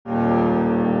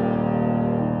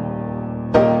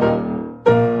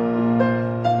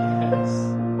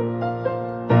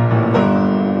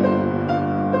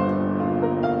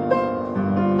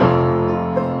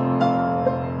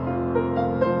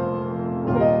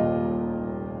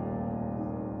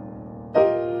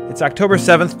It's October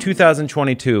 7th,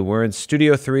 2022. We're in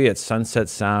Studio 3 at Sunset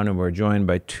Sound, and we're joined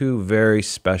by two very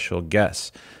special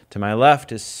guests. To my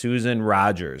left is Susan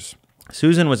Rogers.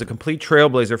 Susan was a complete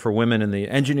trailblazer for women in the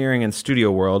engineering and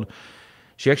studio world.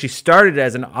 She actually started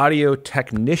as an audio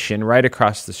technician right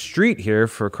across the street here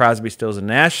for Crosby, Stills &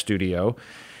 Nash studio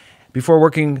before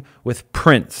working with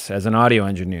Prince as an audio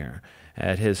engineer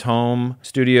at his home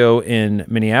studio in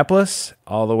Minneapolis,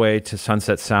 all the way to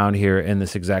Sunset Sound here in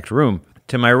this exact room.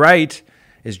 To my right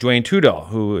is Duane Tudahl,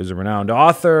 who is a renowned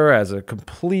author, has a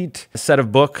complete set of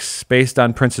books based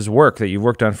on Prince's work that you've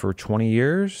worked on for 20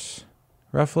 years,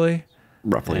 roughly.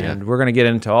 And we're going to get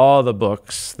into all the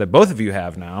books that both of you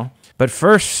have now. But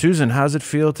first, Susan, how does it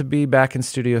feel to be back in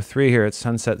Studio 3 here at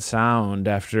Sunset Sound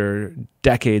after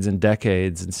decades and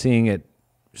decades and seeing it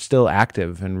still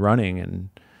active and running? And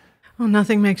well,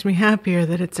 nothing makes me happier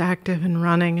that it's active and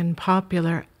running and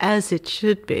popular as it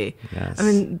should be. Yes. I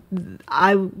mean,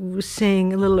 I was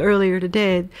saying a little earlier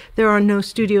today, there are no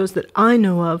studios that I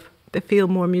know of that feel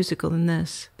more musical than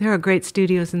this. There are great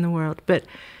studios in the world, but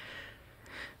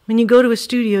when you go to a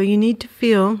studio, you need to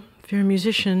feel, if you're a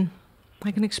musician, I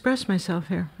can express myself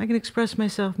here. I can express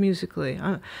myself musically.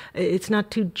 It's not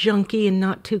too junky and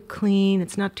not too clean.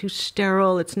 It's not too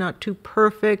sterile. It's not too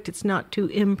perfect. It's not too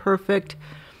imperfect.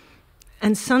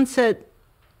 And Sunset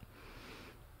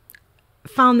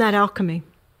found that alchemy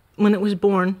when it was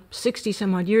born 60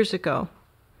 some odd years ago.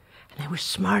 And they were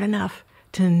smart enough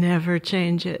to never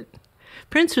change it.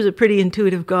 Prince was a pretty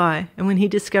intuitive guy. And when he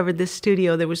discovered this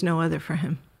studio, there was no other for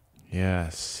him.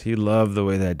 yes, he loved the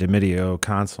way that DiMedio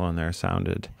console in there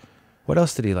sounded. What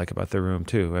else did he like about the room,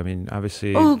 too? I mean,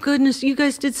 obviously... Oh, goodness, you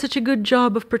guys did such a good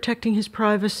job of protecting his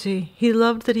privacy. He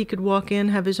loved that he could walk in,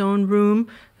 have his own room,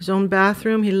 his own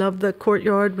bathroom. He loved the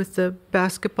courtyard with the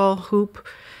basketball hoop.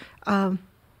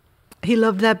 He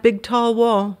loved that big, tall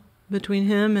wall between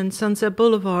him and Sunset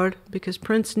Boulevard because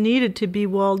Prince needed to be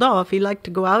walled off. He liked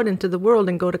to go out into the world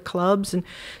and go to clubs and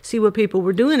see what people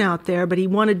were doing out there, but he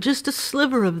wanted just a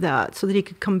sliver of that so that he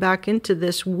could come back into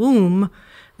this womb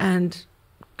and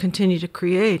continue to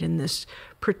create in this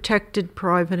protected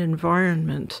private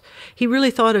environment. He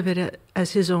really thought of it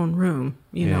as his own room,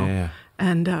 you know. Yeah.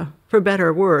 And for better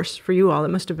or worse, for you all, it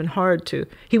must have been hard to...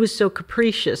 He was so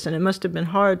capricious, and it must have been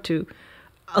hard to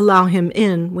allow him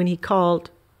in when he called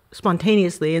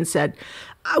spontaneously and said,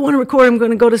 I want to record, I'm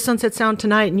going to go to Sunset Sound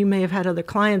tonight, and you may have had other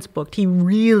clients booked. He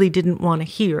really didn't want to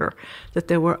hear that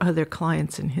there were other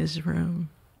clients in his room.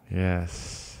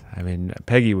 Yes. I mean,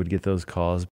 Peggy would get those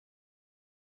calls.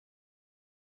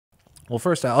 Well,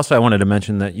 first, I wanted to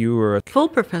mention that you were a Full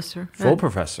professor.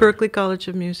 professor. Berklee College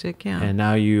of Music, yeah. And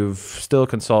now you've still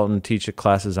consult and teach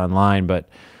classes online, but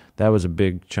that was a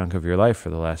big chunk of your life for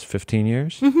the last 15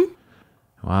 years? Mm-hmm.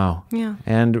 Wow. Yeah.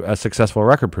 And a successful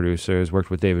record producer who's worked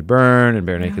with David Byrne and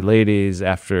Bare Naked Ladies.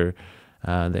 After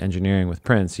the engineering with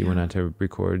Prince, you went on to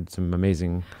record some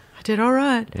amazing... I did all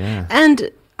right. Yeah. And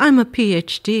I'm a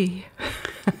PhD.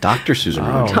 Dr. Susan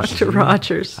Rogers. Dr.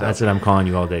 Rogers. That's what I'm calling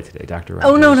you all day today, Dr.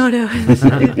 Rogers. Oh,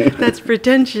 no. That's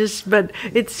pretentious, but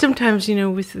it's sometimes, you know,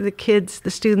 with the kids,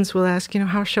 the students will ask, you know,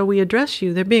 how shall we address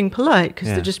you? They're being polite because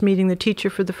they're just meeting the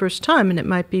teacher for the first time, and it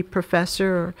might be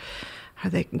professor or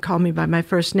they can call me by my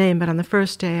first name, but on the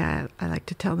first day, I like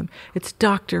to tell them, it's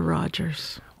Dr.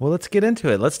 Rogers. Well, let's get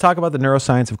into it. Let's talk about the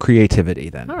neuroscience of creativity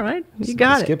then. All right, you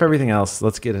got it. Skip everything else.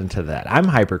 Let's get into that. I'm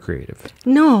hyper creative.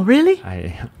 No, really?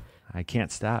 I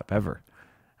can't stop ever.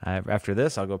 After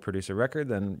this, I'll go produce a record.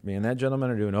 Then me and that gentleman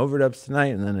are doing overdubs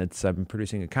tonight, and then I'm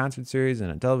producing a concert series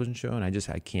and a television show, and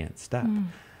I can't stop.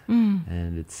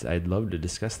 And I'd love to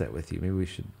discuss that with you. Maybe we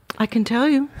should. I can tell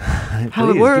you how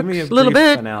Please, it works. give me a little brief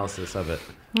bit analysis of it.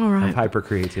 All right. Of hyper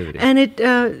creativity. And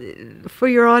it, for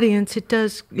your audience, it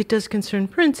does concern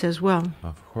Prince as well.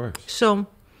 Of course. So,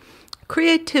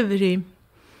 creativity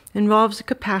involves a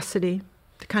capacity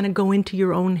to kind of go into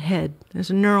your own head. There's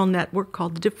a neural network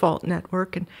called the default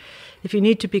network, and if you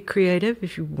need to be creative,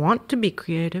 if you want to be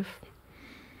creative,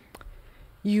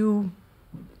 you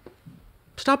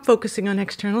stop focusing on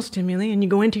external stimuli and you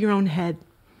go into your own head.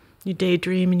 You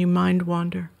daydream and you mind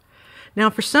wander. Now,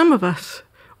 for some of us,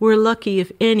 we're lucky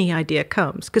if any idea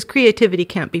comes, because creativity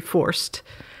can't be forced.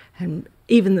 And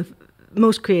even the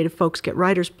most creative folks get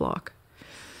writer's block.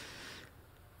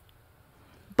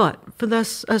 But for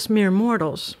us mere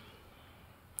mortals,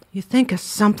 you think of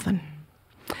something.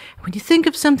 When you think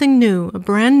of something new, a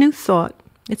brand new thought,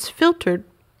 it's filtered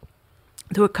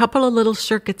through a couple of little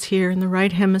circuits here in the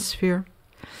right hemisphere.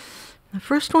 The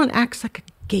first one acts like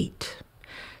a gate.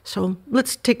 So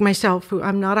let's take myself, who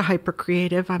I'm not a hyper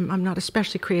creative. I'm not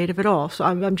especially creative at all. So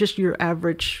I'm just your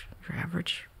average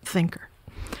thinker.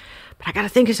 but I got to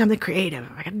think of something creative.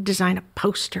 I got to design a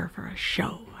poster for a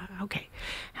show. Okay.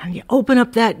 And you open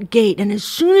up that gate, and as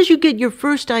soon as you get your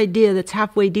first idea that's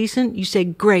halfway decent, you say,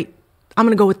 great, I'm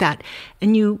going to go with that.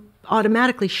 And you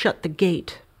automatically shut the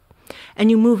gate. And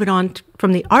you move it on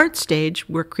from the art stage,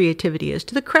 where creativity is,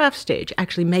 to the craft stage,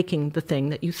 actually making the thing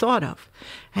that you thought of.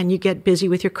 And you get busy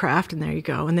with your craft, and there you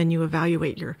go. And then you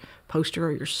evaluate your poster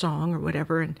or your song or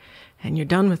whatever, and you're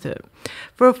done with it.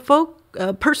 For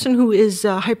a person who is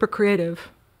hyper-creative,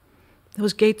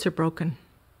 those gates are broken,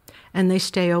 and they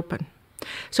stay open.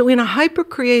 So in a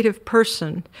hyper-creative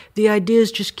person, the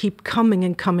ideas just keep coming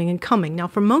and coming and coming. Now,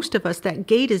 for most of us, that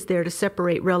gate is there to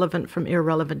separate relevant from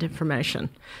irrelevant information.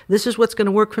 This is what's going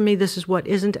to work for me, this is what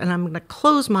isn't, and I'm going to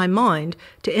close my mind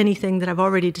to anything that I've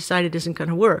already decided isn't going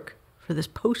to work for this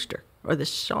poster or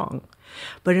this song.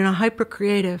 But in a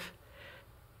hyper-creative,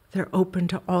 they're open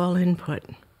to all input.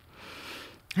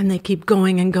 And they keep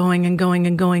going and going and going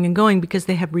and going and going because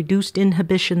they have reduced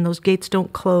inhibition. Those gates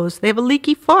don't close. They have a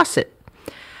leaky faucet.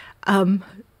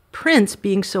 Prince,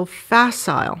 being so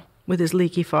facile with his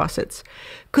leaky faucets,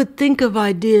 could think of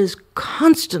ideas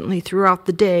constantly throughout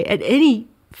the day, at any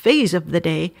phase of the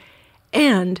day,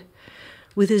 and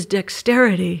with his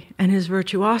dexterity and his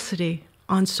virtuosity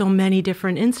on so many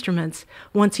different instruments,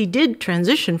 once he did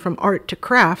transition from art to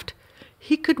craft,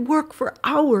 he could work for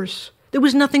hours. There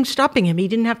was nothing stopping him. He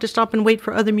didn't have to stop and wait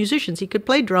for other musicians. He could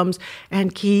play drums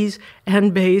and keys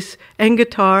and bass and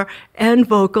guitar and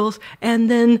vocals, and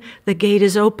then the gate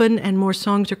is open and more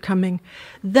songs are coming.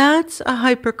 That's a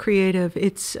hyper-creative.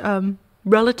 It's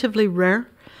relatively rare.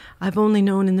 I've only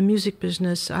known in the music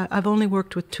business, I've only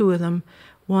worked with two of them.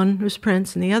 One was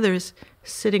Prince, and the other is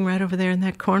sitting right over there in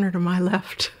that corner to my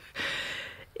left.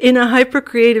 In a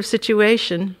hyper-creative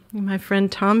situation, my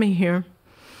friend Tommy here,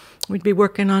 we'd be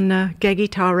working on a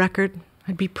Gegita record.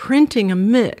 I'd be printing a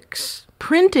mix.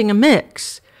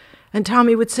 And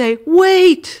Tommy would say,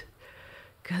 wait,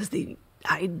 because the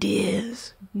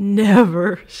ideas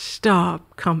never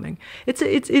stop coming. It's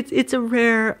a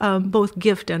rare both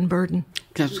gift and burden.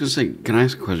 I was going to say, can I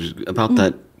ask a question about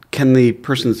that? Can the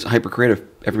person that's hyper-creative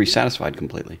ever be satisfied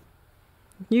completely?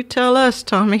 You tell us,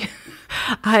 Tommy.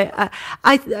 I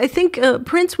think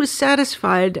Prince was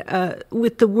satisfied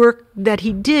with the work that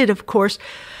he did, of course,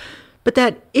 but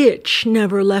that itch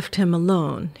never left him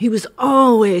alone. He was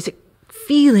always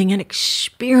feeling and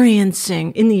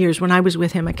experiencing, in the years when I was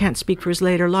with him, I can't speak for his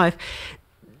later life,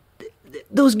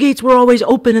 those gates were always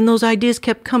open and those ideas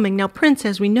kept coming. Now, Prince,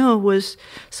 as we know, was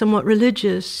somewhat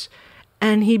religious,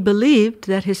 and he believed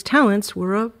that his talents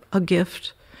were a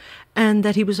gift, and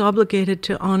that he was obligated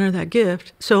to honor that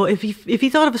gift. So if he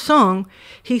thought of a song,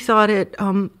 he thought it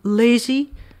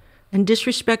lazy and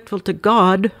disrespectful to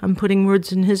God. I'm putting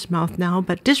words in his mouth now,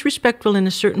 but disrespectful in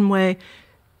a certain way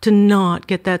to not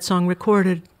get that song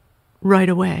recorded right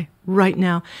away, right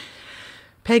now.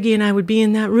 Peggy and I would be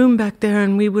in that room back there,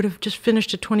 and we would have just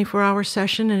finished a 24-hour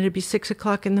session, and it'd be 6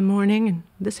 o'clock in the morning, and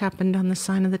this happened on the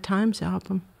Sign of the Times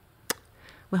album.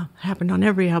 Well, it happened on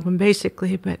every album,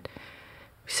 basically, but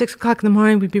 6 o'clock in the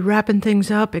morning, we'd be wrapping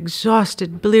things up,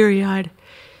 exhausted, bleary-eyed.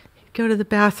 He'd go to the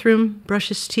bathroom, brush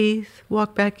his teeth,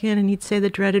 walk back in, and he'd say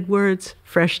the dreaded words,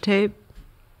 fresh tape.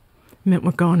 It meant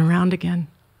we're going around again.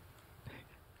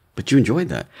 But you enjoyed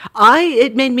that.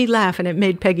 It made me laugh, and it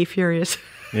made Peggy furious.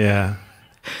 Yeah.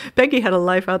 Peggy had a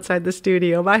life outside the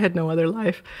studio. I had no other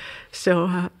life.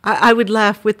 So I would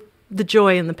laugh with the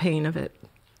joy and the pain of it.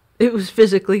 It was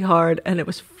physically hard, and it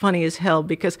was funny as hell,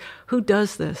 because who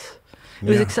does this? It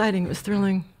was exciting. It was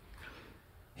thrilling.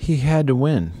 He had to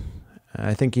win.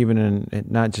 I think even in,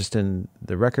 not just in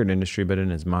the record industry, but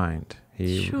in his mind.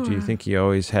 Sure. Do you think he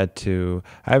always had to...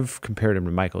 I've compared him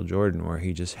to Michael Jordan, where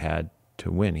he just had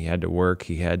to win. He had to work.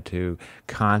 He had to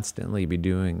constantly be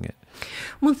doing it.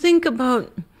 Well, think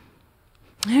about...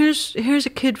 Here's a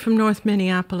kid from North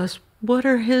Minneapolis. What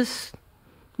are his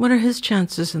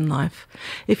chances in life?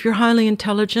 If you're highly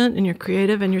intelligent and you're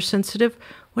creative and you're sensitive,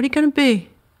 what are you going to be?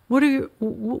 What are you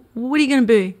going to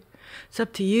be? It's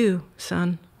up to you,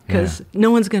 son, because no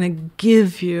one's going to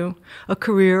give you a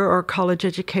career or a college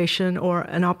education or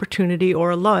an opportunity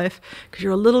or a life, because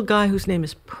you're a little guy whose name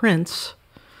is Prince,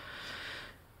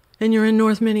 and you're in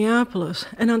North Minneapolis.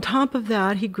 And on top of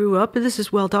that, he grew up, and this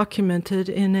is well documented,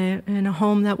 in a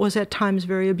home that was at times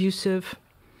very abusive.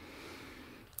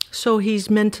 So he's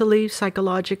mentally,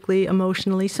 psychologically,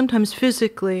 emotionally, sometimes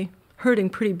physically hurting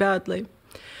pretty badly.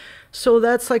 So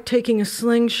that's like taking a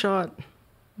slingshot,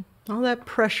 all that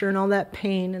pressure and all that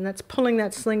pain, and that's pulling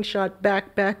that slingshot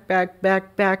back,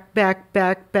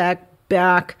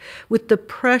 with the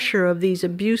pressure of these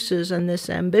abuses and this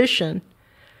ambition.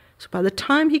 So by the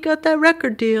time he got that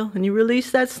record deal and he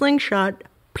released that Slingshot,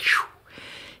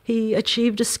 he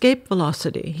achieved escape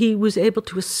velocity. He was able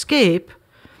to escape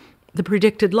the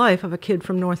predicted life of a kid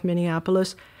from North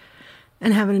Minneapolis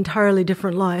and have an entirely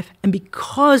different life. And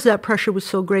because that pressure was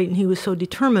so great and he was so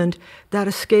determined, that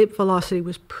escape velocity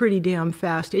was pretty damn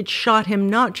fast. It shot him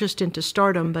not just into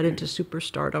stardom, but into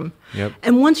superstardom. Yep.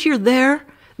 And once you're there,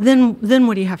 then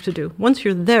what do you have to do? Once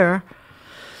you're there,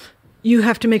 you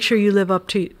have to make sure you live up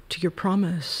to your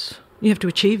promise. You have to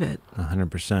achieve it.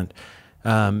 100%.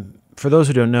 For those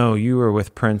who don't know, you were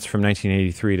with Prince from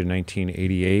 1983 to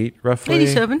 1988, roughly?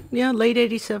 87, yeah, late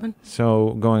 87.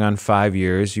 So going on 5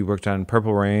 years, you worked on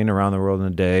Purple Rain, Around the World in a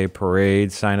Day,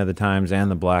 Parade, Sign of the Times, and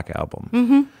the Black Album.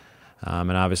 Mm-hmm.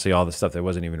 And obviously all the stuff that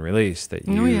wasn't even released, that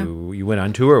you Oh, yeah. you went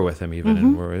on tour with him even,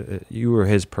 and you were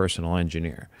his personal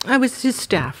engineer. I was his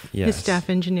staff, Yes. his staff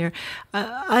engineer.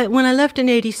 When I left in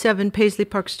 87, Paisley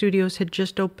Park Studios had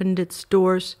just opened its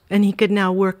doors, and he could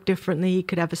now work differently. He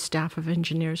could have a staff of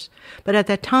engineers. But at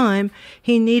that time,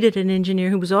 he needed an engineer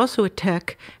who was also a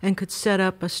tech and could set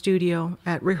up a studio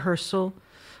at rehearsal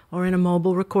or in a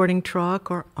mobile recording truck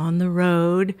or on the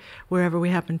road, wherever we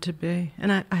happened to be.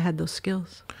 And I had those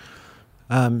skills.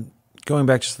 Going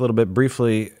back just a little bit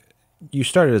briefly, you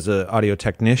started as an audio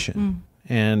technician,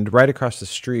 and right across the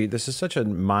street, this is such a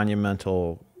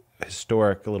monumental,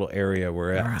 historic little area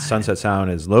where Sunset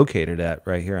Sound is located at,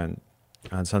 right here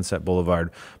on Sunset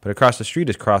Boulevard. But across the street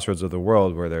is Crossroads of the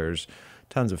World, where there's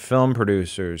tons of film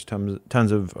producers,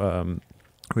 tons of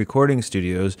recording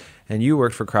studios, and you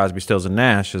worked for Crosby, Stills, and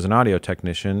Nash as an audio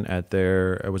technician at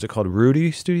their, was it called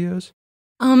Rudy Studios?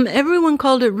 Everyone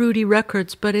called it Rudy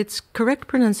Records, but its correct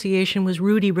pronunciation was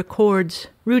Rudy Records.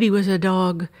 Rudy was a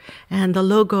dog, and the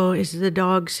logo is the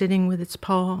dog sitting with its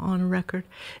paw on a record.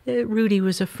 Rudy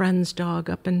was a friend's dog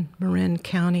up in Marin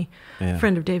County, Yeah.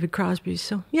 friend of David Crosby's.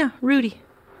 So, yeah, Rudy.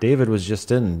 David was just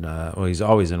in, well, he's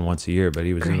always in once a year, but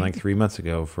he was in Great. like 3 months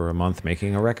ago for a month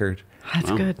making a record.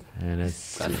 That's good. And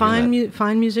it's Glad to hear Fine, that.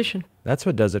 fine musician. that's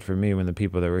what does it for me when the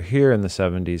people that were here in the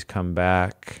 70s come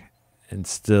back and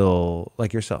still,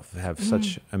 like yourself, have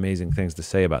such amazing things to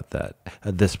say about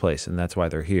this place. And that's why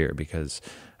they're here, because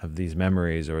of these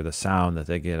memories or the sound that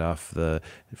they get off the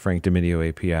Frank DiMedio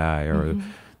API or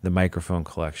the microphone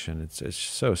collection. It's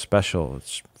so special.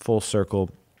 It's full circle,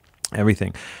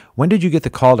 everything. When did you get the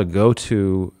call to go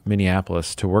to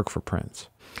Minneapolis to work for Prince?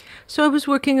 So I was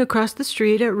working across the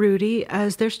street at Rudy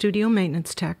as their studio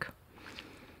maintenance tech.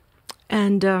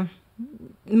 And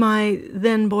my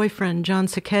then boyfriend, John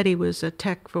Sacchetti, was a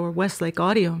tech for Westlake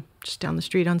Audio, just down the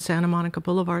street on Santa Monica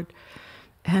Boulevard.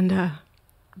 And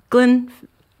Glenn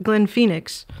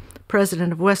Phoenix,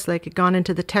 president of Westlake, had gone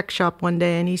into the tech shop one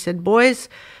day and he said, "Boys,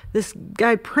 this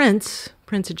guy Prince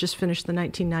had just finished the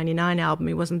 1999 album.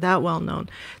 He wasn't that well known.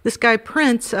 This guy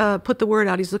Prince put the word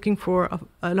out. He's looking for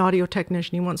an audio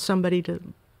technician. He wants somebody to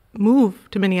move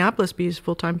to Minneapolis, be his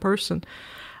full-time person.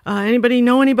 Anybody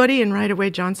know anybody?" And right away,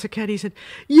 John Sacchetti said,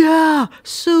 "Yeah,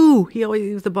 Sue." He always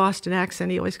used the Boston accent.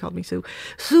 He always called me Sue.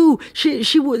 "Sue,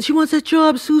 she wants that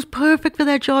job. Sue's perfect for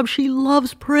that job. She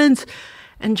loves Prince."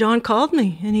 And John called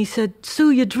me and he said, "Sue,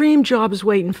 your dream job is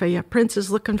waiting for you. Prince is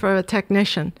looking for a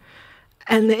technician."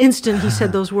 And the instant he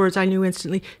said those words, I knew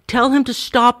instantly, tell him to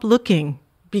stop looking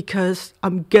because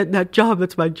I'm getting that job.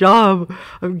 It's my job.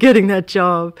 I'm getting that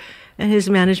job. And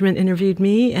his management interviewed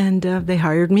me and they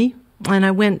hired me. And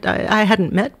I went, I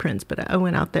hadn't met Prince, but I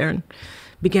went out there and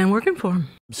began working for him.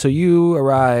 So you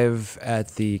arrive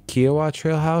at the Kiowa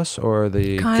Trail House or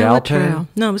the Kiowa Galpen? Trail.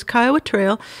 No, it was Kiowa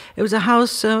Trail. It was a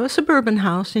house, a suburban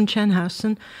house in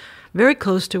Chanhassen, very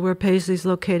close to where Paisley's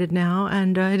located now.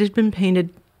 And it had been painted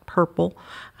purple.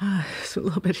 It's a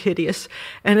little bit hideous.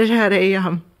 And it had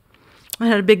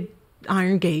a big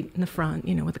iron gate in the front,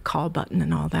 with a call button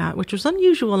and all that, which was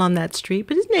unusual on that street,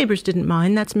 but his neighbors didn't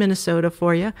mind. That's Minnesota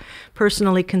for you.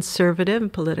 Personally conservative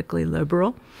and politically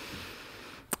liberal.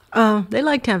 They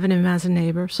liked having him as a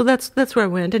neighbor. So that's where I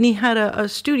went. And he had a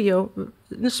studio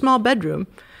in a small bedroom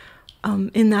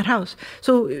in that house.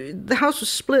 So the house was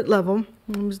split level.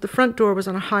 The front door was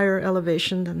on a higher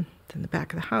elevation than the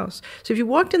back of the house. So if you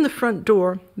walked in the front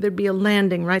door, there'd be a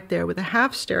landing right there with a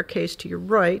half staircase to your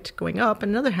right going up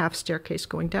and another half staircase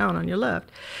going down on your left.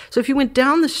 So if you went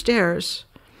down the stairs,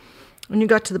 when you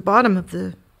got to the bottom of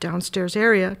the downstairs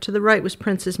area, to the right was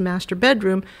Prince's master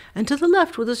bedroom, and to the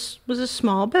left was a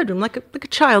small bedroom, like a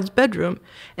child's bedroom.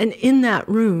 And in that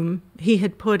room, he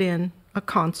had put in a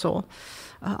console.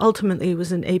 Ultimately, it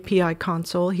was an API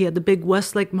console. He had the big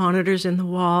Westlake monitors in the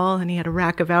wall, and he had a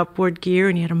rack of outboard gear,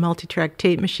 and he had a multi-track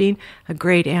tape machine, a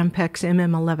great Ampex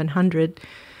MM1100.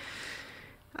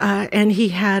 And he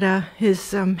had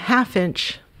his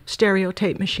half-inch stereo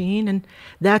tape machine, and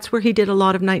that's where he did a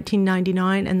lot of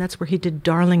 1999, and that's where he did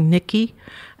Darling Nikki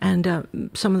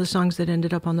and some of the songs that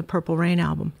ended up on the Purple Rain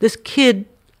album. This kid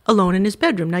alone in his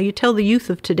bedroom. Now, you tell the youth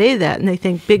of today that, and they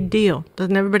think, big deal.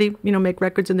 Doesn't everybody, make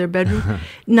records in their bedroom?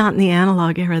 Not in the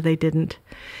analog era, they didn't.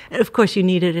 And of course, you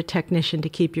needed a technician to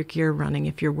keep your gear running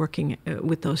if you're working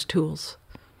with those tools.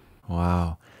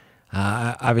 Wow.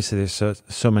 Obviously, there's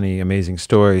so many amazing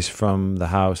stories from the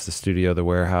house, the studio, the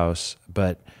warehouse,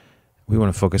 but we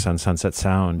want to focus on Sunset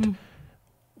Sound. Mm.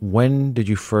 When did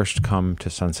you first come to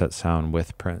Sunset Sound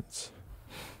with Prince?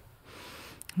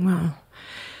 Well,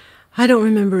 I don't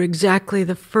remember exactly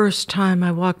the first time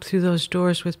I walked through those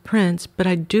doors with Prince, but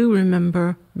I do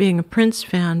remember being a Prince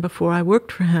fan before I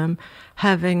worked for him,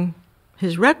 having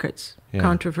his records,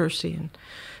 Controversy, and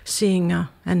seeing, and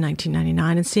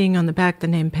 1999, and seeing on the back the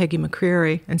name Peggy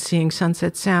McCreary, and seeing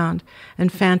Sunset Sound,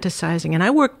 and fantasizing. And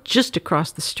I worked just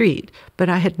across the street, but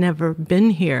I had never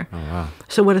been here. Oh, wow.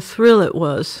 So what a thrill it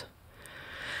was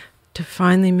to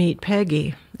finally meet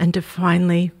Peggy and to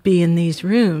finally be in these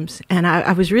rooms. And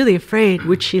I was really afraid,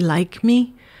 would she like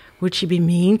me? Would she be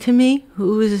mean to me?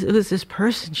 Who is this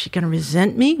person? Is she going to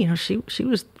resent me? She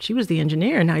was the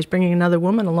engineer, and now he's bringing another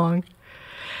woman along.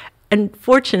 And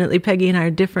fortunately, Peggy and I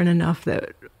are different enough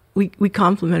that we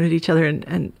complimented each other,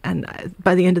 and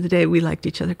by the end of the day, we liked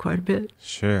each other quite a bit.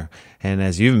 Sure. And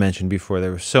as you've mentioned before,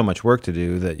 there was so much work to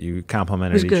do that you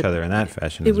complimented each other in that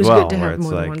fashion as well. It was good to have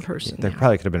more than one person. There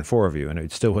probably could have been 4 of you, and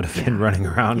it still would have been running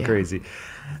around crazy.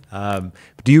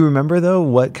 Do you remember, though,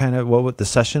 what the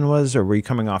session was, or were you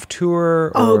coming off tour?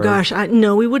 Or? Oh, gosh.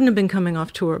 No, we wouldn't have been coming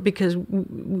off tour because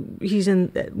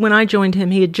when I joined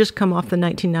him, he had just come off the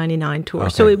 1999 tour. Okay,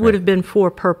 so it would have been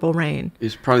for Purple Rain. It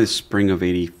was probably the spring of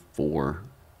 84,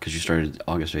 because you started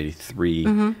August of 83,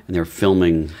 and they were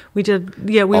filming. We did,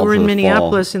 we were in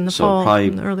Minneapolis in the fall,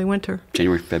 in the early winter.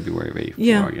 January, February of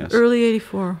 84, I guess. Early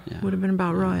 84 would have been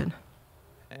about right.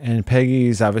 And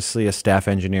Peggy's obviously a staff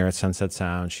engineer at Sunset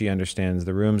Sound. She understands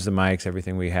the rooms, the mics,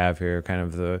 everything we have here, kind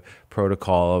of the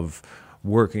protocol of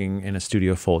working in a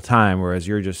studio full time, whereas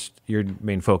your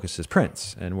main focus is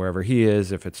Prince, and wherever he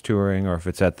is, if it's touring or if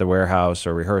it's at the warehouse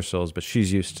or rehearsals, but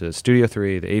she's used to Studio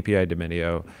 3, the API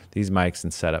Dominion, these mics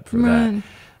and setup for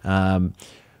that.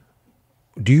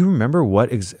 Do you remember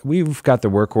we've got the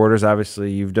work orders,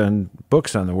 obviously you've done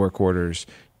books on the work orders.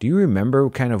 Do you remember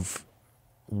kind of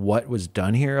what was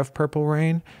done here of Purple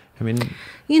Rain? I mean,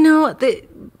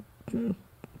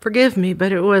 forgive me,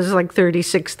 but it was like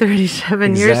 36,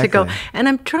 37 years ago. And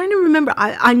I'm trying to remember,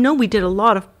 I know we did a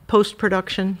lot of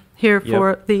post-production here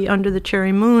for the Under the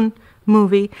Cherry Moon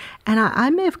movie, and I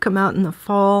may have come out in the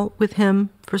fall with him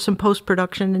for some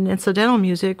post-production and incidental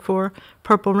music for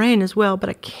Purple Rain as well, but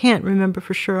I can't remember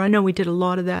for sure. I know we did a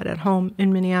lot of that at home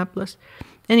in Minneapolis.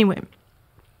 Anyway,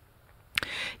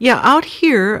 out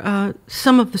here,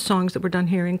 some of the songs that were done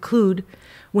here include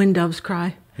When Doves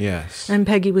Cry. Yes. And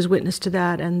Peggy was witness to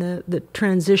that and the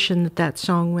transition that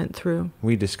song went through.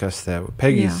 We discussed that.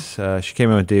 Peggy's, she came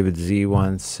in with David Z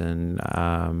once, and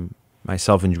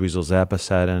myself and Dweezil Zappa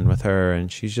sat in with her,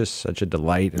 and she's just such a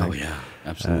delight. And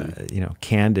absolutely.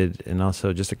 Candid, and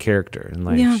also just a character.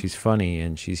 And she's funny,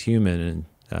 and she's human, and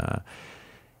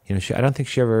I don't think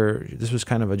she ever, this was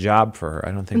kind of a job for her.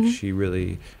 I don't think she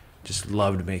really just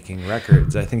loved making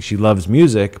records. I think she loves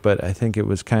music, but I think it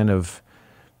was kind of,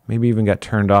 maybe even got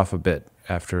turned off a bit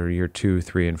after year 2,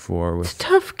 3, and 4. It's a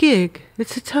tough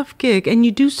gig. And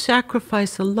you do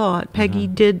sacrifice a lot. Peggy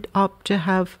did opt to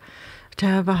have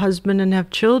a husband and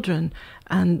have children,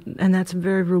 and that's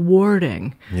very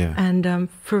rewarding. Yeah. And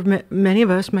for many of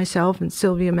us, myself and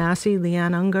Sylvia Massey,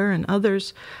 Leanne Unger, and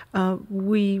others,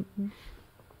 we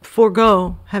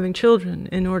forego having children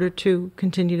in order to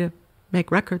continue to make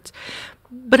records.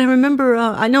 But I remember,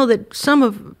 I know that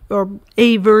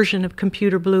a version of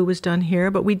Computer Blue was done here,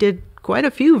 but we did quite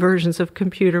a few versions of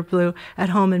Computer Blue at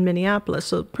home in Minneapolis.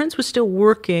 So Prince was still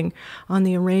working on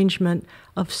the arrangement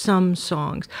of some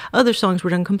songs. Other songs were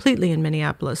done completely in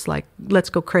Minneapolis, like Let's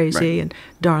Go Crazy and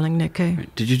Darling Nikki.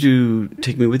 Right. Did you do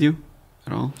Take Me With You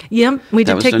at all? Yeah, we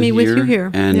did Take Me With You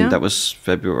here. And that was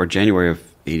February or January of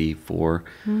 84.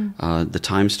 The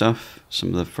Time stuff,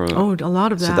 some of the... a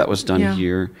lot of that. So that was done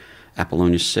here.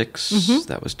 Apollonia 6,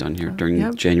 that was done here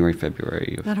during January,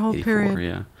 February of that whole 84,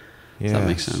 period. So that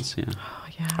makes sense, Oh,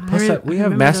 yeah. Plus, we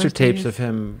have master tapes of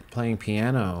him playing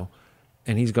piano,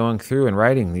 and he's going through and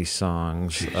writing these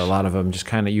songs. Jeez. A lot of them just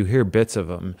kind of, you hear bits of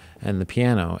them and the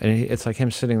piano, and it's like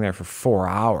him sitting there for 4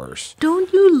 hours.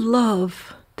 Don't you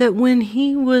love that when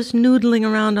he was noodling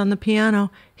around on the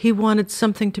piano, he wanted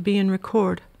something to be in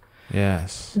record?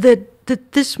 Yes. That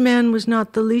that this man was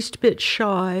not the least bit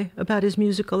shy about his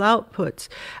musical outputs.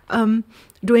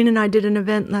 Dwayne and I did an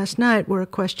event last night where a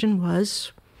question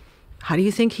was, how do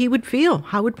you think he would feel?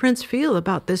 How would Prince feel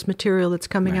about this material that's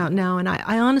coming out now? And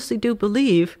I honestly do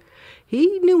believe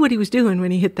he knew what he was doing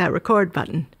when he hit that record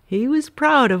button. He was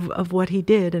proud of what he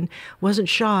did and wasn't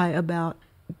shy about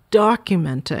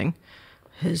documenting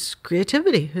his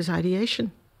creativity, his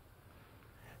ideation.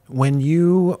 When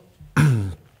you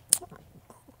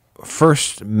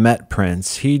first met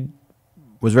Prince, he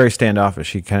was very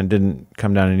standoffish. He kind of didn't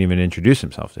come down and even introduce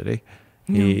himself, did he?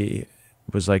 No. He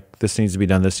was like, this needs to be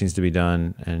done, this needs to be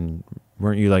done. And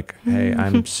weren't you like, hey,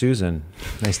 I'm Susan.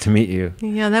 Nice to meet you.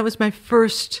 Yeah, that was my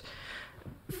first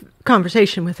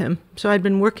conversation with him. So I'd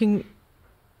been working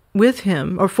with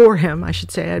him, or for him, I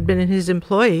should say. I'd been his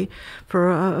employee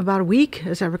for about a week,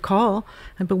 as I recall.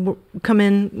 I'd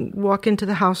walk into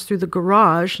the house through the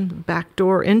garage and the back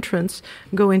door entrance,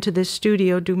 go into this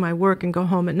studio, do my work, and go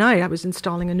home at night. I was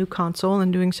installing a new console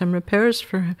and doing some repairs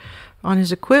on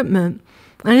his equipment.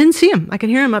 I didn't see him. I could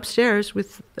hear him upstairs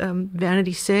with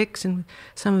Vanity Six and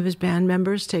some of his band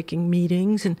members taking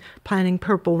meetings and planning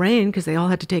Purple Rain because they all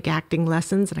had to take acting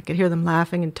lessons, and I could hear them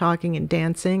laughing and talking and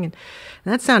dancing, and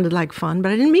that sounded like fun,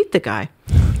 but I didn't meet the guy.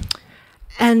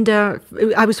 And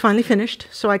I was finally finished,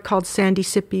 so I called Sandy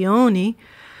Scipione,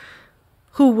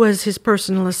 who was his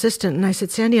personal assistant, and I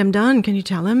said, Sandy, I'm done. Can you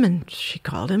tell him? And she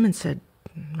called him and said,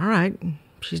 all right,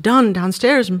 she's done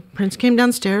downstairs. And Prince came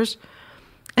downstairs.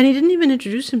 And he didn't even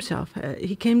introduce himself.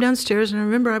 He came downstairs, and I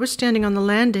remember I was standing on the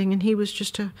landing, and he was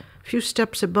just a few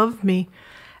steps above me.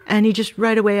 And he just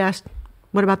right away asked,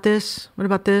 what about this? What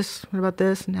about this? What about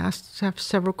this? And asked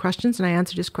several questions, and I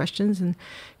answered his questions. And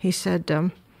he said,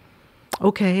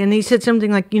 okay. And he said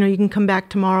something like, you can come back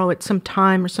tomorrow at some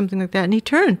time or something like that. And he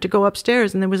turned to go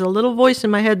upstairs, and there was a little voice in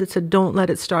my head that said, don't let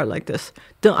it start like this.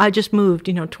 I just moved,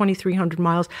 2,300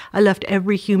 miles. I left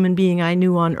every human being I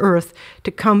knew on earth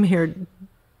to come here.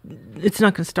 It's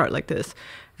not going to start like this.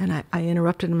 And I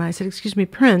interrupted him. I said, excuse me,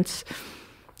 Prince,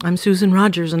 I'm Susan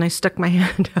Rogers. And I stuck my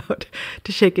hand out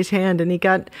to shake his hand. And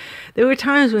there were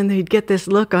times when he'd get this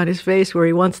look on his face where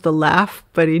he wants to laugh,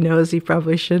 but he knows he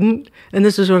probably shouldn't. And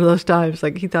this was one of those times,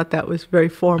 like he thought that was very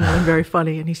formal and very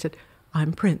funny. And he said,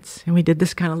 I'm Prince. And we did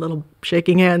this kind of little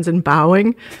shaking hands and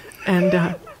bowing.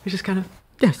 And we just kind of,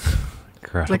 yes.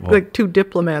 Incredible. Like two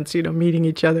diplomats, meeting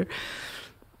each other.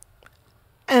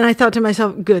 And I thought to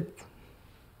myself, good.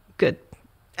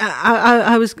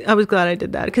 I was glad I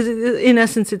did that, because in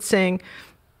essence it's saying,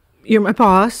 you're my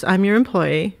boss, I'm your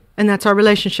employee, and that's our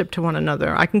relationship to one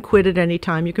another. I can quit at any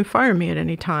time, you can fire me at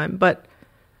any time, but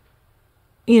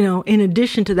in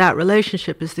addition to that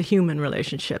relationship is the human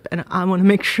relationship, and I want to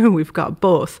make sure we've got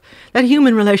both. That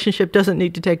human relationship doesn't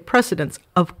need to take precedence,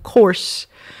 of course,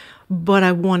 but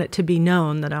I want it to be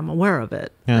known that I'm aware of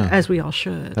it, as we all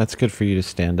should. That's good for you to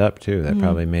stand up, too. That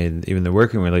probably made even the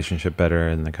working relationship better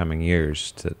in the coming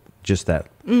years, to just that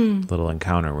little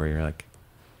encounter where you're like,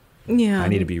 I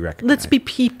need to be recognized. Let's be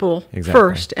people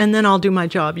first, and then I'll do my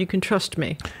job. You can trust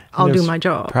me. I'll do my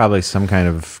job. Probably some kind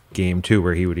of game, too,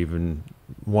 where he would even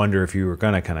wonder if you were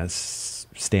going to kind of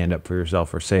stand up for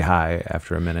yourself or say hi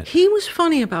after a minute. He was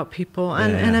funny about people,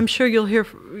 and I'm sure you'll hear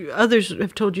others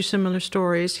have told you similar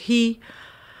stories. He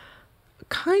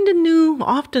kind of knew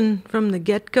often from the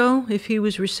get-go if he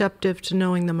was receptive to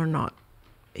knowing them or not.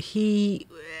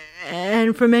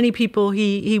 And for many people,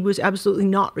 he was absolutely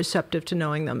not receptive to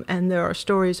knowing them. And there are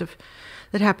stories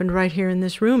that happened right here in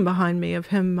this room behind me of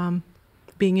him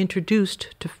being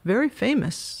introduced to very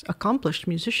famous, accomplished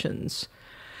musicians,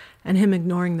 and him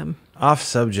ignoring them. Off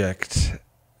subject,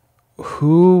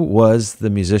 who was the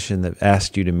musician that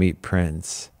asked you to meet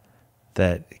Prince,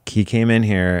 that he came in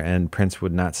here and Prince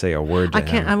would not say a word to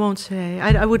him? I won't say.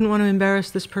 I wouldn't want to embarrass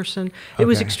this person. It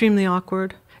was extremely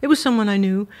awkward. It was someone I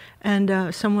knew,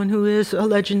 and someone who is a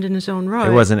legend in his own right.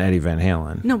 It wasn't Eddie Van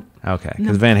Halen? No. Okay,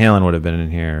 because Van Halen would have been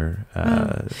in here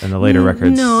in the later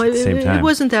records at the same time. It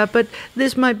wasn't that, but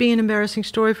this might be an embarrassing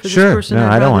story for this person. No,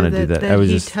 I don't want to do that. I was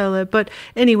just tell it. But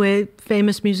anyway,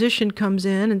 famous musician comes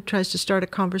in and tries to start a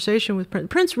conversation with Prince.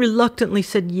 Prince reluctantly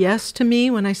said yes to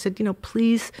me when I said,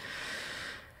 please.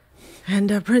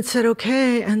 And Prince said,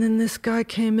 okay. And then this guy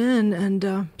came in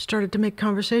and started to make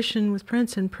conversation with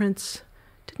Prince, and Prince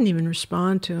didn't even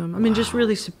respond to him. I mean, just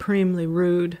really supremely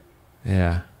rude.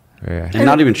 Yeah. And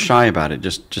not even shy about it,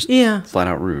 just flat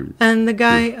out rude. And the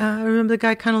guy, I remember the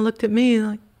guy kind of looked at me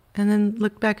and then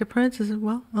looked back at Prince and said,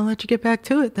 well, I'll let you get back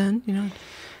to it then,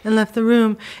 and left the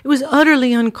room. It was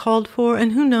utterly uncalled for,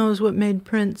 and who knows what made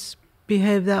Prince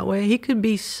behave that way. He could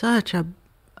be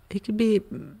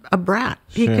a brat.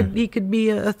 Sure. He could be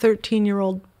a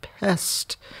 13-year-old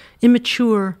pest,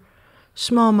 immature,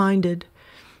 small-minded.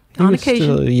 He On was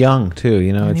occasion, still young too.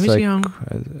 You know, And it's he was like,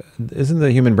 young. Isn't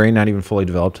the human brain not even fully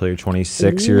developed till you're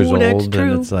 26 years Ooh, that's old? true.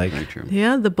 And it's like, Very true.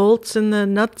 yeah, the bolts and the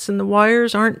nuts and the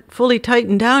wires aren't fully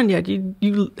tightened down yet.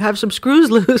 You have some screws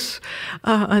loose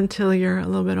until you're a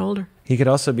little bit older. he could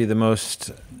also be the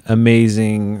most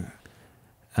amazing,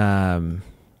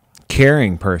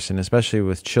 caring person, especially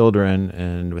with children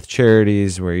and with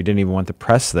charities where you didn't even want the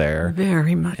press there.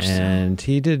 Very much so. And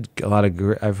he did a lot of,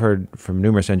 I've heard from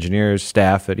numerous engineers,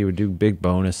 staff, that he would do big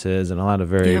bonuses and a lot of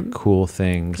very Yep. cool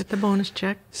things. Get the bonus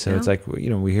check. So yeah. it's like, you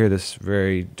know, we hear this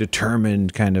very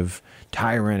determined kind of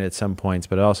tyrant at some points,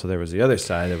 but also there was the other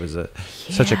side that was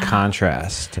such a Yeah.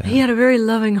 contrast. He had a very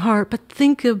loving heart, but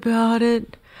think about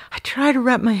it. I try to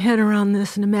wrap my head around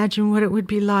this and imagine what it would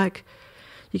be like.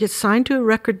 You get signed to a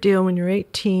record deal when you're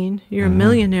 18. You're a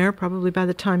millionaire probably by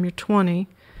the time you're 20.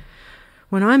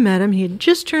 When I met him, he had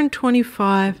just turned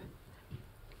 25.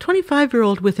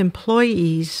 25-year-old with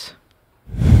employees,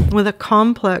 with a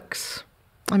complex,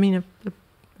 a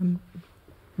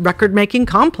record-making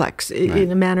complex,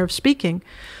 in a manner of speaking,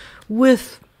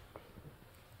 with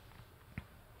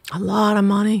a lot of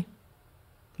money,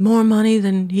 more money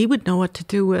than he would know what to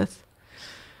do with.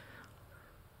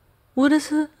 What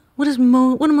do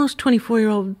most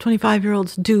 24-year-old,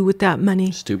 25-year-olds do with that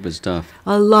money? Stupid stuff.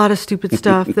 A lot of stupid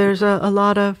stuff. There's a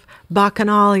lot of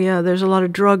bacchanalia. There's a lot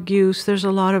of drug use. There's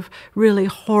a lot of really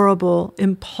horrible,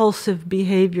 impulsive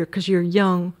behavior because you're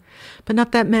young. But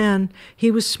not that man.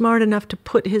 He was smart enough to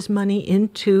put his money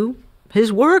into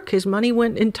his work. His money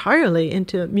went entirely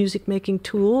into music-making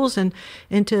tools and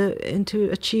into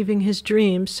achieving his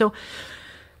dreams. So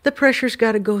the pressure's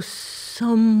got to go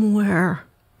somewhere.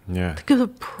 Yeah. Think of the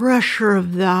pressure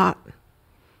of that.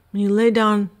 When you lay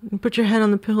down and put your head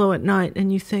on the pillow at night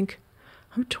and you think,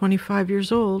 I'm 25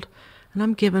 years old and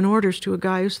I'm giving orders to a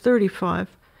guy who's 35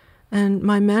 and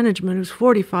my management who's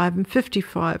 45 and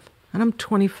 55 and I'm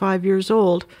 25 years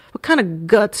old. What kind of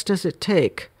guts does it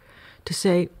take to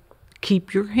say,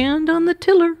 keep your hand on the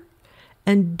tiller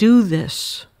and do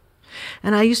this?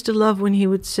 And I used to love when he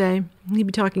would say, he'd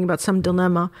be talking about some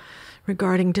dilemma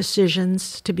regarding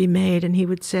decisions to be made, and he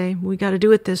would say, we got to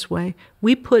do it this way.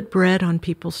 We put bread on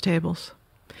people's tables.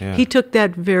 Yeah. He took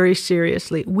that very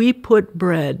seriously. We put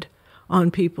bread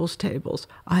on people's tables.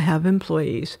 I have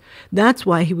employees. That's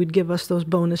why he would give us those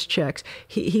bonus checks.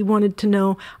 He wanted to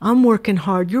know, I'm working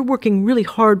hard. You're working really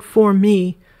hard for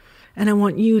me, and I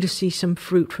want you to see some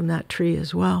fruit from that tree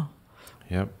as well.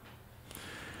 Yep.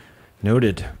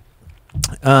 Noted.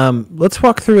 Let's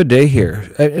walk through a day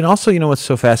here. And also, you know, what's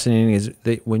so fascinating is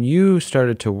that when you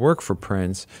started to work for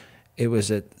Prince, it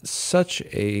was at such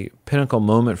a pinnacle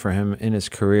moment for him in his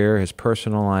career, his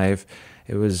personal life.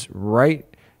 It was right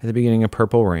at the beginning of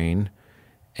Purple Rain,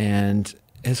 and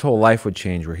his whole life would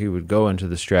change, where he would go into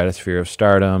the stratosphere of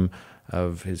stardom,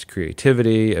 of his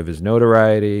creativity, of his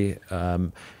notoriety.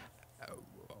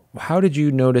 How did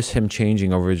you notice him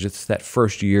changing over just that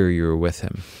first year you were with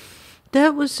him?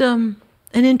 That was an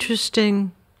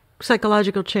interesting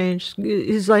psychological change.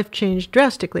 His life changed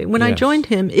drastically. When I Yes. joined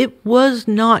him, it was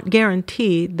not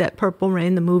guaranteed that Purple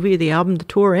Rain, the movie, the album, the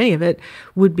tour, any of it,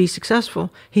 would be successful.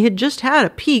 He had just had a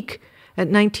peak at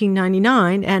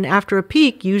 1999, and after a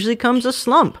peak usually comes a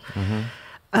slump.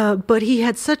 But he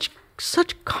had such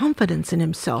confidence in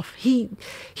himself. He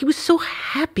was so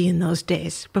happy in those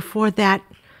days before that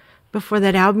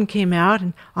album came out,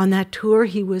 and on that tour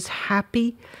he was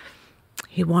happy.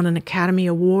 He won an Academy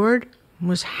Award and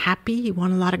was happy. He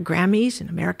won a lot of Grammys and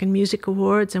American Music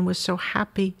Awards and was so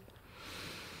happy.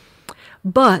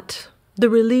 But the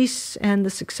release and the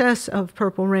success of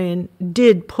Purple Rain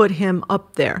did put him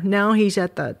up there. Now he's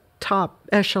at the top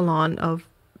echelon of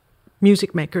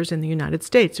music makers in the United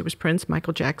States. It was Prince,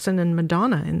 Michael Jackson, and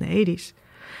Madonna in the 80s.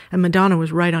 And Madonna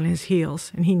was right on his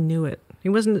heels, and he knew it. He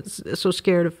wasn't so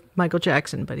scared of Michael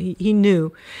Jackson, but he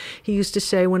knew. He used to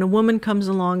say, when a woman comes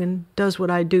along and does what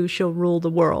I do, she'll rule the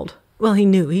world. Well, he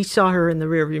knew. He saw her in the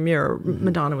rearview mirror.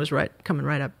 Madonna was coming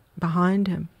right up behind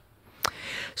him.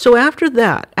 So after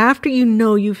that, after you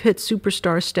know you've hit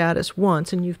superstar status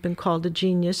once and you've been called a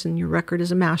genius and your record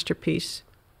is a masterpiece,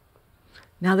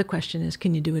 now the question is,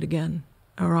 can you do it again?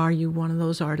 Or are you one of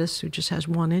those artists who just has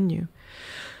one in you?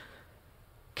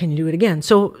 Can you do it again?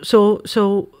 So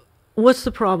what's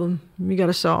the problem you got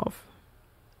to solve?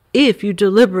 If you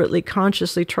deliberately,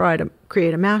 consciously try to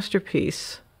create a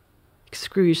masterpiece,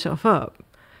 screw yourself up.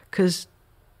 Because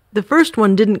the first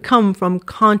one didn't come from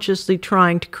consciously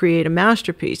trying to create a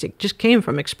masterpiece. It just came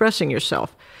from expressing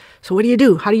yourself. So what do you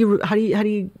do? How do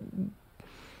you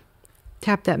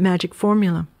tap that magic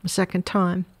formula a second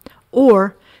time?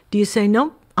 Or Do you say,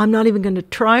 nope, I'm not even going to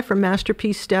try for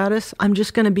masterpiece status. I'm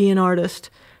just going to be an artist,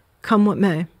 come what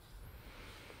may.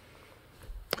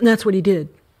 And that's what he did.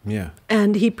 Yeah.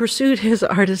 And he pursued his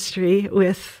artistry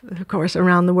with, of course,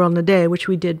 Around the World in a Day, which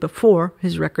we did before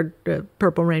his record,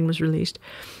 Purple Rain, was released.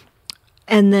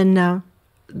 And then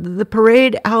the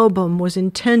Parade album was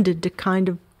intended to kind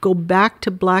of go back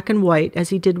to black and white, as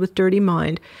he did with Dirty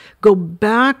Mind, go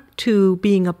back to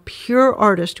being a pure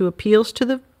artist who appeals to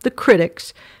the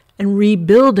critics and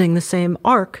rebuilding the same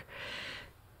arc.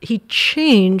 He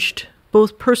changed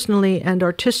both personally and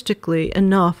artistically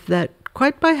enough that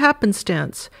quite by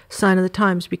happenstance, Sign of the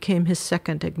Times became his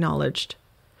second acknowledged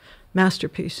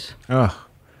masterpiece. Oh.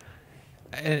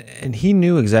 And he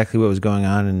knew exactly what was going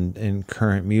on in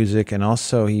current music, and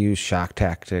also he used shock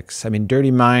tactics. I mean,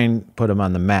 Dirty Mind put him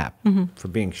on the map for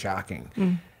being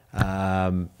shocking.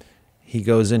 He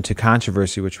goes into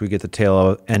controversy, which we get the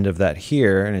tail end of that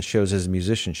here, and it shows his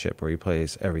musicianship, where he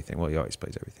plays everything. Well, he always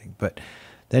plays everything. But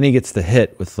then he gets the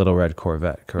hit with Little Red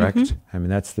Corvette, correct? I mean,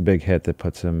 that's the big hit that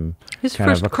puts him His kind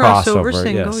first of a crossover.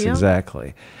 single, Yes, yeah.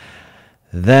 exactly.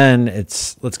 Then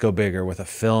it's let's go bigger with a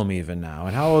film even now.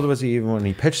 And how old was he even when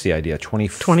he pitched the idea?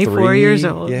 24 years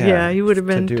old. Yeah, he would have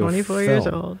to been do a 24 years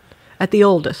film. old. At the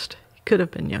oldest. He could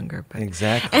have been younger. But.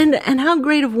 Exactly. And how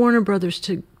great of Warner Brothers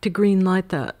to green light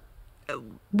that.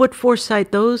 What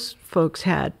foresight those folks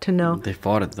had to know They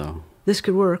fought it though. this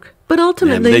could work. But Yeah,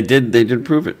 ultimately... they did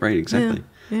prove it, right? Exactly.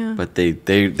 Yeah. But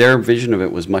their vision of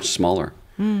it was much smaller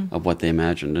of what they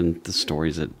imagined, and the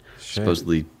stories that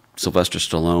supposedly Sylvester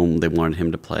Stallone, they wanted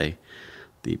him to play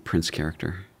the Prince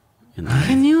character in that.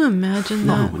 Can you imagine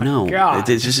that? No, God.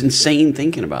 it's just insane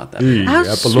thinking about that. How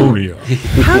Apollonia.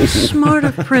 How smart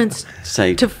of Prince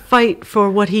Say, to fight for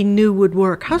what he knew would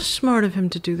work. How smart of him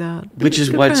to do that. which is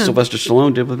Good what for him. Sylvester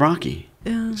Stallone did with Rocky.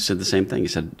 Yeah. He said the same thing. He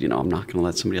said, I'm not going to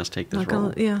let somebody else take this Not role.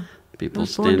 gonna- yeah. People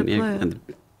Not born to stand, play it. and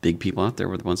the big people out there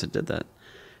were the ones that did that,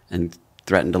 and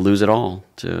threatened to lose it all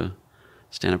to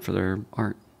stand up for their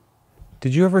art.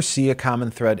 Did you ever see a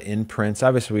common thread in Prince?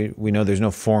 Obviously, we know there's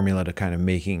no formula to kind of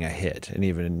making a hit. And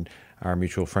even our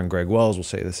mutual friend Greg Wells will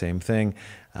say the same thing.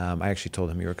 I actually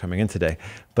told him you were coming in today.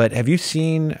 But have you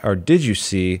seen, or did you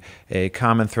see, a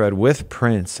common thread with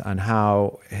Prince on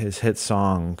how his hit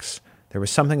songs, there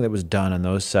was something that was done on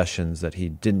those sessions that he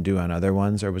didn't do on other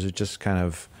ones? Or was it just kind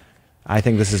of, I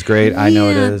think this is great, I know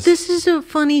it is? This is a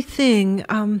funny thing.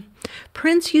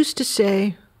 Prince used to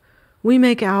say, we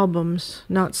make albums,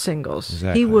 not singles.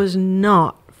 Exactly. He was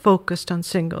not focused on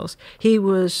singles. He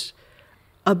was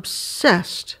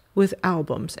obsessed with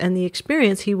albums. And the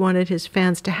experience he wanted his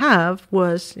fans to have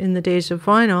was, in the days of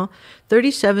vinyl,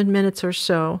 37 minutes or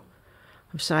so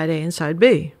of side A and side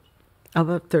B of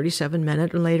a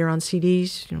 37-minute, and later on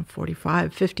CDs,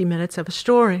 45, 50 minutes of a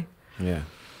story. Yeah.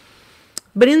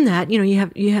 But in that, you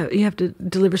have to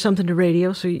deliver something to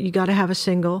radio, so you got to have a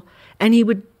single. And he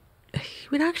would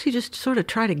actually just sort of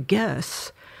try to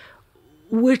guess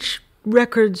which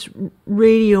records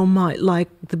radio might like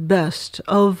the best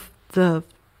of the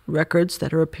records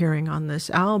that are appearing on this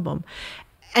album.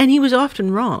 And he was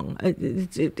often wrong.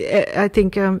 I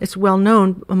think it's well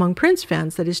known among Prince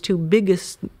fans that his two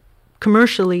biggest,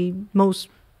 commercially most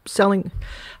selling...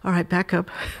 All right, back up.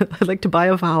 I'd like to buy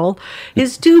a vowel.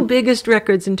 His two biggest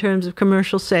records in terms of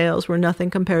commercial sales were Nothing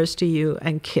Compares to You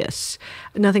and Kiss.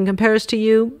 Nothing Compares to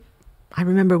You, I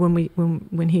remember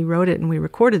when he wrote it and we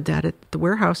recorded that at the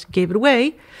warehouse, he gave it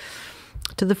away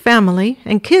to the family.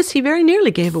 And Kiss, he very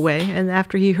nearly gave away. And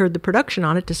after he heard the production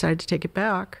on it, decided to take it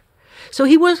back. So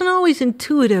he wasn't always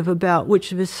intuitive about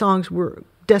which of his songs were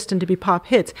destined to be pop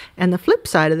hits. And the flip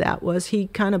side of that was he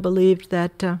kind of believed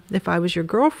that If I Was Your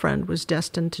Girlfriend was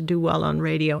destined to do well on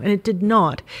radio, and it did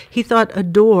not. He thought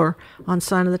Adore on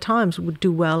Sign of the Times would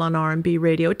do well on R&B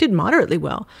radio. It did moderately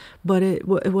well, but it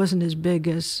wasn't as big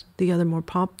as the other more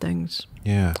pop things.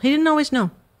 Yeah. He didn't always know.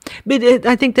 But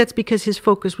I think that's because his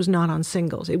focus was not on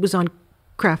singles. It was on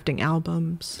crafting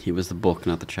albums. He was the book,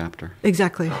 not the chapter.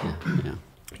 Exactly. Yeah.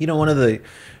 You know, one of the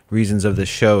reasons of this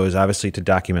show is obviously to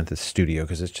document the studio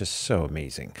because it's just so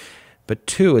amazing. But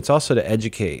two, it's also to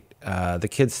educate. The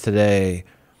kids today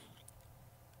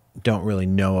don't really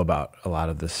know about a lot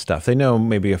of this stuff. They know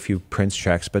maybe a few Prince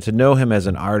tracks, but to know him as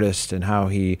an artist and how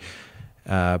he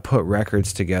put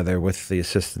records together with the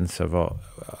assistance of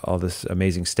all this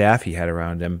amazing staff he had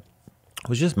around him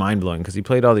was just mind-blowing because he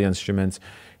played all the instruments.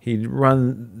 He'd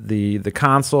run the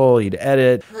console, he'd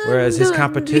edit, whereas his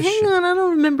competition... Hang on, I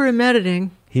don't remember him editing.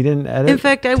 He didn't edit. In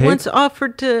fact, I tape? once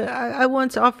offered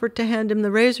to hand him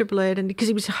the razor blade, and because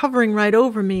he was hovering right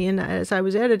over me, and as I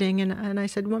was editing, and I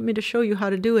said, "Want me to show you how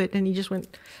to do it?" And he just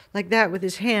went like that with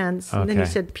his hands, and then he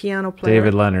Okay. said, "Piano player."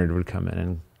 David Leonard would come in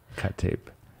and cut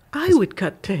tape. I would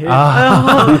cut to him.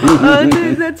 Ah.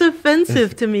 That's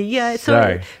offensive to me. Yeah.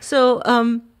 Sorry. So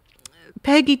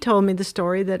Peggy told me the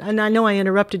story that, and I know I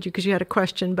interrupted you because you had a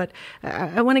question, but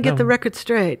I want to get the record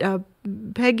straight.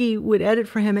 Peggy would edit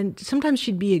for him, and sometimes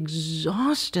she'd be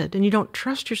exhausted, and you don't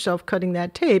trust yourself cutting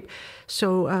that tape.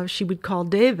 So she would call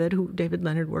David, who David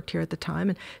Leonard worked here at the time,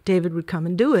 and David would come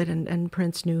and do it. And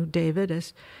Prince knew David,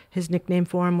 as his nickname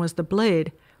for him was the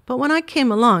Blade. But when I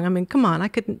came along, I mean, come on, I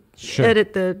couldn't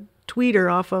edit the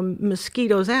tweeter off a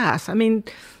mosquito's ass. I mean,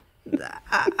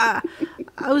 I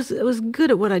was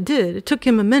good at what I did. It took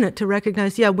him a minute to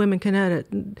recognize, yeah, women can edit.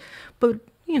 But,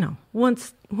 you know,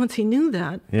 once he knew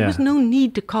that, there was no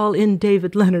need to call in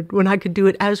David Leonard when I could do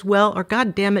it as well or,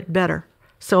 God damn it, better.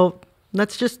 So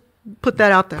let's just put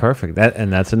that out there. Perfect.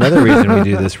 That's another reason we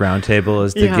do this roundtable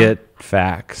is to get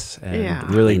facts and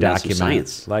really document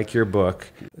science. like your book.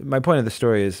 My point of the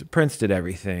story is Prince did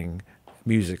everything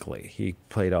musically. He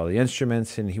played all the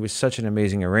instruments, and he was such an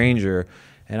amazing arranger,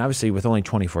 and obviously with only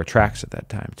 24 tracks at that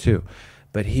time too.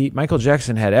 But Michael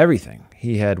Jackson had everything.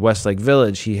 He had Westlake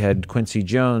Village, he had Quincy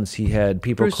Jones, he had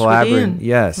people Bruce collaborating. Swedien.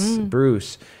 Yes,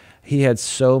 Bruce. He had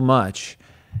so much.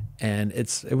 And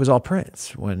it was all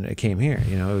Prince when it came here.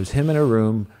 You know, it was him in a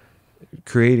room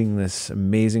creating this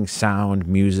amazing sound,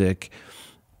 music.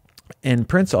 And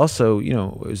Prince also, you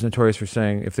know, was notorious for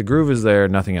saying, if the groove is there,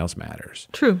 nothing else matters.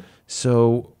 True.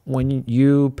 So when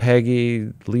you,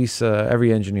 Peggy, Lisa,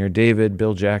 every engineer, David,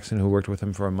 Bill Jackson, who worked with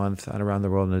him for a month on Around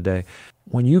the World in a Day,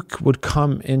 when you would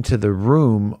come into the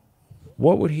room,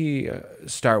 what would he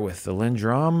start with? The Linn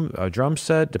drum, a drum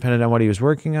set, depending on what he was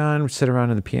working on, sit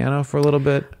around on the piano for a little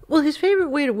bit? Well, his favorite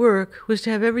way to work was to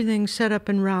have everything set up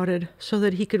and routed so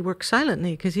that he could work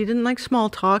silently, because he didn't like small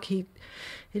talk. It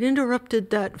interrupted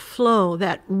that flow,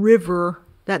 that river,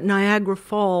 that Niagara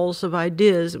Falls of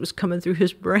ideas that was coming through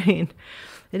his brain.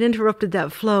 It interrupted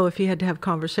that flow if he had to have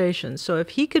conversations. So if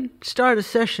he could start a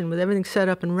session with everything set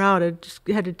up and routed, just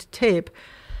headed to tape,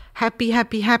 happy,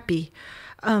 happy, happy.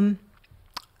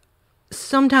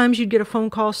 Sometimes you'd get a phone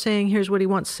call saying, here's what he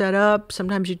wants set up.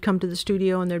 Sometimes you'd come to the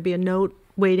studio and there'd be a note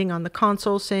waiting on the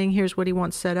console saying, here's what he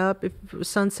wants set up. If it was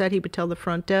sunset, he would tell the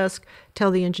front desk,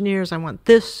 tell the engineers, I want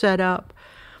this set up.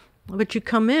 But you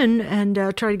come in and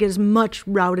try to get as much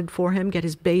routed for him, get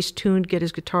his bass tuned, get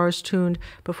his guitars tuned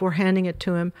before handing it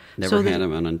to him. Never hand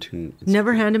him an untuned instrument.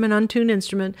 Never hand him an untuned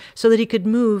instrument so that he could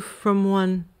move from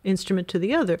one instrument to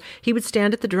the other. He would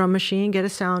stand at the drum machine, get a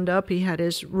sound up. He had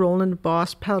his Roland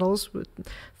Boss pedals with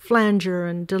flanger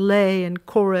and delay and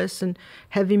chorus and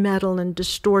heavy metal and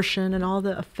distortion and all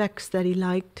the effects that he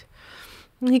liked.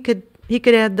 And he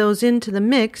could add those into the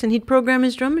mix, and he'd program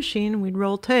his drum machine, and we'd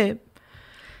roll tape.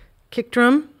 Kick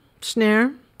drum,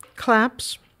 snare,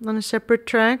 claps on a separate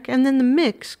track, and then the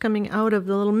mix coming out of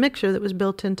the little mixer that was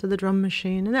built into the drum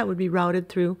machine, and that would be routed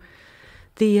through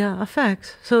the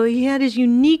effects. So he had his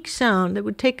unique sound that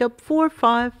would take up 4 or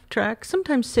 5 tracks,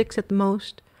 sometimes 6 at the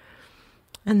most,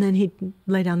 and then he'd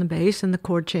lay down the bass and the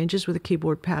chord changes with a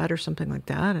keyboard pad or something like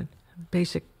that, and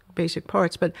basic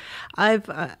parts. But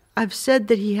I've said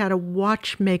that he had a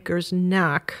watchmaker's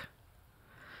knack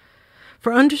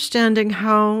for understanding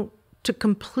how to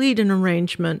complete an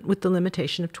arrangement with the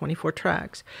limitation of 24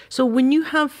 tracks. So when you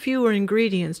have fewer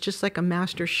ingredients, just like a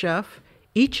master chef,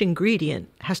 each ingredient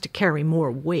has to carry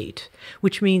more weight,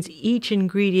 which means each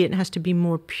ingredient has to be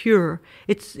more pure.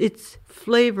 Its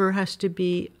flavor has to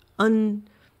be independent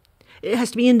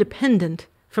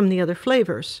from the other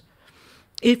flavors.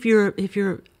 If you're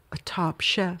a top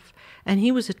chef, and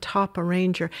he was a top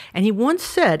arranger, and he once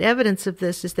said, evidence of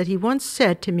this is that he once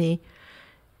said to me,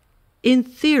 in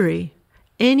theory,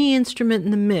 any instrument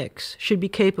in the mix should be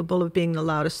capable of being the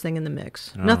loudest thing in the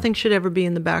mix. Oh. Nothing should ever be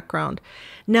in the background.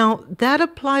 Now, that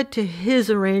applied to his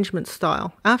arrangement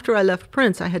style. After I left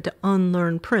Prince, I had to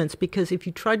unlearn Prince, because if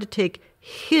you tried to take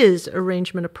his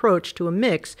arrangement approach to a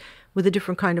mix with a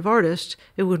different kind of artist,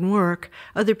 it wouldn't work.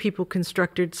 Other people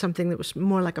constructed something that was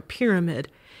more like a pyramid.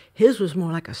 His was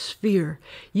more like a sphere.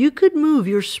 You could move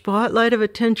your spotlight of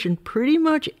attention pretty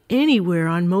much anywhere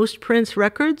on most Prince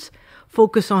records,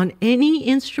 focus on any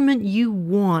instrument you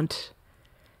want,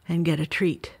 and get a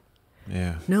treat.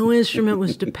 Yeah. No instrument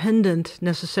was dependent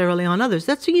necessarily on others.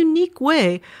 That's a unique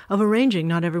way of arranging.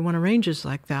 Not everyone arranges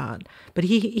like that. But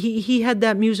he had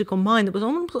that musical mind that was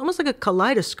almost like a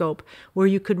kaleidoscope, where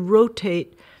you could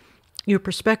rotate your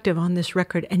perspective on this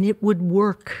record and it would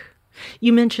work.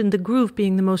 You mentioned the groove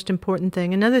being the most important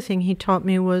thing. Another thing he taught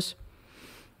me was,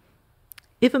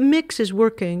 if a mix is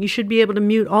working, you should be able to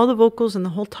mute all the vocals and the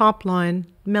whole top line,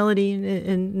 melody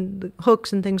and the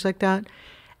hooks and things like that,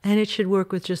 and it should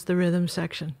work with just the rhythm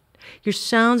section. Your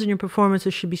sounds and your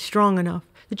performances should be strong enough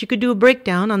that you could do a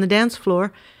breakdown on the dance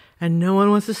floor, and no one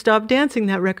wants to stop dancing.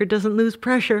 That record doesn't lose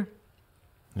pressure.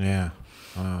 Yeah.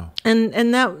 Wow.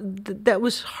 And that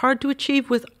was hard to achieve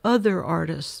with other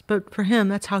artists, but for him,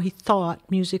 that's how he thought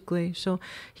musically. So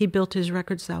he built his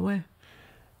records that way.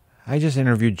 I just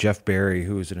interviewed Jeff Barry,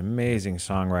 who is an amazing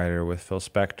songwriter with Phil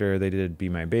Spector. They did Be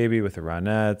My Baby with the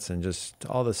Ronettes and just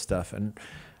all this stuff. And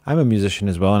I'm a musician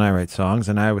as well, and I write songs.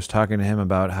 And I was talking to him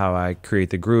about how I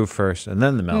create the groove first and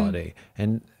then the melody.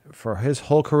 And for his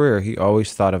whole career, he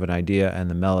always thought of an idea and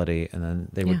the melody, and then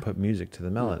they would put music to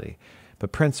the melody.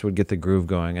 But Prince would get the groove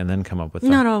going and then come up with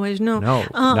not always, no.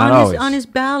 Not on always. On his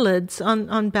ballads,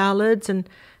 on ballads and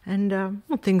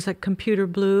well, things like Computer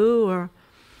Blue, or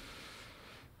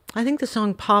I think the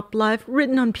song Pop Life,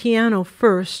 written on piano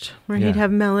first, where he'd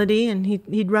have melody and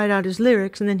he'd write out his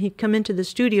lyrics, and then he'd come into the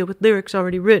studio with lyrics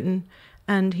already written.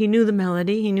 And he knew the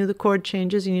melody, he knew the chord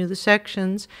changes, he knew the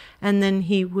sections, and then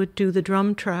he would do the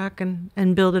drum track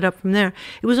and build it up from there.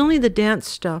 It was only the dance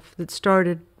stuff that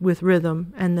started with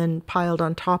rhythm and then piled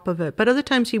on top of it. But other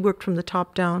times he worked from the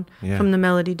top down, from the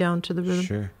melody down to the rhythm.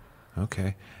 Sure.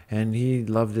 Okay. And he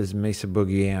loved his Mesa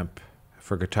Boogie amp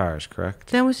for guitars, correct?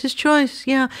 That was his choice,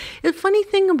 yeah. The funny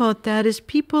thing about that is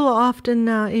people often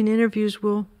in interviews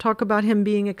will talk about him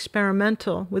being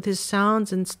experimental with his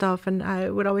sounds and stuff, and I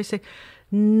would always say,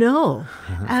 no,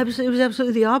 it was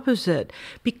absolutely the opposite.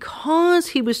 Because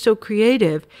he was so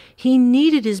creative, he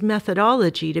needed his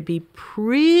methodology to be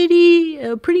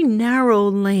a pretty narrow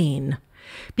lane.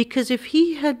 Because if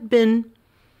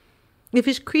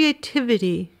his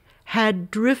creativity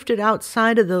had drifted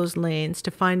outside of those lanes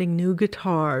to finding new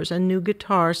guitars and new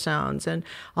guitar sounds and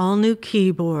all new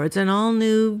keyboards and all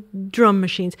new drum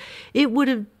machines, it would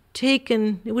have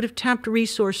tapped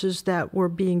resources that were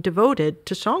being devoted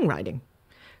to songwriting.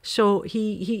 So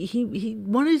he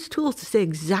wanted his tools to stay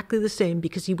exactly the same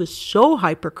because he was so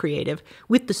hyper creative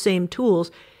with the same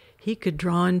tools. He could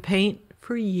draw and paint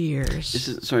for years.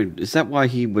 Is that why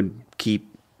he would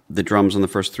keep the drums on the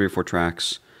first 3 or 4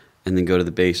 tracks and then go to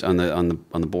the bass on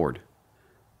the board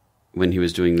when he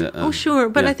was doing the? Sure,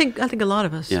 but I think a lot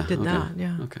of us did that.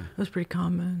 Yeah, okay, it was pretty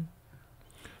common.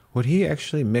 Would he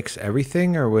actually mix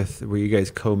everything, or were you guys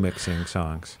co-mixing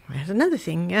songs? That's another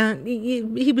thing.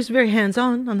 He was very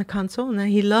hands-on on the console,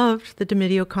 and he loved the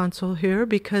DiMedio console here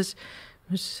because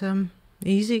it was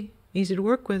easy to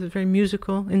work with. It was very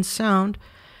musical in sound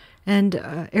and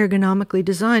ergonomically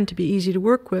designed to be easy to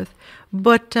work with.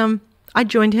 But I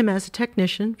joined him as a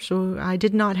technician, so I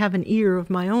did not have an ear of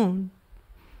my own.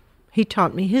 He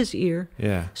taught me his ear.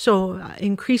 Yeah. So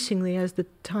increasingly, as the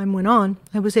time went on,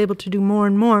 I was able to do more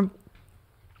and more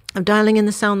of dialing in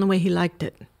the sound the way he liked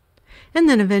it. And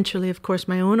then eventually, of course,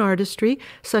 my own artistry,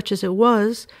 such as it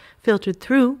was, filtered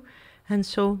through. And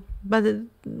so by the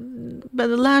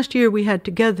last year we had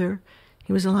together,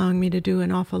 he was allowing me to do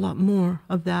an awful lot more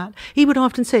of that. He would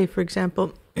often say, for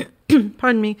example,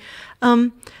 pardon me,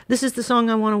 this is the song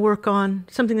I want to work on,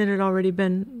 something that had already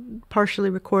been partially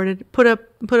recorded. Put up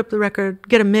the record,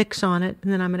 get a mix on it,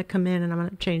 and then I'm going to come in and I'm going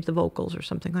to change the vocals or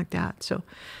something like that. So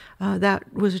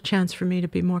that was a chance for me to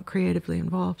be more creatively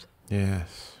involved.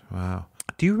 Yes. Wow.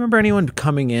 Do you remember anyone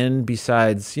coming in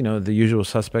besides, the usual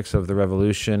suspects of the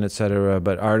Revolution, et cetera,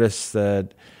 but artists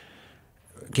that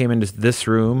came into this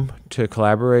room to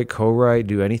collaborate, co-write,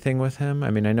 do anything with him? I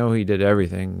mean, I know he did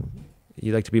everything.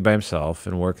 He liked to be by himself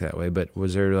and work that way, but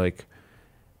was there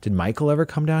did Michael ever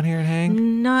come down here and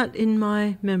hang? Not in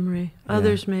my memory.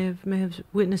 Others may have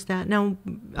witnessed that. Now,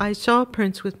 I saw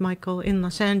Prince with Michael in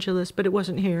Los Angeles, but it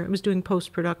wasn't here. It was doing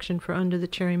post-production for Under the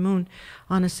Cherry Moon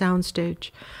on a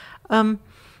soundstage.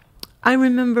 I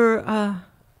remember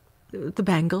the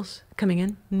Bangles coming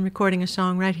in and recording a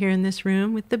song right here in this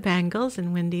room with the Bangles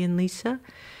and Wendy and Lisa,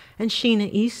 and Sheena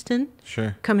Easton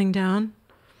coming down.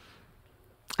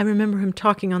 I remember him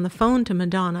talking on the phone to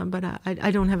Madonna, but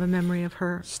I don't have a memory of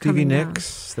her. Stevie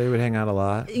Nicks, they would hang out a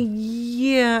lot.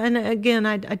 Yeah, and again,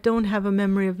 I don't have a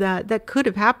memory of that. That could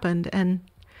have happened, and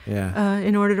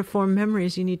in order to form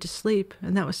memories, you need to sleep,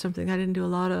 and that was something I didn't do a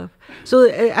lot of. So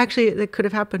actually, that could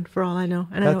have happened for all I know,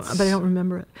 but I don't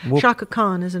remember it. Chaka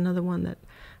Khan is another one that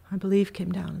I believe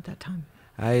came down at that time.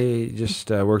 I just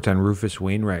worked on Rufus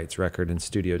Wainwright's record in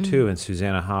Studio 2, and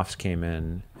Susanna Hoffs came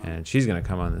in, and she's going to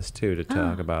come on this too to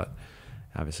talk about,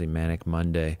 obviously, Manic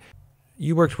Monday.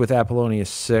 You worked with Apollonia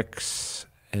 6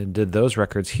 and did those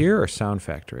records here or Sound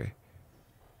Factory?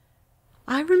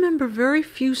 I remember very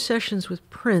few sessions with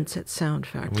Prince at Sound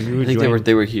Factory. I think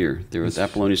they were here. There was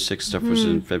Apollonia 6 stuff was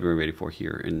in February '84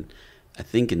 here, and I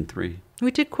think in 3.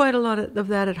 We did quite a lot of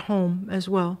that at home as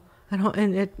well, at home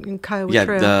in Kiowa Yeah,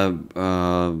 Trail.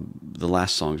 the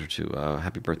last songs or two.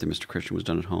 Happy Birthday, Mr. Christian was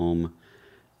done at home,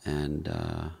 and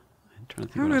I'm trying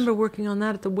to think. I remember working on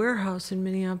that at the warehouse in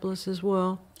Minneapolis as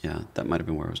well. Yeah, that might have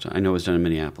been where it was done. I know it was done in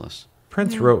Minneapolis.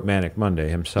 Prince wrote Manic Monday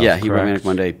himself. Yeah, he wrote correct? Manic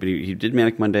Monday, but he did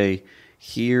Manic Monday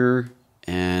here,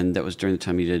 and that was during the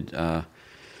time he did.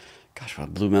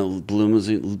 Blue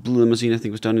Limousine, I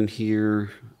think, was done in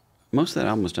here. Most of that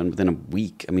album was done within a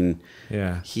week. I mean,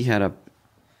 Yeah. he had a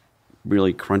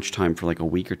really crunch time for like a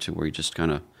week or two where he just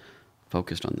kind of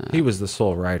focused on that. He was the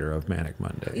sole writer of Manic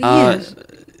Monday. Yes.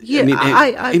 I mean,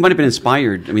 he might have been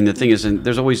inspired. I mean, the thing is, and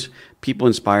there's always people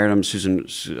inspired him.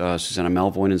 Susanna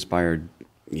Melvoin inspired,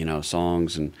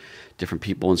 songs, and different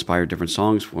people inspired different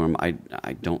songs for him. I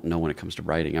don't know when it comes to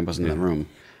writing. I wasn't in the room.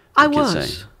 I can't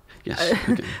was. say. Yes.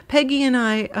 Okay. Peggy and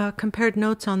I compared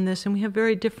notes on this, and we have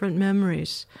very different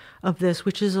memories of this,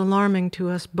 which is alarming to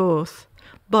us both.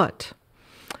 But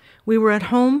we were at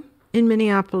home in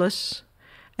Minneapolis,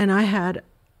 and I had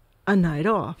a night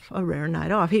off, a rare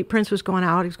night off. Prince was going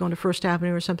out. He was going to First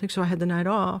Avenue or something, so I had the night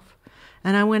off.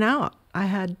 And I went out. I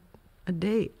had a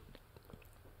date.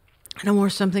 And I wore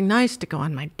something nice to go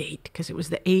on my date because it was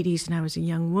the 80s and I was a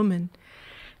young woman.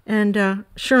 And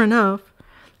sure enough,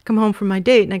 I come home from my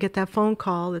date and I get that phone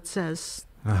call that says,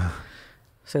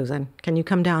 Susan, can you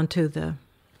come down to the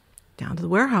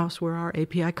warehouse where our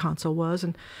API console was?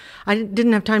 And I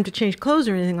didn't have time to change clothes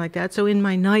or anything like that. So in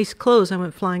my nice clothes, I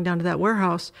went flying down to that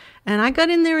warehouse. And I got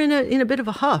in there in a bit of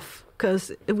a huff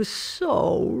because it was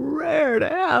so rare to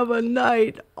have a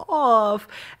night off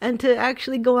and to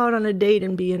actually go out on a date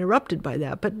and be interrupted by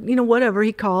that. But, whatever,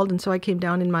 he called. And so I came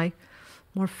down in my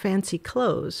more fancy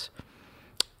clothes.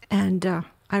 And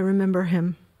I remember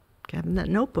him having that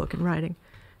notebook and writing.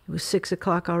 It was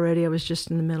 6:00 already. I was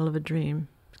just in the middle of a dream.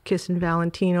 Kissing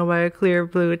Valentino by a clear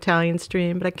blue Italian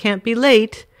stream. But I can't be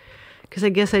late because I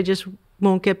guess I just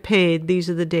won't get paid. These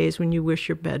are the days when you wish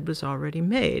your bed was already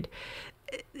made.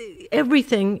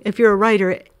 Everything, if you're a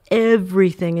writer,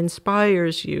 everything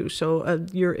inspires you. So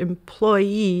your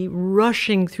employee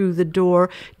rushing through the door,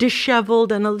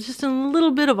 disheveled and just in a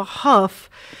little bit of a huff,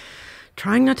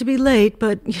 trying not to be late,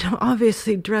 but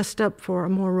obviously dressed up for a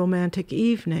more romantic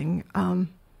evening,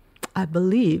 I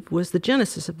believe was the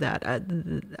genesis of that.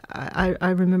 I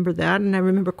remember that, and I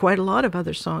remember quite a lot of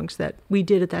other songs that we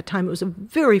did at that time. It was a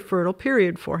very fertile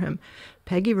period for him.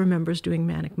 Peggy remembers doing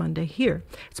Manic Monday here.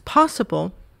 It's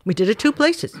possible we did it 2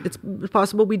 places. It's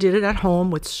possible we did it at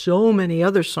home with so many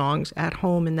other songs at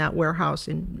home in that warehouse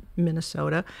in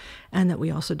Minnesota, and that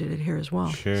we also did it here as well.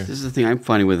 Sure. This is the thing I'm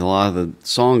finding with a lot of the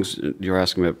songs you're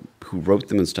asking about, who wrote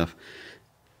them and stuff.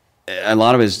 A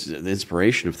lot of it is the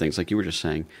inspiration of things, like you were just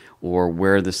saying, or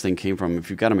where this thing came from. If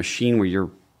you've got a machine where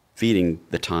you're feeding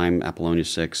the time, Apollonia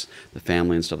 6, the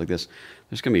family and stuff like this,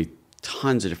 there's going to be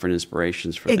tons of different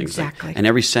inspirations for things. Exactly. And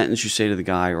every sentence you say to the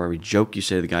guy or every joke you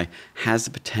say to the guy has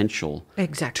the potential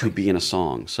Exactly. to be in a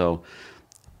song. So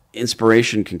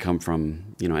inspiration can come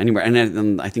from anywhere.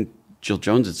 And I think Jill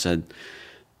Jones had said,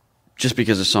 just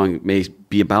because a song may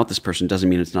be about this person doesn't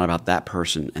mean it's not about that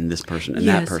person and this person and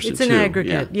that person it's an too.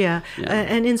 aggregate, yeah.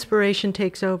 And inspiration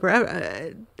takes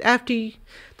over.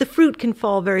 The fruit can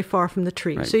fall very far from the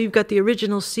tree. Right. So you've got the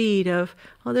original seed of,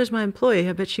 there's my employee.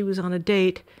 I bet she was on a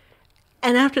date.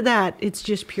 And after that, it's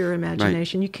just pure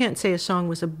imagination. Right. You can't say a song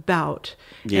was about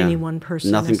any one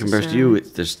person. Nothing compares to you.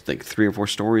 necessarily. There's like 3 or 4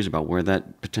 stories about where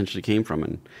that potentially came from,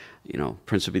 and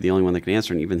Prince would be the only one that could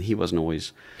answer, and even he wasn't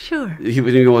always. Sure. He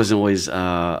wasn't always.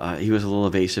 He was a little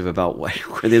evasive about where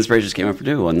the inspirations came from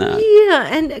on that. Yeah,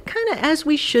 and kind of as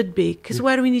we should be, because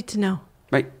why do we need to know?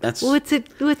 Right. That's. What's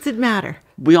it matter?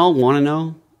 We all want to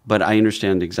know, but I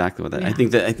understand exactly what that.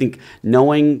 Yeah. I think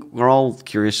knowing, we're all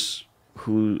curious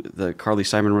who the Carly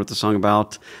Simon wrote the song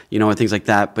about, and things like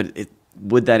that. But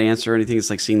would that answer anything?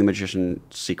 It's like seeing the magician's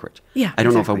secret. Yeah, I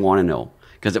don't know if I exactly. want to know,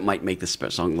 because it might make the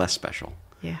song less special.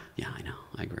 Yeah. Yeah, I know.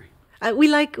 I agree. We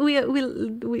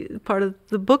part of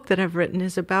the book that I've written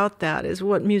is about that, is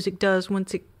what music does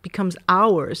once it becomes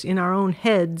ours in our own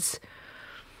heads.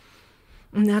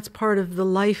 And that's part of the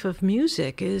life of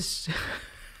music, is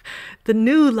the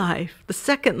new life, the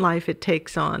second life it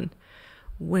takes on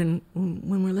when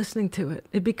we're listening to it.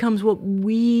 It becomes what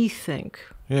we think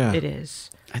it is.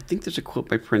 I think there's a quote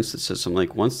by Prince that says something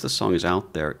like, once the song is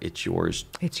out there, it's yours.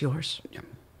 It's yours. Yeah.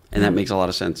 And that makes a lot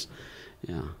of sense.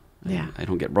 Yeah. Yeah. I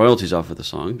don't get royalties off of the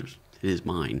song. It is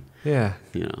mine. Yeah.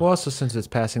 You know. Well, also since it's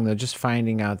passing, though, just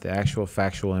finding out the actual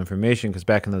factual information, because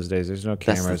back in those days, there's no That's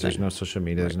the cameras, there's thing. no social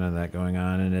media, there's none of that going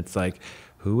on, and it's like,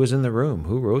 who was in the room?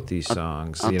 Who wrote these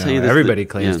songs? I'll tell you this, everybody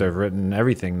claims yeah. they've written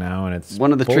everything now, and it's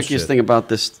One of the bullshit. trickiest thing about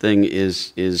this thing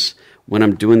is when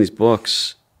I'm doing these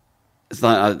books. It's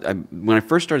not, when I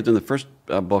first started doing the first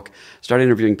book, started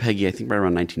interviewing Peggy, I think right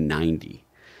around 1990.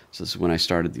 So this is when I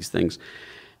started these things.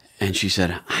 And she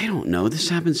said, I don't know, this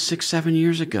happened 6-7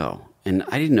 years ago. And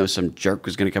I didn't know some jerk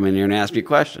was going to come in here and ask me a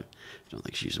question. I don't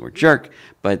think she used the word jerk,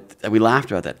 but we laughed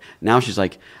about that. Now she's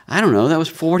like, I don't know, that was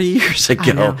 40 years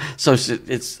ago. know. So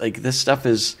it's like this stuff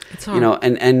is, It's you hard. know,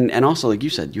 and also, like you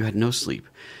said, you had no sleep.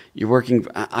 You're working,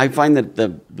 I find that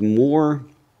the more,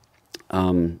 I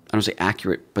don't say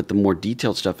accurate, but the more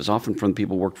detailed stuff is often from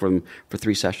people who worked for them for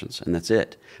 3 sessions, and that's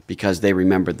it, because they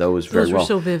remember those very Those were well.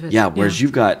 so vivid, Yeah, whereas yeah.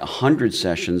 you've got 100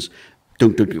 sessions,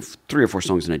 3 or 4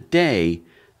 songs in a day.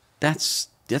 That's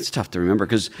tough to remember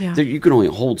because Yeah. you can only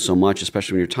hold so much,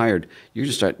 especially when you're tired. You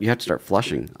have to start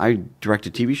flushing. I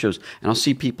directed TV shows, and I'll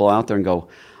see people out there and go,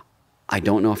 I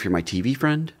don't know if you're my TV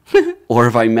friend, or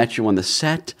if I met you on the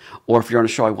set, or if you're on a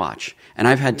show I watch. And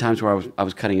I've had times where I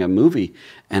was cutting a movie,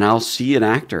 and I'll see an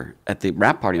actor at the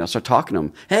wrap party, and I'll start talking to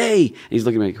him. Hey, and he's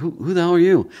looking at me like, who the hell are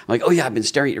you? I'm like, oh yeah, I've been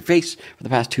staring at your face for the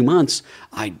past 2 months.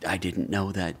 I didn't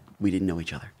know that we didn't know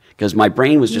each other. Because my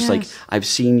brain was just like, Yes. I've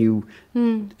seen you,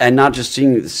 and not just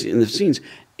seeing in the scenes,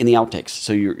 in the outtakes.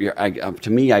 So to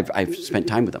me, I've spent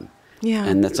time with them. Yeah.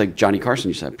 And that's like Johnny Carson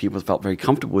used to have. People felt very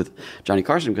comfortable with Johnny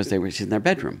Carson because they were in their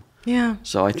bedroom. Yeah.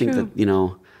 So I think true. that, you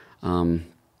know,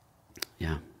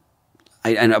 yeah.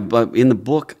 But in the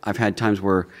book, I've had times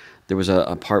where there was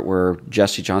a part where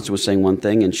Jesse Johnson was saying one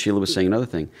thing and Sheila was saying another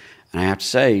thing. And I have to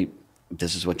say,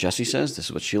 this is what Jesse says, this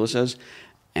is what Sheila says,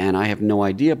 and I have no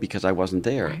idea because I wasn't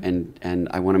there. Right. And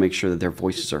I want to make sure that their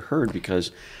voices are heard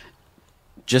because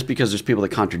just because there's people that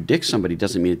contradict somebody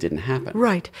doesn't mean it didn't happen.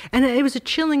 Right. And it was a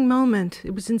chilling moment.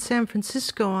 It was in San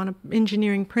Francisco on an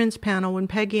Engineering Prince panel when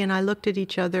Peggy and I looked at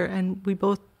each other and we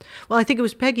both, well, I think it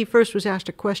was Peggy first was asked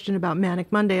a question about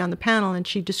Manic Monday on the panel and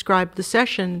she described the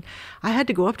session. I had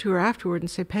to go up to her afterward and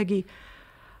say, Peggy,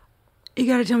 you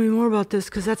got to tell me more about this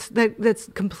because that's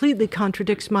completely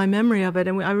contradicts my memory of it.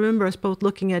 And I remember us both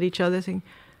looking at each other thinking,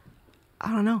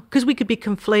 I don't know, because we could be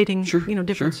conflating, Sure,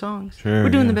 different sure. songs. Sure,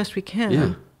 We're doing yeah. the best we can.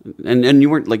 Yeah. And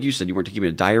you weren't, like you said, you weren't taking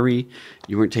a diary,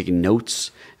 you weren't taking notes.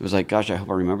 It was like, gosh, I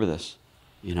hope I remember this.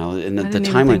 You know, and the I didn't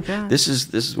even timeline. think that. This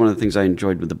is one of the things I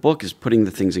enjoyed with the book is putting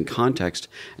the things in context.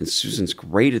 And Susan's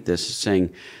great at this, is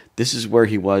saying, this is where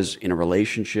he was in a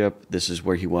relationship. This is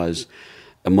where he was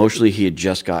emotionally. He had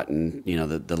just gotten,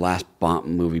 the last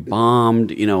movie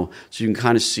bombed. So you can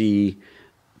kind of see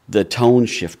the tone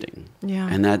shifting. Yeah.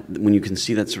 And that when you can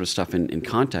see that sort of stuff in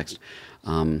context.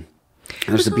 And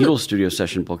there's the Also- Beatles studio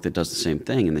session book that does the same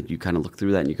thing, and that you kind of look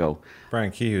through that and you go,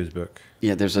 Brian Kehoe's book.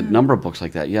 yeah, there's a number of books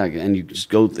like that. Yeah, and you just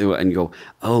go through and you go,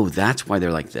 oh, that's why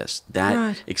they're like this. That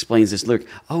Right. explains this lyric.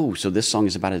 Oh, so this song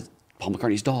is about Paul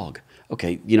McCartney's dog.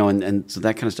 Okay, and so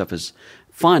that kind of stuff is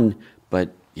fun,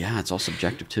 but yeah, it's all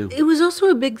subjective too. It was also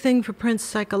a big thing for Prince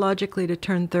psychologically to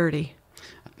turn 30,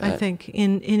 I bet. think,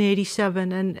 in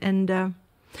 87. And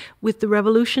with the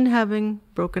revolution having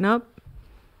broken up,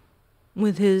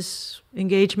 with his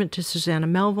engagement to Susanna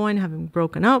Melvoin having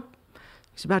broken up,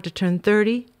 he's about to turn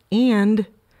 30, and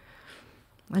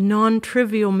a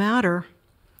non-trivial matter,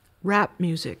 rap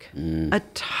music, a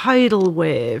tidal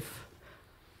wave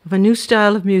of a new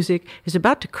style of music is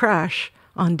about to crash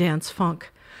on dance funk.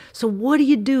 So what do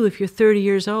you do if you're 30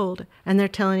 years old and they're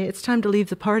telling you it's time to leave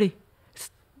the party?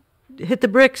 Hit the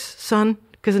bricks, son,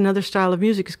 because another style of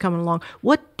music is coming along.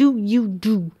 What do you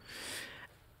do?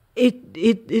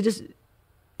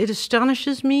 It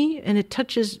astonishes me and it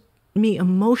touches me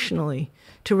emotionally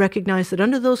to recognize that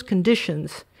under those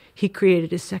conditions, he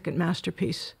created his second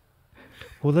masterpiece.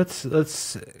 Well,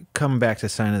 let's come back to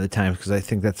Sign of the Times because I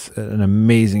think that's an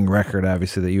amazing record.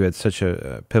 Obviously, that you had such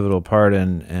a pivotal part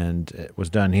in, and it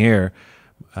was done here,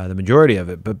 the majority of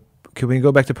it. But can we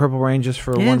go back to Purple Rain just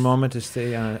for Yes. one moment to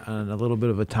stay on a little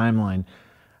bit of a timeline?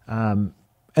 And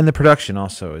the production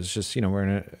also is just we're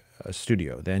in a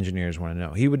studio. The engineers want to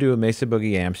know. He would do a Mesa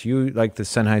Boogie amps. You like the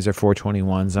Sennheiser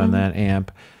 421s on that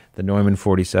amp. The Neumann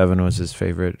 47 was his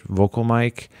favorite vocal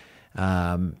mic.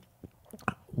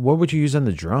 What would you use on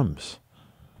the drums?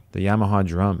 the Yamaha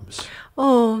drums?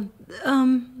 Oh,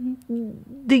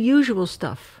 the usual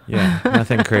stuff. Yeah,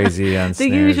 nothing crazy on The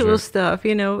snares. usual stuff.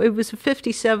 You know, it was a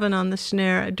 57 on the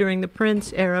snare during the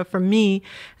Prince era for me,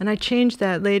 and I changed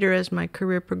that later as my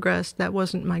career progressed. That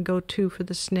wasn't my go-to for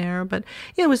the snare, but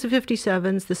yeah, it was the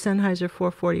 57s, the Sennheiser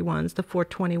 441s, the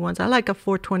 421s. I like a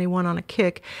 421 on a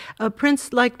kick.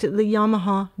 Prince liked the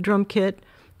Yamaha drum kit.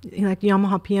 Like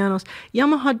Yamaha pianos.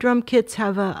 Yamaha drum kits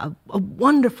have a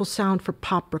wonderful sound for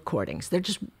pop recordings. They're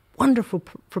just wonderful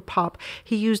for pop.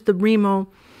 He used the Remo,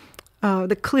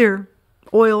 the clear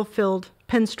oil-filled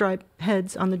pinstripe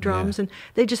heads on the drums, and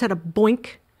they just had a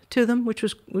boink to them, which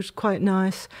was quite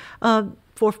nice. Pair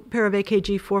of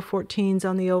AKG 414s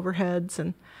on the overheads,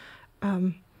 and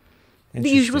the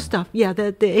usual stuff. Yeah,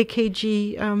 the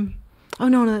AKG.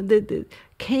 The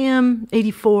KM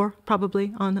 84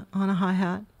 probably on a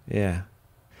hi-hat. Yeah.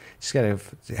 Just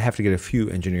have to get a few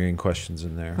engineering questions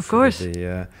in there. Of course.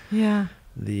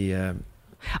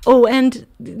 Oh, and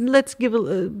let's give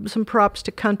some props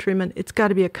to Countryman. It's got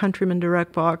to be a Countryman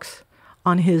direct box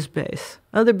on his bass.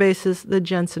 Other basses, the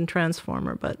Jensen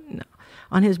Transformer, but no.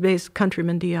 On his bass,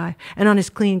 Countryman DI. And on his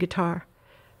clean guitar.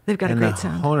 They've got a great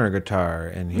sound. And the Hohner guitar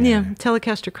in here. Yeah,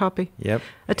 Telecaster copy. Yep.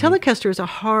 A Telecaster is a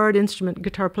hard instrument.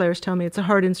 Guitar players tell me it's a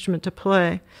hard instrument to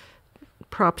play.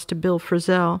 Props to Bill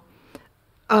Frisell.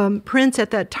 Prince,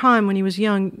 at that time, when he was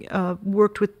young,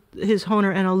 worked with his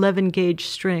Hohner and 11-gauge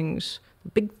strings,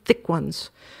 big, thick ones.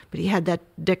 But he had that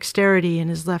dexterity in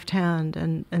his left hand,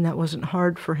 and that wasn't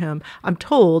hard for him. I'm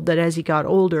told that as he got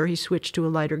older, he switched to a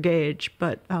lighter gauge.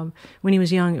 But when he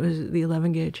was young, it was the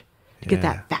 11-gauge. To get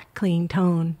that fat, clean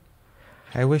tone.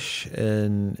 I wish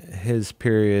in his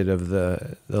period of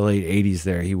the late 80s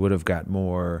there, he would have got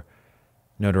more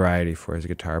notoriety for his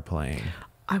guitar playing.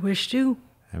 I wish too.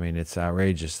 I mean, it's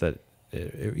outrageous that,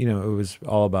 it was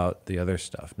all about the other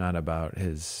stuff, not about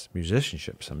his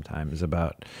musicianship sometimes,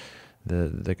 about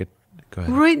the go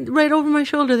ahead. Right over my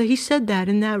shoulder. He said that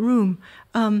in that room.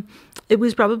 It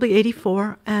was probably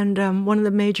 84, and one of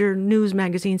the major news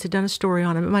magazines had done a story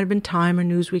on him. It might have been Time or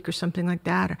Newsweek or something like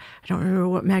that. Or I don't remember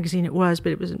what magazine it was,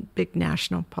 but it was a big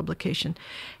national publication.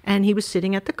 And he was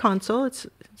sitting at the console. It's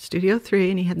Studio 3,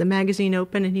 and he had the magazine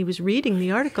open, and he was reading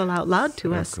the article out loud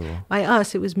to us. Cool. By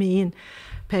us, it was me and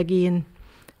Peggy and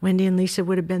Wendy and Lisa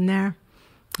would have been there.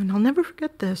 And I'll never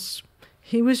forget this.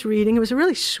 He was reading. It was a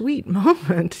really sweet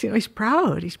moment. He's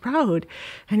proud.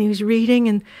 And he was reading,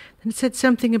 and it said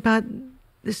something about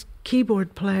this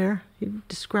keyboard player. He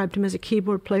described him as a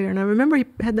keyboard player. And I remember he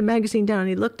had the magazine down, and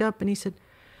he looked up, and he said,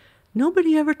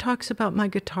 "Nobody ever talks about my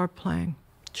guitar playing."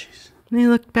 Jeez. And he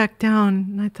looked back down,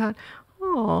 and I thought,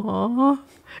 "Aww."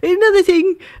 Another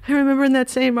thing I remember in that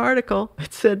same article,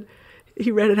 it said, he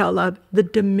read it out loud, "the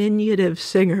diminutive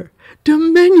singer."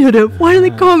 Diminutive? Why do they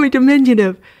call me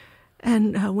diminutive?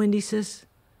 And Wendy says,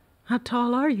 "How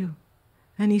tall are you?"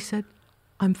 And he said,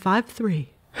 "I'm 5'3".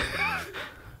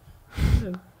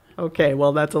 Okay,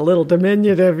 well, that's a little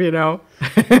diminutive,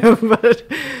 but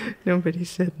nobody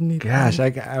said anything. Gosh,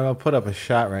 I'll put up a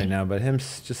shot right now, but him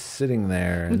just sitting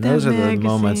there, and With those that are the magazine.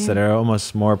 moments that are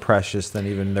almost more precious than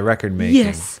even the record making.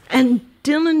 Yes, and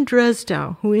Dylan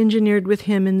Dresdow, who engineered with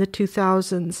him in the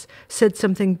 2000s, said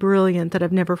something brilliant that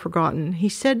I've never forgotten. He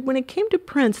said, when it came to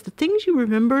Prince, the things you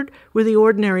remembered were the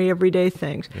ordinary, everyday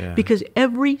things. Yeah. Because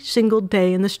every single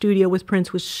day in the studio with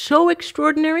Prince was so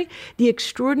extraordinary, the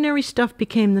extraordinary stuff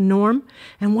became the norm.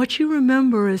 And what you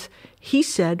remember is, he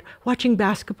said, watching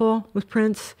basketball with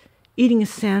Prince, eating a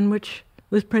sandwich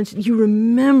with Prince. You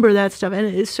remember that stuff. And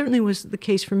it certainly was the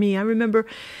case for me. I remember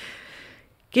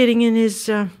getting in his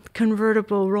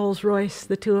convertible Rolls Royce,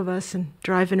 the two of us, and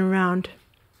driving around.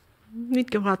 We'd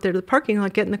go out there to the parking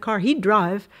lot, get in the car. He'd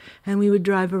drive, and we would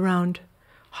drive around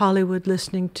Hollywood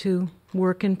listening to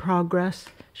Work in Progress.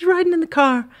 Just riding in the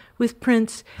car with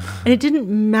Prince. And it didn't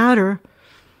matter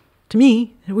to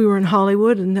me that we were in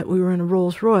Hollywood and that we were in a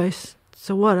Rolls Royce.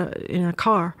 So what? In a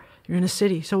car. You're in a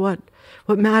city. So what?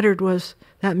 What mattered was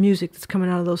that music that's coming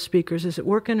out of those speakers. Is it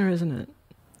working or isn't it?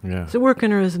 Yeah. Is it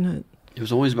working or isn't it? It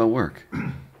was always about work,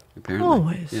 apparently.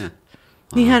 Always. Yeah.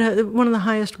 He had one of the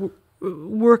highest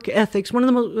work ethics, one of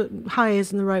the most, high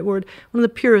isn't the right word, one of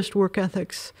the purest work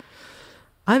ethics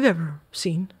I've ever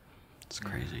seen. It's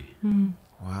crazy. Mm.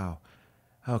 Wow.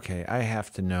 Okay, I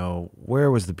have to know, where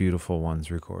was The Beautiful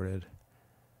Ones recorded?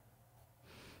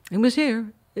 It was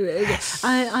here. Yes.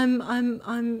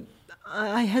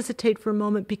 I hesitate for a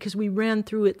moment because we ran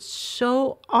through it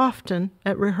so often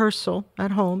at rehearsal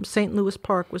at home. St. Louis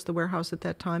Park was the warehouse at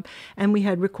that time, and we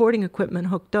had recording equipment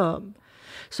hooked up.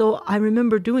 So I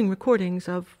remember doing recordings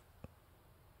of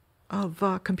of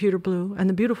Computer Blue and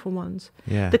the beautiful ones.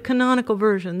 Yeah. The canonical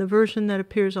version, the version that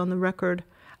appears on the record,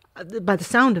 by the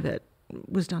sound of it,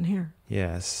 was done here.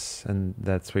 Yes, and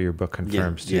that's what your book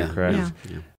confirms too, yeah, correct? Yeah.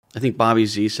 Yeah. I think Bobby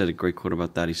Z said a great quote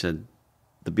about that. He said,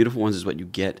 "The beautiful ones is what you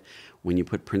get when you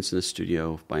put Prince in a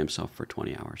studio by himself for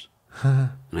 20 hours." And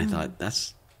I thought,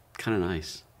 that's kind of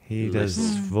nice. He does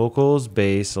vocals,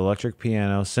 bass, electric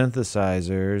piano,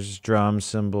 synthesizers, drums,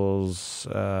 cymbals.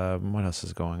 What else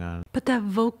is going on? But that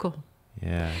vocal.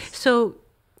 Yes. So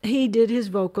he did his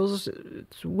vocals.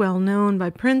 It's well known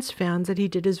by Prince fans that he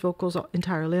did his vocals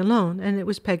entirely alone. And it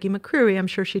was Peggy McCreary. I'm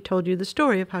sure she told you the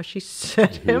story of how she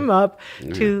set him up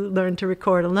to learn to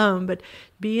record alone. But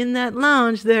be in that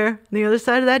lounge there on the other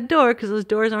side of that door, because those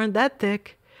doors aren't that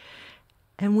thick.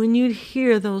 And when you'd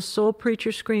hear those Soul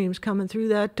Preacher screams coming through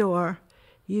that door,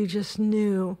 you just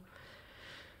knew.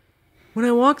 When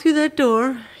I walked through that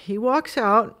door, he walks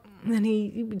out, and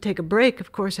he would take a break,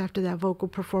 of course, after that vocal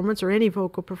performance or any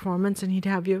vocal performance, and he'd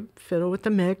have you fiddle with the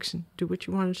mix and do what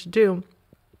you wanted to do.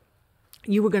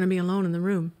 You were going to be alone in the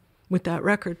room with that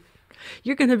record.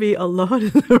 You're going to be alone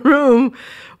in the room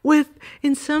with,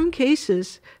 in some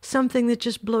cases, something that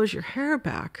just blows your hair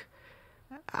back.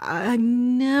 I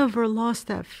never lost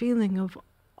that feeling of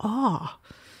awe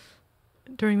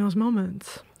during those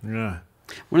moments. Yeah.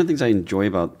 One of the things I enjoy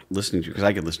about listening to, because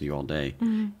I could listen to you all day,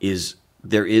 is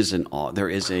there is an awe, there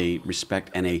is a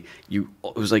respect and it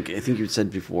was like, I think you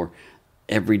said before,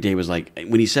 every day was like,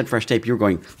 when he said fresh tape, you were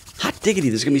going, hot diggity,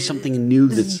 there's going to be something new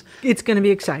It's going to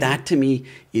be exciting. That to me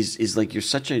is like, you're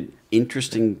such an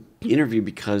interesting interview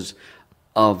because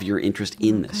of your interest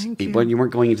in this. Thank you. But you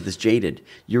weren't going into this jaded.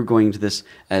 You were going into this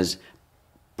as,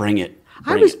 bring it.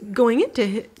 I was going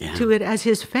into Yeah. to it as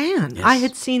his fan. Yes. I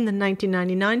had seen the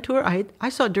 1999 tour. I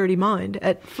saw Dirty Mind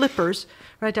at Flippers,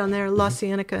 right down there, La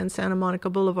Cienega and Santa Monica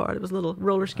Boulevard. It was a little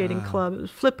roller skating club. It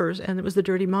was Flippers, and it was the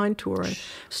Dirty Mind tour, and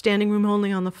standing room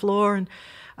only on the floor. And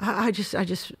I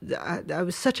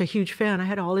was such a huge fan. I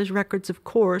had all his records, of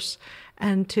course,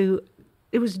 and to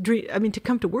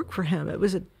come to work for him, it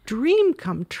was a dream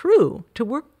come true to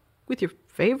work with your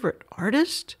favorite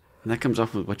artist. And that comes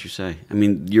off with what you say. I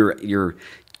mean, your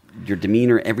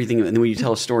demeanor, everything, and then when you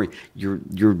tell a story,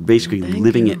 you're basically Thank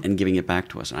living you. it and giving it back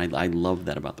to us. And I love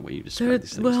that about the way you describe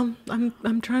these things. Well,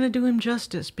 I'm trying to do him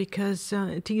justice because,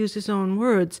 to use his own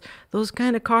words, those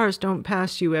kind of cars don't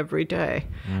pass you every day.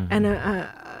 And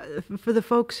for the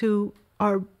folks who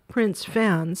are Prince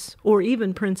fans or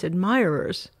even Prince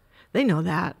admirers, they know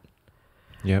that.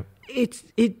 Yep.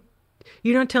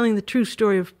 You're not telling the true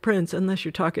story of Prince unless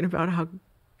you're talking about how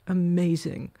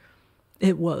amazing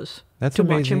it was to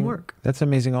watch him work. That's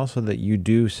amazing also that you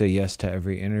do say yes to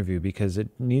every interview because it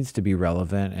needs to be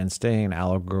relevant and staying in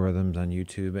algorithms on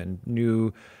YouTube, and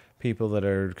new people that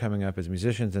are coming up as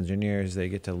musicians, engineers, they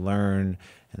get to learn,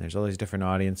 and there's all these different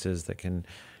audiences that can,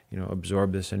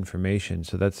 absorb this information.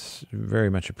 So that's very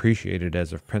much appreciated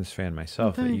as a Prince fan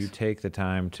myself, that you take the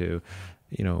time to,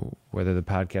 whether the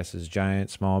podcast is giant,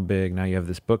 small, big. Now you have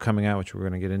this book coming out, which we're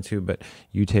going to get into, but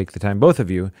you take the time, both of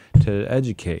you, to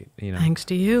educate. Thanks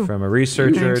to you. From a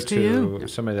researcher Thanks to you.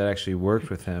 somebody that actually worked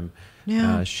with him,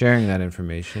 Yeah. sharing that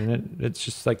information. It's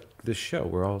just like this show.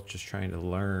 We're all just trying to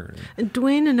learn. And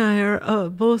Dwayne and I are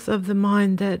both of the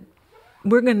mind that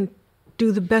we're going to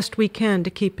do the best we can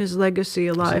to keep his legacy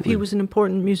alive. Absolutely. He was an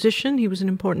important musician. He was an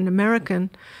important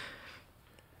American.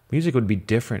 Music would be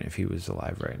different if he was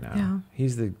alive right now. Yeah.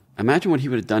 He's the Imagine what he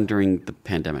would have done during the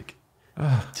pandemic.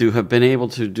 To have been able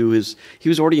to do he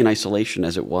was already in isolation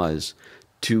as it was,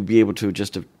 to be able to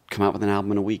just have come out with an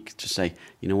album in a week, to say,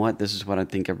 you know what, this is what I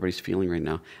think everybody's feeling right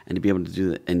now. And to be able to do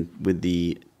that, and with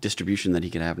the distribution that he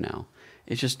could have now,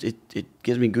 it's just, it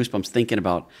gives me goosebumps thinking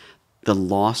about the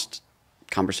lost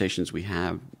conversations we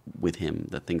have with him,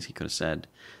 the things he could have said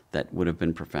that would have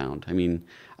been profound. I mean,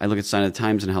 I look at Sign of the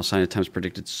Times and how Sign of the Times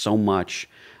predicted so much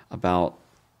about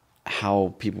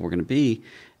how people were going to be,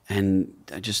 and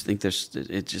I just think it's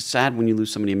just sad when you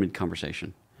lose somebody in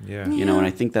mid-conversation. yeah. And I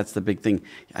think that's the big thing.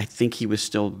 I think he was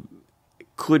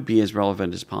could be as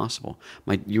relevant as possible.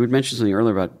 You had mentioned something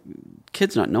earlier about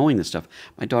kids not knowing this stuff.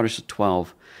 My daughter's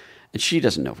 12, and she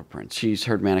doesn't know for Prince. She's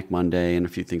heard Manic Monday and a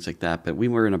few things like that, but we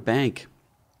were in a bank,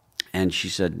 and she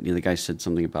said, the guy said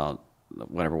something about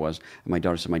whatever it was, and my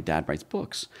daughter said, my dad writes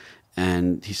books.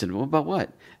 And he said, well, about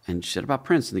what? And she said, about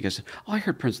Prince. And the guy said, oh, I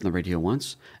heard Prince on the radio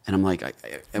once. And I'm like,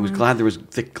 I was glad there was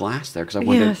thick glass there, because I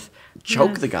wanted to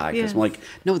choke the guy. Because I'm like,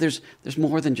 no, there's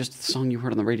more than just the song you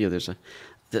heard on the radio. There's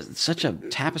such a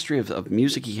tapestry of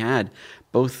music he had,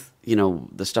 both,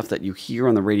 the stuff that you hear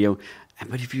on the radio,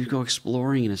 but if you go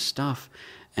exploring in his stuff,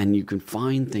 and you can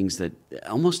find things that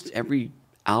almost every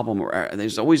album, or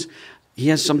there's always, he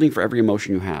has something for every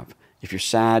emotion you have. If you're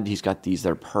sad, he's got these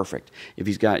that are perfect.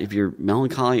 If you're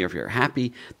melancholy or if you're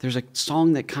happy, there's a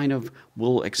song that kind of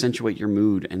will accentuate your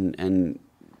mood, and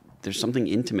there's something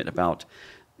intimate about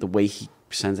the way he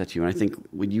sends that to you. And I think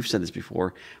when you've said this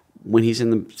before, when he's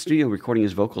in the studio recording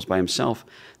his vocals by himself,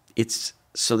 it's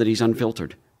so that he's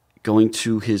unfiltered, going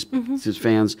to his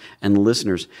fans and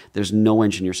listeners. There's no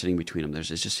engineer sitting between them. It's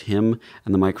just him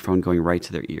and the microphone going right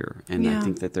to their ear. And I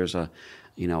think that there's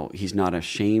he's not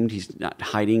ashamed. He's not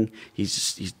hiding.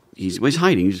 He's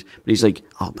hiding. But he's like,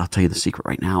 oh, I'll tell you the secret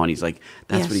right now. And he's like,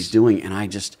 that's what he's doing.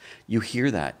 And you hear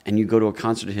that, and you go to a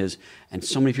concert of his, and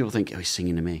so many people think, oh, he's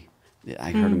singing to me.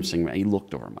 I heard him sing. He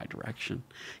looked over my direction,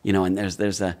 and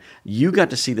there's you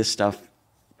got to see this stuff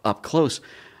up close.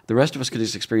 The rest of us could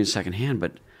just experience secondhand,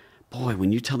 but boy,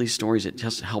 when you tell these stories, it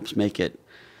just helps make it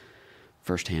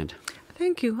firsthand.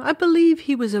 Thank you. I believe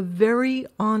he was a very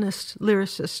honest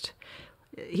lyricist.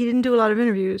 He didn't do a lot of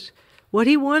interviews. What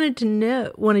he wanted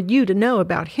you to know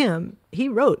about him, he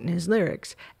wrote in his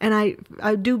lyrics. And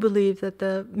I do believe that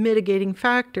the mitigating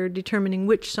factor determining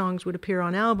which songs would appear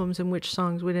on albums and which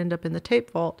songs would end up in the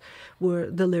tape vault were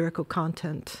the lyrical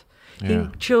content. Yeah.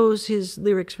 He chose his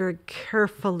lyrics very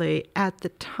carefully at the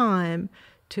time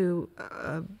to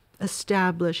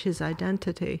establish his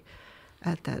identity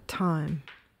at that time.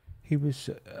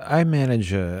 I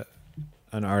manage an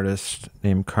artist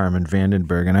named Carmen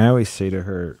Vandenberg, and I always say to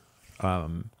her,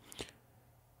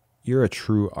 you're a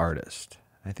true artist.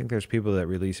 I think there's people that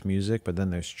release music, but then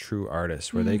there's true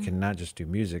artists where they can not just do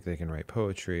music, they can write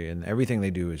poetry, and everything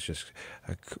they do is just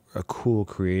a cool,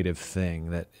 creative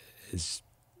thing that is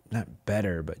not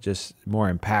better, but just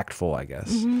more impactful, I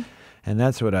guess. Mm-hmm. And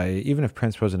that's what even if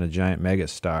Prince wasn't a giant mega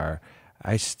star,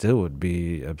 I still would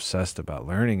be obsessed about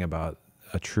learning about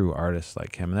a true artist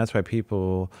like him. And that's why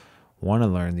people want to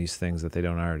learn these things that they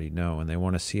don't already know, and they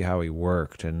want to see how he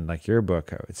worked. And like your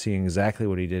book, seeing exactly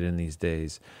what he did in these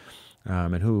days,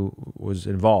 and who was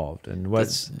involved and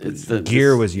what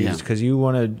gear was used, because you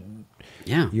want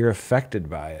to, you're affected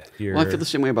by it. Well, I feel the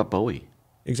same way about Bowie.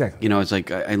 Exactly. It's like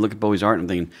I look at Bowie's art and I'm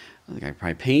thinking, the guy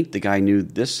probably paint, the guy knew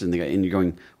this, and you're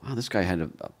going, wow, this guy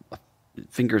had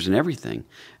fingers in everything.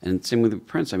 And same with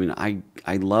Prince. I mean,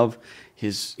 I love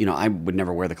his, I would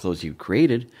never wear the clothes he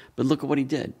created, but look at what he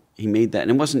did. He made that, and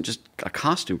it wasn't just a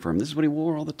costume for him. This is what he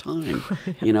wore all the time,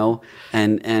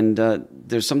 And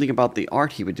there's something about the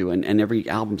art he would do, and every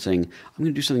album saying, "I'm going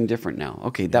to do something different now."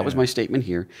 Okay, that was my statement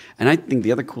here. And I think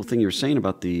the other cool thing you were saying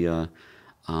about the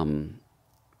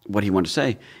what he wanted to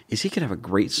say is he could have a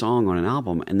great song on an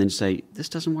album and then say, "This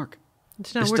doesn't work.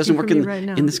 It's not this working doesn't work for me right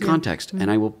now. In this context,"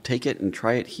 and I will take it and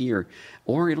try it here,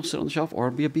 or it'll sit on the shelf, or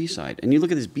it'll be a B-side. And you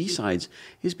look at his B-sides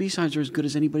are as good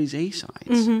as anybody's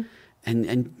A-sides. Mm-hmm.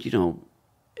 And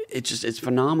it's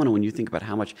phenomenal when you think about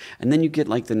how much. And then you get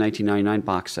like the 1999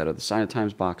 box set or the Sign of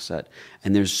Times box set,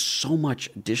 and there's so much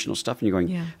additional stuff, and you're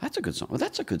going, that's a good song. Well,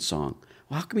 that's a good song.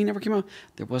 Well, how come he never came out?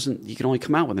 He could only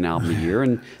come out with an album a year,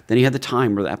 and then he had the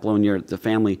time where the Apollonia, the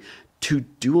family, to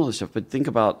do all this stuff. But think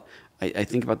about, I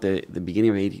think about the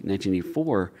beginning of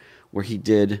 1984, where he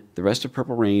did the rest of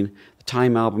Purple Rain, the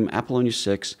Time album, Apollonia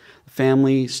 6,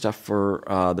 family stuff for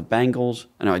the Bangles.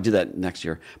 I know I did that next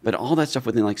year, but all that stuff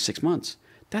within like 6 months.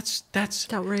 That's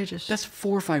outrageous. That's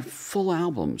 4 or 5 full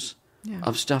albums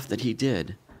of stuff that he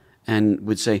did, and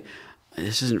would say,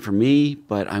 "This isn't for me,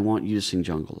 but I want you to sing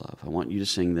Jungle Love. I want you to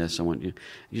sing this. I want you."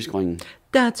 You're just going.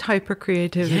 That's hyper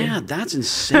creativity. Yeah, that's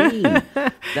insane.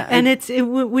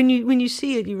 And when you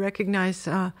see it, you recognize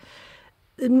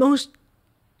most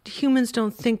humans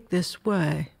don't think this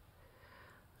way.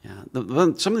 Yeah,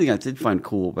 something I did find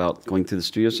cool about going through the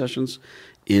studio sessions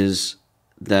is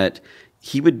that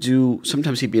he would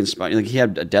sometimes he'd be inspired, like he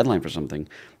had a deadline for something,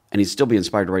 and he'd still be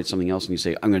inspired to write something else, and he'd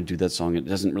say, "I'm going to do that song. It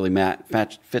doesn't really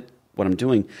fit what I'm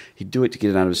doing." He'd do it to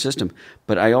get it out of his system.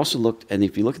 But I also looked, and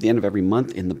if you look at the end of every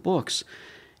month in the books,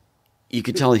 you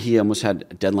could tell he almost had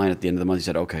a deadline at the end of the month. He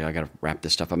said, "Okay, I got to wrap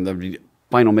this stuff up." The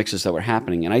final mixes that were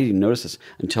happening, and I didn't notice this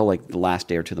until like the last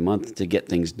day or two of the month, to get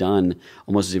things done,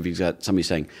 almost as if he's got somebody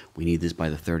saying, "We need this by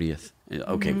the 30th.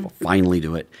 Okay, we'll finally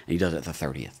do it." And he does it at the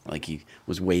 30th. Like he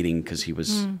was waiting because he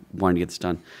was wanting to get this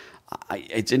done.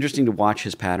 It's interesting to watch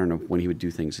his pattern of when he would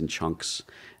do things in chunks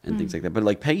and things like that. But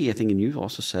like Peggy, I think, and you've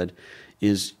also said,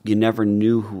 is you never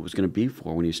knew who it was going to be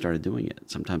for when you started doing it.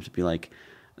 Sometimes it'd be like,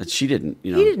 she didn't,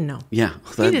 He didn't know. Yeah,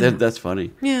 that's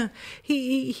funny. Yeah,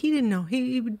 he didn't know.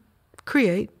 He would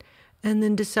create, and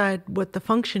then decide what the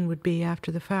function would be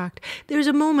after the fact. There's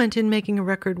a moment in making a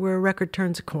record where a record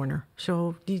turns a corner.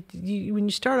 So when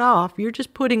you start off, you're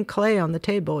just putting clay on the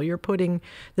table. You're putting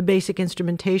the basic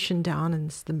instrumentation down, and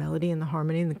it's the melody and the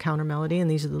harmony and the counter melody, and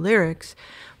these are the lyrics.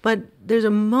 But there's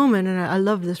a moment, and I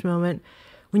love this moment,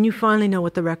 when you finally know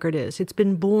what the record is. It's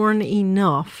been born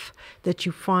enough that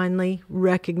you finally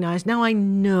recognize, now I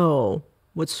know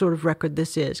what sort of record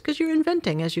this is, because you're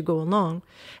inventing as you go along.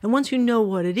 And once you know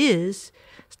what it is,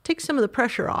 take some of the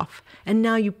pressure off. And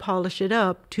now you polish it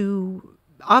up to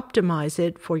optimize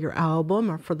it for your album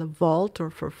or for the vault or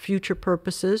for future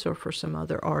purposes or for some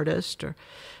other artist or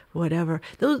whatever.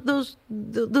 Those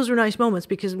are nice moments,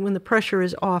 because when the pressure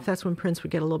is off, that's when Prince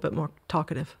would get a little bit more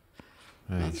talkative.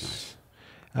 Nice.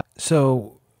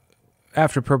 So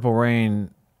after Purple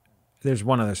Rain, there's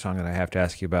one other song that I have to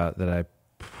ask you about that I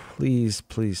please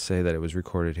say that it was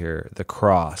recorded here. The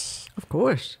Cross. Of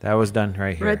course. That was done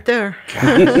right here. Right there.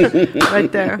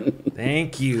 Right there.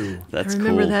 Thank you. That's I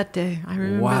remember cool. that day. I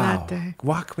remember that day.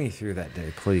 Walk me through that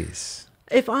day, please.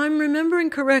 If I'm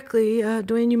remembering correctly,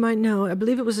 Dwayne, you might know, I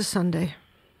believe it was a Sunday.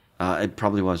 It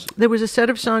probably was. There was a set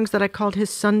of songs that I called his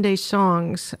Sunday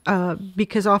songs,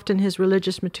 because often his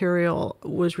religious material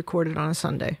was recorded on a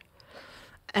Sunday.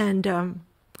 And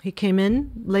he came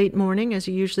in late morning, as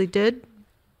he usually did.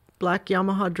 Black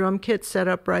Yamaha drum kit set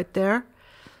up right there.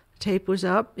 Tape was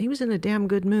up. He was in a damn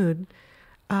good mood.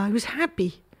 He was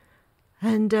happy.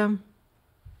 And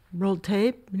rolled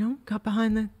tape, got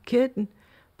behind the kit and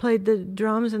played the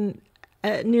drums. And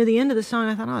near the end of the song,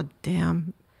 I thought, oh,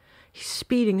 damn. He's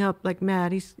speeding up like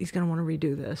mad. He's going to want to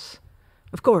redo this.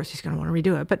 Of course, he's going to want to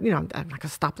redo it. But, I'm not going to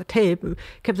stop the tape.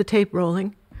 Kept the tape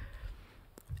rolling.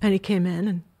 And he came in,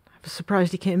 and I was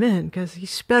surprised he came in because he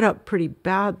sped up pretty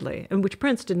badly, and which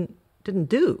Prince didn't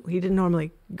do. He didn't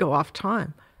normally go off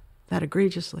time that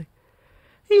egregiously.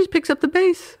 He just picks up the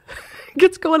bass,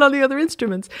 gets going on the other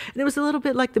instruments. And it was a little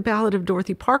bit like the Ballad of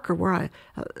Dorothy Parker, where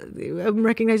I'm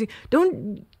recognizing,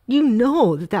 don't you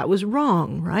know that was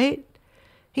wrong, right?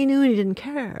 He knew he didn't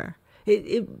care.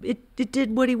 It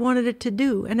did what he wanted it to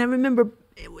do. And I remember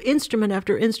instrument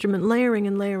after instrument layering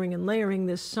and layering and layering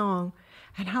this song,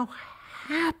 and how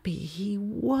happy he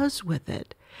was with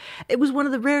it. It was one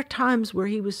of the rare times where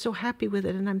he was so happy with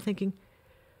it, and I'm thinking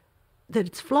that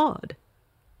it's flawed.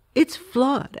 It's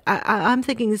flawed. I'm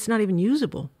thinking it's not even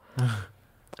usable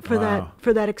for Wow.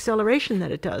 that acceleration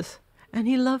that it does. And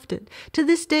he loved it. To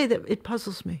this day, that it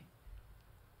puzzles me.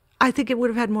 I think it would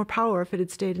have had more power if it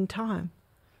had stayed in time.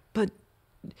 But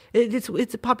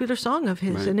it's a popular song of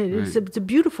his, Right, and it's a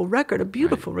beautiful record, a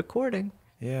beautiful recording.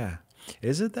 Yeah.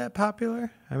 Is it that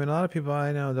popular? I mean, a lot of people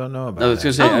I know don't know about I was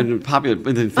it. going to say, popular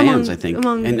with the fans, I think.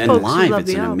 among And folks who live, love it's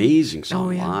the an album. amazing song Oh,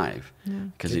 yeah. live.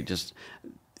 Because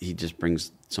he just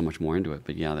brings so much more into it.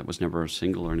 But yeah, that was never a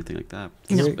single or anything like that.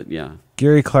 No. But yeah.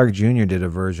 Gary Clark Jr. did a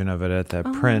version of it at that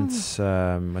Prince. It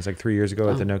was like 3 years ago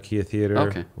at the Nokia Theater.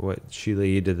 Okay. What Sheila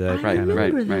E. did that. I kind of-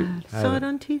 remember right. that. Saw it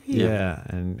on TV. Yeah,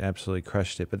 and absolutely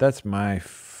crushed it. But that's my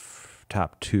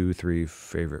top 2-3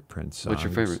 favorite Prince songs. What's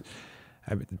your favorite?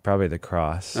 Probably The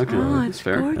Cross. Okay, Oh, that's it's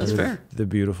fair. gorgeous. That's fair. The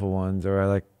beautiful ones, or I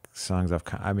like songs I've.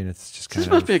 I mean, it's just kind This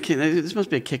of. must be a kick. This must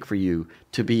be a kick for you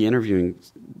to be interviewing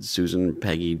Susan,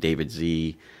 Peggy, David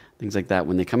Z, things like that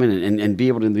when they come in and be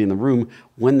able to be in the room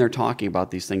when they're talking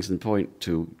about these things and point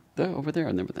to over there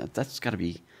and that's got to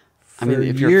be. I mean, For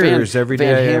if you're a years, fan, every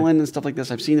Van day I- Halen and stuff like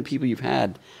this, I've seen the people you've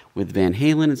had with Van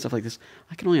Halen and stuff like this.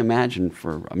 I can only imagine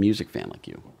for a music fan like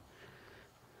you.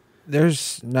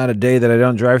 There's not a day that I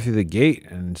don't drive through the gate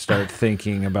and start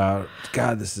thinking about,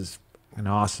 God, this is an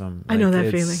awesome. I know that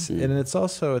it's- feeling. And it's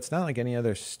also, it's not like any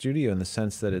other studio in the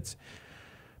sense that it's,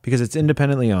 because it's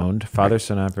independently owned,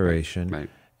 father-son operation. Right.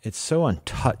 It's so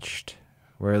untouched,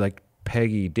 where like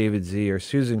Peggy, David Z, or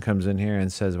Susan comes in here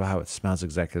and says, wow, it smells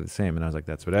exactly the same. And I was like,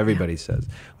 that's what everybody says.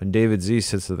 When David Z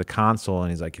sits at the console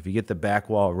and he's like, if you get the back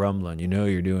wall rumbling, you know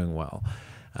you're doing well.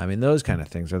 I mean, those kind of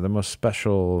things are the most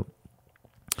special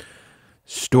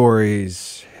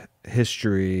stories,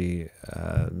 history,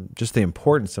 just the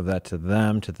importance of that to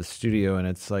them, to the studio. And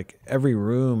it's like every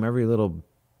room, every little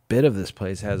bit of this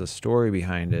place has a story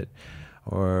behind it,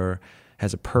 or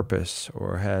has a purpose,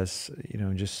 or has,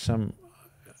 just some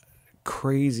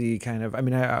crazy kind of, I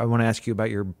mean, I want to ask you about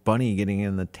your bunny getting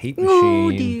in the tape machine.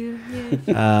 Oh, dear.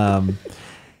 Yeah.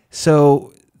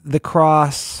 So The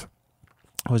Cross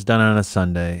was done on a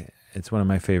Sunday. It's one of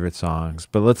my favorite songs.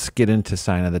 But let's get into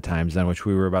Sign of the Times then, which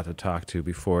we were about to talk to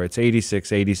before. It's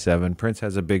 86, 87. Prince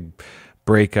has a big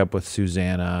breakup with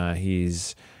Susanna.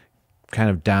 He's kind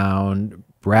of down.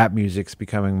 Rap music's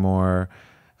becoming more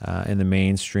in the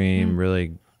mainstream,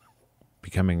 really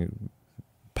becoming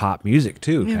pop music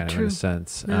too, Yeah, kind of in true. a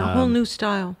sense. And a whole new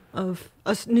style of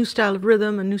new style of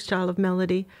rhythm, a new style of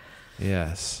melody.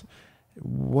 Yes.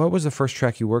 What was the first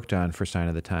track you worked on for Sign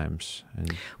of the Times?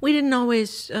 And We didn't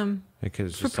always.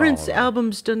 because For it's all Prince, about-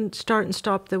 albums didn't start and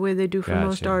stop the way they do for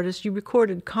most Gotcha. artists. You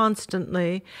recorded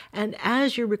constantly, and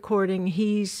as you're recording,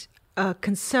 he's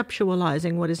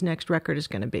conceptualizing what his next record is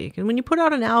going to be. And when you put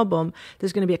out an album,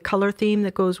 there's going to be a color theme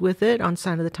that goes with it. On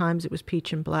Sign of the Times, it was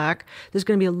peach and black. There's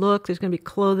going to be a look. There's going to be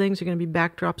clothing. There's going to be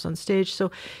backdrops on stage. So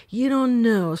you don't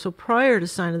know. So prior to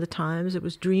Sign of the Times, it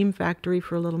was Dream Factory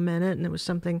for a little minute, and it was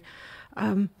something.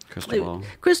 Crystal Ball.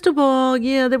 Crystal Ball,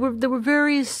 yeah, there were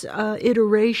various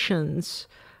iterations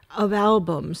of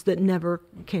albums that never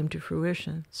came to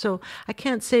fruition. So I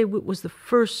can't say what was the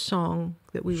first song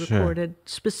that we Sure. recorded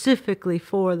specifically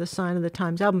for the Sign of the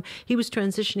Times album. He was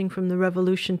transitioning from the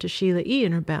Revolution to Sheila E.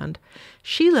 and her band.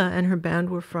 Sheila and her band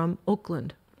were from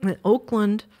Oakland. And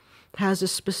Oakland has a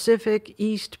specific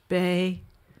East Bay,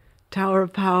 Tower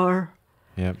of Power,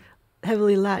 Yep.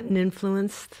 heavily Latin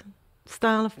influenced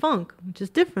style of funk, which is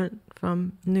different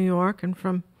from New York and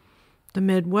from the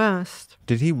Midwest.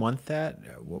 Did he want that?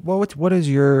 What is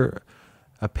your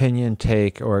opinion,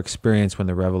 take, or experience when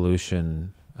the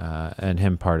Revolution and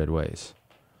him parted ways?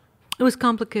 It was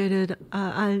complicated,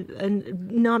 and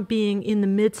not being in the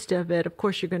midst of it. Of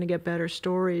course, you're going to get better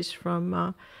stories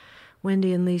from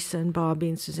Wendy and Lisa and Bobby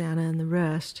and Susanna and the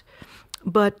rest.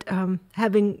 But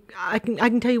I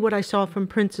can tell you what I saw from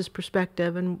Prince's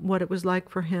perspective and what it was like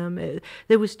for him.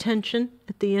 There was tension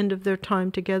at the end of their time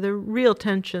together, real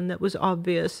tension that was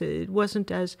obvious. It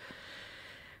wasn't as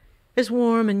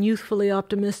warm and youthfully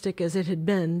optimistic as it had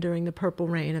been during the Purple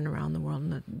Rain and Around the World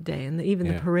in a Day, and even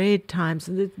Yeah. the parade times.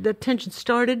 The tension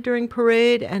started during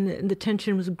parade, and the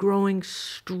tension was growing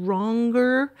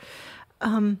stronger.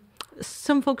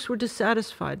 Some folks were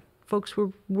dissatisfied. Folks were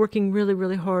working really,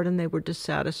 really hard, and they were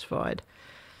dissatisfied.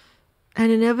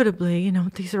 And inevitably,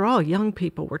 these are all young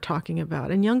people we're talking about,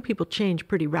 and young people change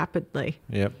pretty rapidly.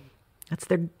 Yep.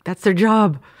 That's their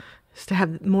job, is to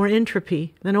have more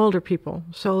entropy than older people.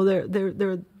 So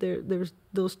there's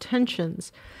those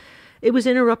tensions. It was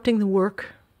interrupting the work.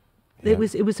 Yeah.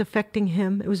 It was affecting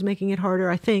him. It was making it harder,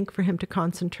 I think, for him to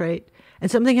concentrate.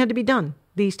 And something had to be done.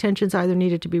 These tensions either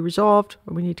needed to be resolved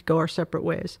or we need to go our separate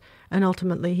ways. And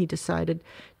ultimately, he decided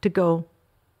to go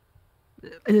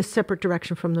in a separate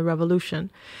direction from the Revolution.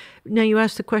 Now, you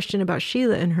asked the question about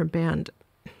Sheila and her band.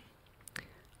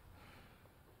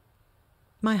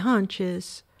 My hunch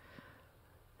is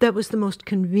that was the most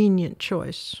convenient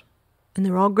choice. And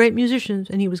they're all great musicians,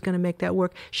 and he was going to make that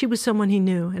work. She was someone he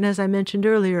knew. And as I mentioned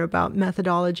earlier about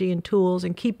methodology and tools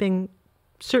and keeping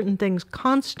certain things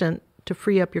constant to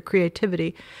free up your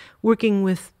creativity, working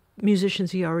with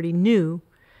musicians he already knew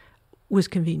was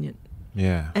convenient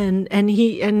Yeah. and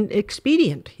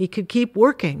expedient. He could keep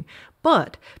working.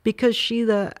 But because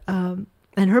Sheila and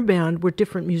her band were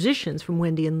different musicians from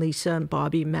Wendy and Lisa and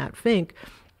Bobby and Matt Fink,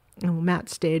 and Matt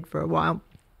stayed for a while,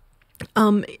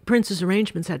 Prince's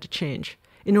arrangements had to change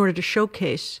in order to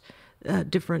showcase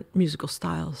different musical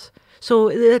styles. So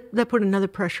that put another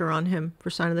pressure on him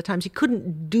for Sign of the Times. He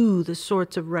couldn't do the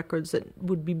sorts of records that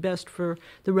would be best for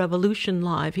the Revolution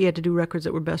live. He had to do records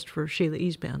that were best for Sheila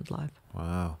E.'s band live.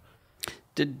 Wow.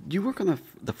 Did you work on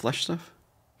the Flesh stuff?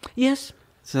 Yes.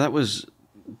 So that was,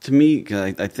 to me,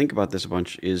 'cause I think about this a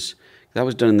bunch, is that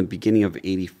was done in the beginning of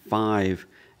 '85,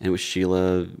 and it was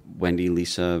Sheila, Wendy,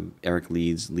 Lisa, Eric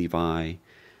Leeds, Levi.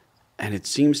 And it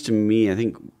seems to me, I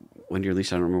think Wendy or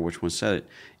Lisa, I don't remember which one said it,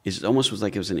 it almost was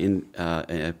like it was an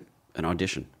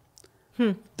audition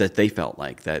that they felt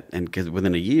like that. And because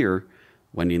within a year,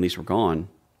 Wendy and Lisa were gone,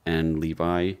 and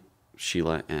Levi,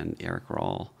 Sheila, and Eric were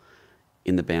all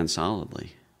in the band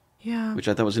solidly. Yeah. Which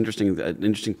I thought was interesting, an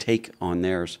interesting take on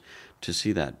theirs to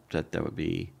see that would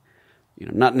be,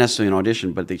 not necessarily an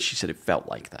audition, but she said it felt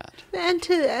like that. And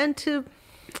to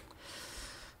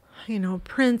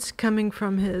Prince, coming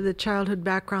from the childhood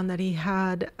background that he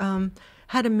had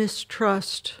a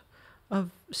mistrust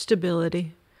of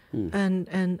stability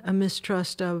and a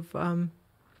mistrust of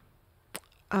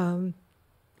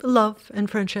love and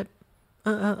friendship,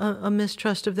 a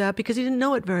mistrust of that because he didn't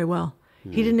know it very well.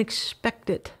 He didn't expect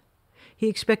it. He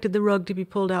expected the rug to be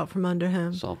pulled out from under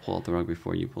him. So I'll pull out the rug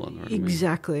before you pull out the rug.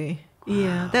 Exactly. Wow.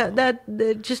 Yeah.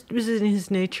 That just was in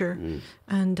his nature,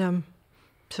 and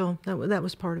so that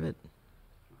was part of it.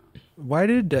 Why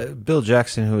did Bill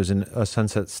Jackson, who was a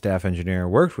Sunset staff engineer,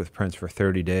 worked with Prince for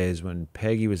 30 days when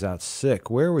Peggy was out sick?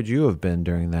 Where would you have been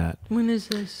during that? When is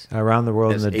this? Around the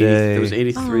World in a It Day. was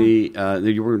 '83.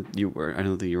 You were. I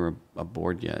don't think you were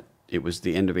aboard yet it was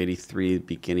the end of '83,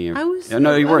 beginning of. I was-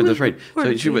 No, you I were. was That's right. So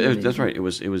born she was. in That's right. It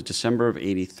was December of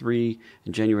 '83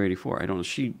 and January '84. I don't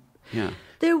know. Yeah.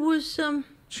 There was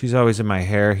She's Always in My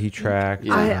Hair, he tracked.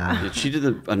 Yeah. She did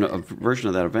a version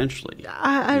of that eventually.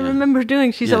 I Yeah. remember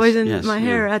doing She's Yes, Always in yes, My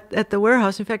Hair yeah. at the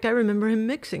warehouse. In fact, I remember him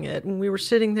mixing it, and we were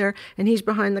sitting there, and he's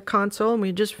behind the console, and we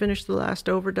had just finished the last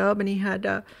overdub, and he had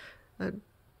a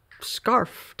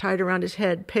scarf tied around his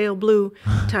head, pale blue,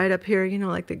 tied up here,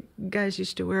 like the guys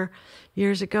used to wear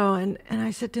years ago. And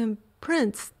I said to him,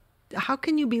 Prince, how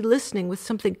can you be listening with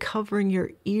something covering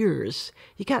your ears?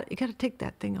 You got to take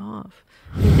that thing off.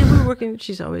 And we were working,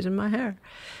 She's Always in My Hair.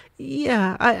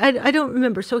 Yeah, I don't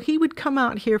remember. So he would come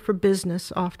out here for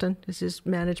business often, as his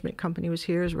management company was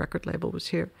here, his record label was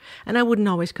here. And I wouldn't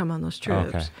always come on those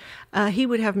trips. Okay. He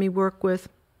would have me work with,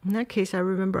 in that case, I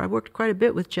remember I worked quite a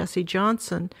bit with Jesse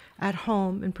Johnson at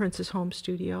home in Prince's home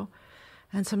studio,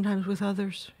 and sometimes with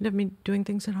others. He'd have me doing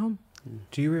things at home.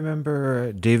 Do you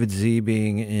remember David Z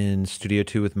being in Studio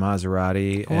 2 with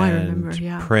Maserati Oh, I and remember,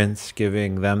 yeah. Prince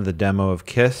giving them the demo of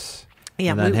Kiss?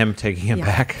 Yeah, and then we- him taking it yeah.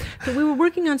 back? So we were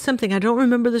working on something. I don't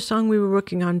remember the song we were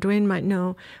working on. Dwayne might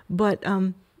know. But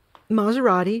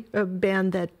Maserati, a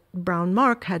band that Brown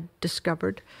Mark had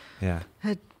discovered, Yeah.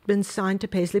 had been signed to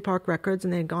Paisley Park Records,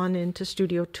 and they had gone into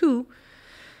Studio 2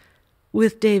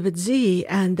 with David Z,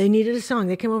 and they needed a song.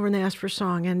 They came over and they asked for a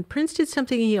song, and Prince did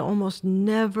something he almost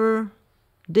never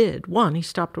did. One, he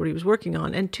stopped what he was working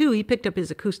on, and two, he picked up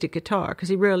his acoustic guitar, because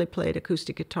he rarely played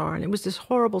acoustic guitar, and it was this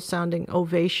horrible sounding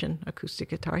Ovation acoustic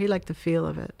guitar. He liked the feel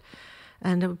of it,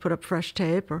 and I would put up fresh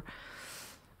tape, or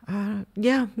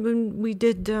when we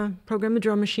did program the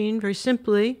drum machine very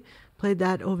simply, played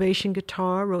that Ovation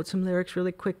guitar, wrote some lyrics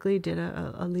really quickly, did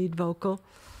a lead vocal,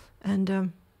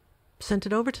 and sent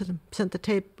it over to them, sent the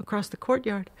tape across the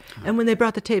courtyard. And when they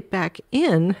brought the tape back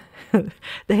in,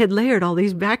 they had layered all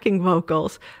these backing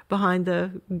vocals behind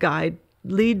the guide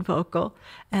lead vocal,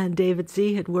 and David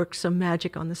Z had worked some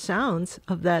magic on the sounds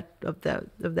of that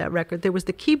record. There was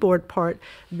the keyboard part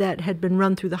that had been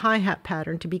run through the hi-hat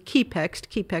pattern to be keypexed.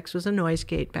 Keypex was a noise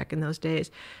gate back in those days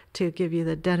to give you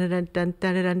the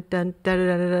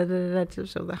dun-dun-dun-dun-dun-dun-dun-dun-dun-dun-dun.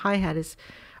 So the hi-hat is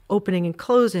opening and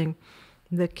closing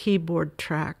the keyboard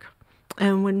track.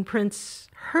 And when Prince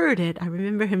heard it, I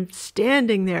remember him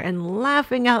standing there and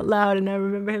laughing out loud, and I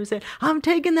remember him saying, I'm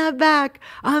taking that back.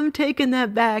 I'm taking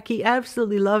that back. He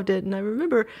absolutely loved it. And I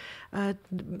remember,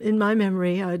 in my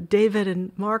memory, David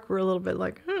and Mark were a little bit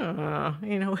like, yeah,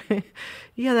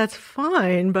 that's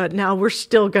fine, but now we're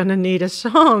still going to need a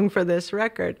song for this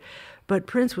record. But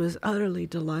Prince was utterly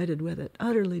delighted with it,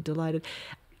 utterly delighted.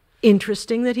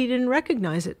 Interesting that he didn't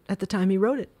recognize it at the time he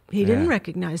wrote it. He didn't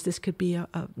recognize this could be a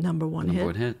number one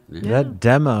hit. Yeah. That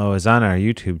demo is on our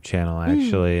YouTube channel,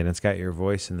 actually, and it's got your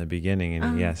voice in the beginning.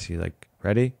 And yes, you're like,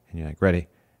 ready? And you're like, ready.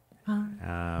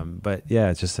 But yeah,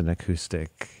 it's just an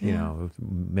acoustic,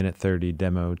 minute 30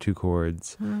 demo, 2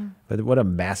 chords. But what a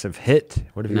massive hit.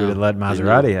 What if you would have let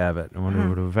Maserati have it? I wonder what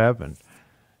would have happened.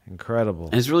 Incredible.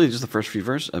 And it's really just the first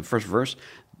verse.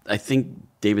 I think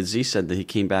David Z said that he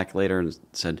came back later and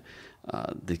said,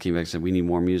 we need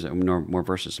more music, more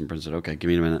verses. And Prince said, okay, give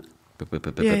me a minute.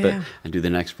 And do the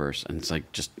next verse. And it's like,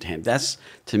 that's,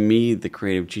 to me, the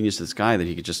creative genius of this guy, that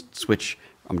he could just switch.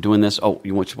 I'm doing this. Oh,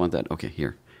 you want that? Okay,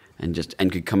 here. And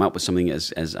could come out with something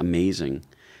as amazing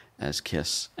as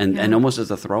Kiss. And almost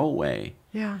as a throwaway.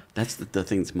 Yeah. That's the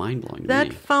thing that's mind-blowing to That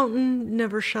me. fountain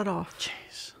never shut off.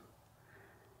 Jeez.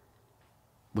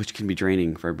 Which can be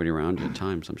draining for everybody around you at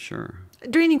times, I'm sure.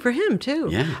 Draining for him, too.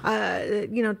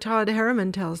 Yeah. Todd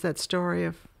Harriman tells that story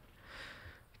of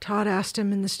Todd asked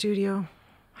him in the studio,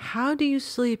 how do you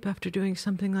sleep after doing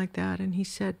something like that? And he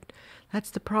said, that's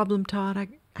the problem, Todd. I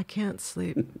can't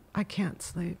sleep. I can't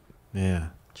sleep.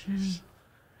 Yeah. Jeez.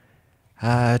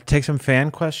 Take some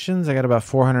fan questions. I got about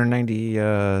 490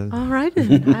 All right.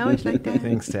 I always like that.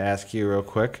 things to ask you real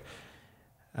quick.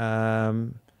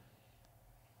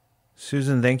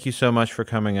 Susan, thank you so much for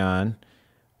coming on.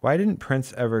 Why didn't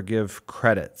Prince ever give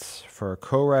credits for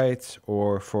co-writes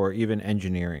or for even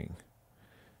engineering?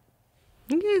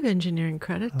 He gave engineering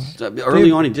credits.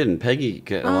 Early on, he didn't. Peggy,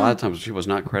 a lot of times, she was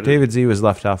not credited. David Z was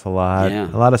left off a lot. Yeah.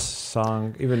 A lot of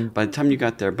song, even... By the time you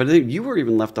got there. But I think you were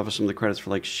even left off of some of the credits for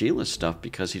like Sheila's stuff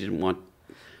because he didn't want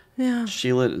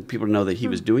people to know that he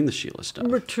was doing the Sheila stuff.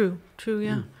 True,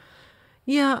 yeah.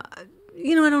 Yeah,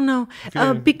 I don't know.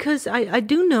 Because I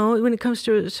do know when it comes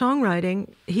to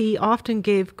songwriting, he often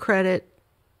gave credit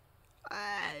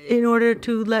in order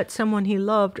to let someone he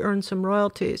loved earn some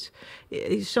royalties.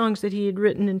 Songs that he had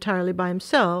written entirely by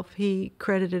himself, he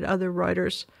credited other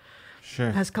writers Sure.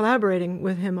 as collaborating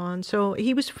with him on. So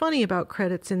he was funny about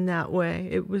credits in that way.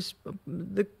 It was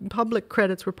the public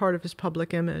credits were part of his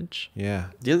public image. Yeah.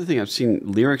 The other thing, I've seen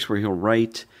lyrics where he'll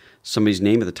write somebody's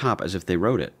name at the top as if they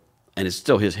wrote it. And it's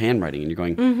still his handwriting. And you're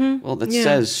going, well, that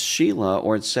says Sheila,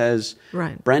 or it says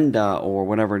Right. Brenda, or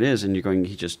whatever it is. And you're going,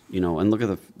 he just, and look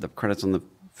at the credits on the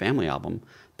Family album.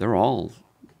 They're all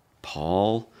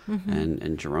Paul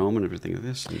and Jerome and everything like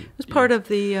this. And, It was part of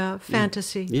the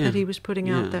fantasy that he was putting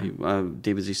out there.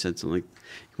 David Z said something like,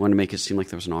 he wanted to make it seem like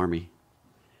there was an army.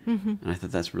 And I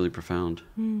thought that's really profound.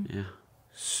 Yeah.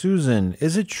 Susan,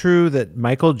 is it true that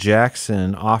Michael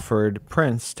Jackson offered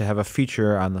Prince to have a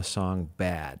feature on the song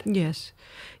Bad? Yes.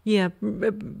 Yeah.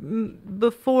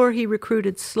 Before he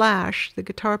recruited Slash, the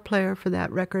guitar player for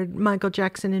that record, Michael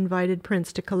Jackson invited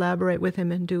Prince to collaborate with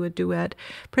him and do a duet.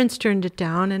 Prince turned it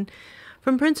down, and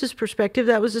from Prince's perspective,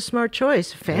 that was a smart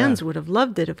choice. Fans would have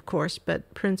loved it, of course,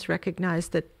 but Prince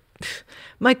recognized that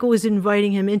Michael was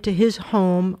inviting him into his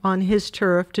home on his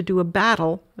turf to do a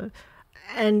battle.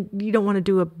 And you don't want to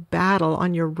do a battle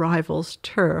on your rival's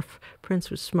turf. Prince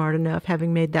was smart enough,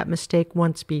 having made that mistake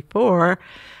once before,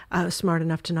 smart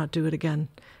enough to not do it again.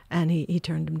 And he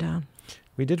turned him down.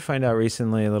 We did find out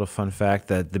recently, a little fun fact,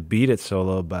 that the Beat It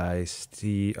solo by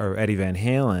Eddie Van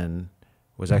Halen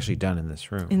was actually done in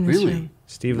this room. In this Really? room.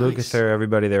 Steve Nice. Lukather,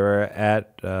 everybody, they were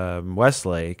at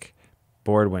Westlake.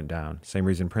 Board went down. Same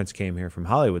reason Prince came here from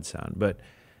Hollywood Sound. But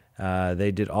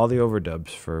they did all the overdubs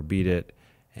for Beat It,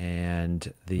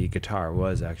 and the guitar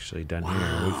was actually done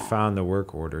here. We found the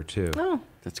work order, too. Oh,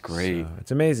 That's great. So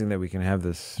it's amazing that we can have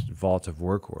this vault of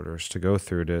work orders to go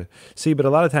through to see. But a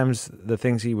lot of times, the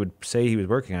things he would say he was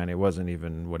working on, it wasn't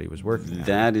even what he was working on.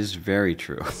 That is very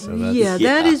true. So that's,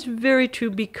 that is very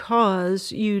true,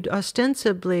 because you'd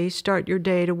ostensibly start your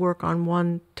day to work on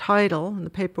one title, and the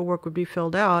paperwork would be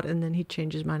filled out, and then he'd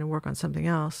change his mind and work on something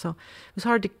else. So it was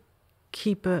hard to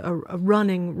keep a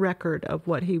running record of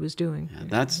what he was doing.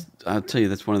 Yeah, I'll tell you,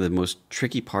 that's one of the most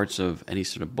tricky parts of any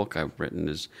sort of book I've written,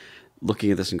 is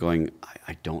looking at this and going,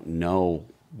 I don't know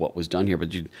what was done here,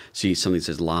 but you see something that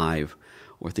says live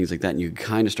or things like that, and you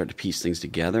kind of start to piece things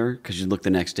together because you look the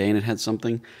next day and it had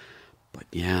something. But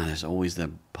yeah, there's always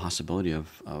the possibility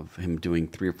of him doing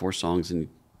 3 or 4 songs and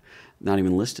not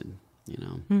even listed,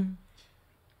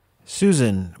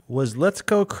 Susan, was Let's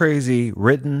Go Crazy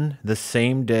written the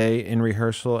same day in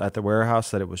rehearsal at the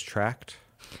warehouse that it was tracked?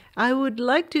 I would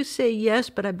like to say yes,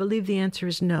 but I believe the answer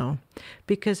is no,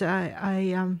 because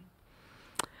I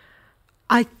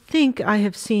think I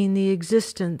have seen the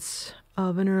existence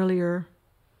of an earlier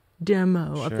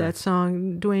demo of that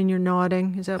song. Dwayne, you're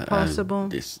nodding. Is that possible?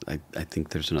 Yes, I think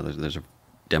there's a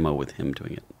demo with him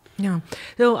doing it. Yeah.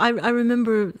 So I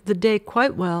remember the day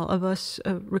quite well of us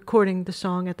recording the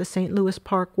song at the St. Louis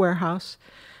Park warehouse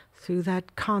through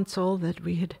that console that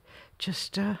we had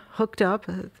just hooked up.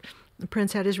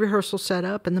 Prince had his rehearsal set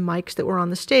up, and the mics that were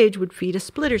on the stage would feed a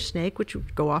splitter snake, which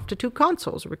would go off to 2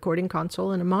 consoles, a recording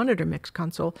console and a monitor mix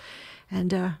console.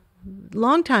 And they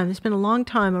spent a long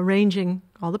time arranging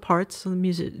all the parts. So the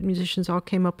musicians all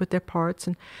came up with their parts.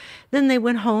 And then they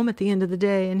went home at the end of the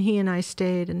day, and he and I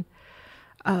stayed and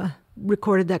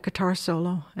recorded that guitar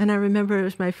solo. And I remember it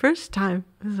was my first time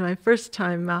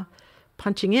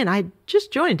punching in. I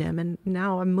just joined him, and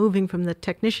now I'm moving from the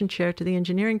technician chair to the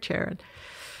engineering chair. And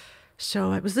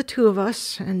so it was the 2 of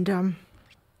us, and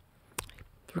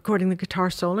recording the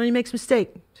guitar solo, and he makes a mistake.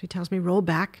 So he tells me, roll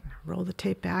back, roll the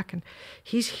tape back, and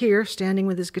he's here standing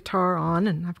with his guitar on,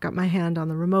 and I've got my hand on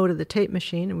the remote of the tape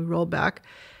machine, and we roll back,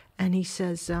 and he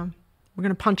says, we're going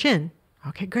to punch in.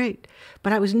 Okay, great.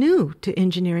 But I was new to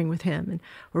engineering with him, and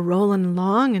we're rolling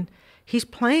along, and he's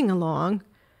playing along,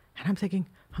 and I'm thinking,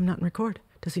 I'm not in record.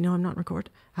 Does he know I'm not in record?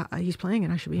 He's playing,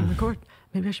 and I should be in record.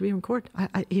 Maybe I should be in record.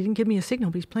 He didn't give me a signal,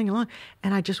 but he's playing along.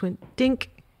 And I just went dink,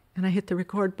 and I hit the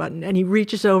record button, and he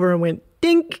reaches over and went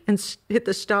dink and hit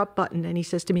the stop button, and he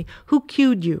says to me, who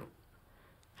cued you?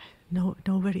 No,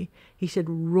 nobody. He said,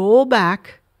 roll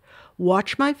back,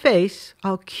 watch my face,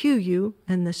 I'll cue you,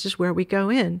 and this is where we go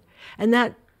in. And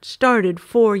that started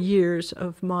 4 years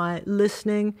of my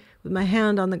listening with my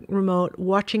hand on the remote,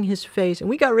 watching his face. And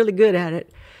we got really good at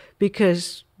it,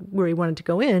 because where he wanted to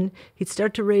go in, he'd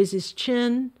start to raise his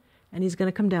chin, and he's going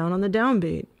to come down on the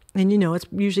downbeat. And it's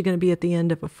usually going to be at the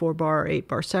end of a 4-bar or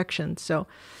 8-bar section. So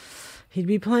he'd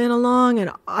be playing along,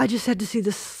 and I just had to see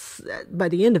this, by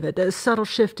the end of it, a subtle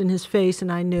shift in his face,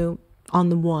 and I knew on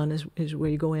the 1 is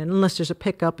where you go in, unless there's a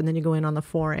pickup, and then you go in on the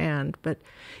 4 and. But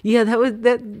yeah,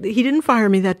 he didn't fire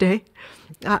me that day.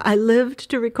 I lived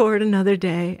to record another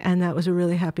day, and that was a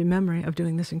really happy memory of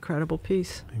doing this incredible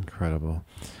piece. Incredible.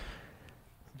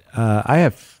 I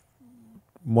have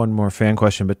one more fan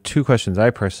question, but two questions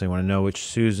I personally want to know, which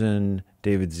Susan,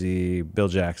 David Z, Bill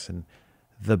Jackson,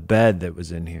 the bed that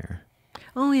was in here.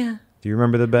 Oh, yeah. Do you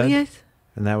remember the bed? Yes.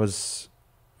 And that was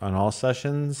on all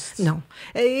sessions? No.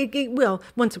 Well,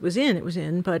 once it was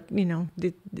in, but,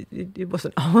 it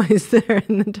wasn't always there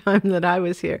in the time that I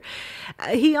was here.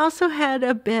 He also had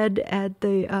a bed at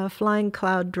the Flying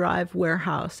Cloud Drive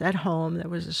warehouse at home. There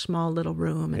was a small little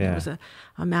room, and there was a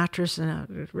mattress and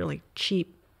a really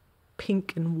cheap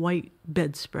pink and white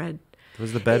bedspread.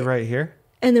 Was the bed right here?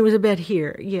 And there was a bed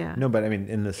here, yeah. No, but I mean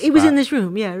in this. It was in this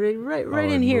room, yeah, right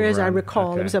in here, as I around.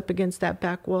 recall. Okay. It was up against that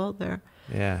back wall there.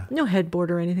 Yeah. No headboard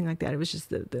or anything like that. It was just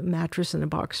the mattress and a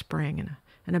box spring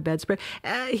and a bedspread.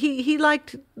 He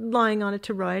liked lying on it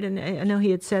to write, and I know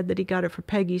he had said that he got it for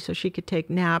Peggy so she could take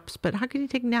naps. But how could you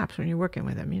take naps when you're working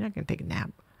with him? You're not going to take a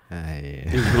nap.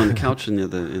 You go on the couch in the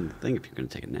thing if you're going to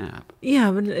take a nap.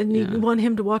 Yeah, but you want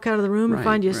him to walk out of the room and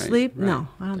find you asleep? Right. No,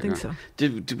 I don't think so.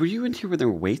 Were you in here where there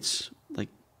were weights? Like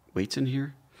weights in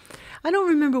here? I don't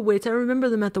remember weights. I remember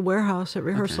them at the warehouse at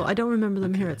rehearsal. Okay. I don't remember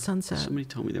them here at Sunset. Somebody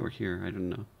told me they were here. I don't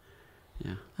know.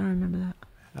 Yeah. I don't remember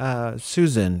that.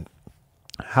 Susan,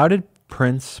 how did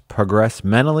Prince progress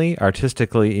mentally,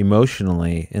 artistically,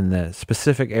 emotionally in the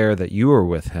specific era that you were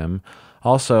with him?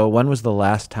 Also, when was the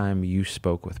last time you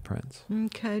spoke with Prince?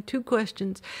 Okay, two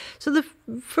questions. So the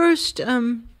first,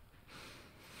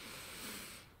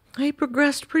 he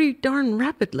progressed pretty darn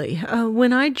rapidly.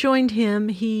 When I joined him,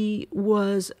 he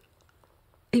was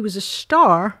a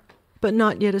star, but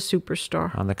not yet a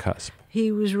superstar. On the cusp.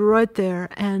 He was right there,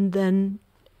 and then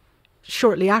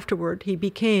shortly afterward, he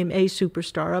became a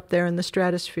superstar up there in the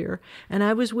stratosphere. And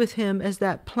I was with him as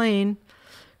that plane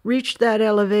reached that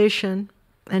elevation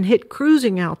and hit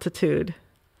cruising altitude.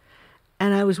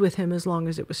 And I was with him as long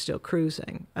as it was still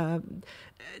cruising,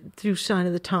 through Sign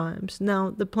of the Times.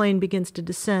 Now, the plane begins to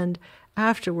descend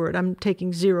afterward. I'm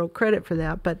taking zero credit for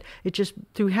that, but it just,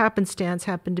 through happenstance,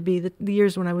 happened to be the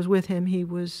years when I was with him, he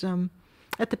was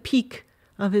at the peak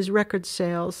of his record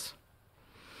sales.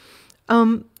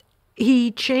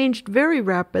 He changed very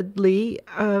rapidly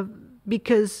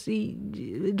because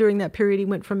during that period, he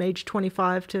went from age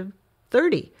 25 to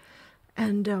 30.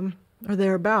 And or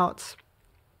thereabouts,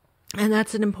 and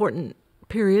that's an important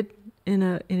period in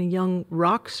a young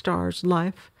rock star's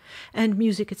life. And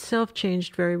music itself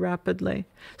changed very rapidly,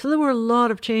 so there were a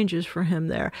lot of changes for him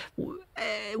there.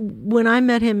 When I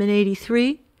met him in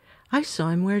 '83, I saw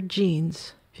him wear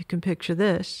jeans. If you can picture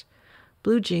this,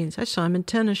 blue jeans. I saw him in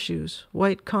tennis shoes,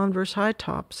 white Converse high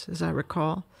tops, as I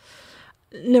recall.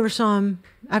 Never saw him,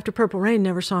 after Purple Rain,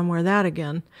 never saw him wear that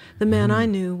again. The man I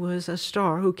knew was a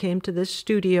star who came to this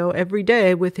studio every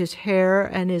day with his hair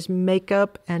and his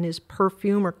makeup and his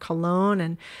perfume or cologne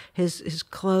and his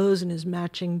clothes and his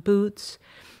matching boots.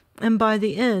 And by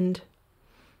the end,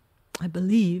 I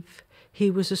believe,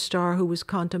 he was a star who was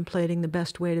contemplating the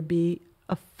best way to be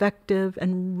effective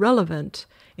and relevant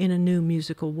in a new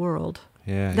musical world.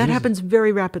 Yeah, that happens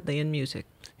very rapidly in music.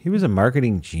 He was a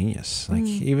marketing genius. Like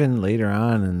even later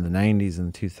on in the 90s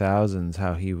and 2000s,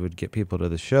 how he would get people to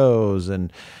the shows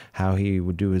and how he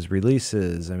would do his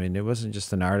releases. I mean, it wasn't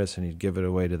just an artist and he'd give it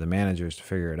away to the managers to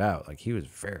figure it out. Like he was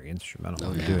very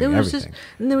instrumental in doing everything.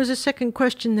 There was a second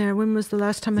question there. When was the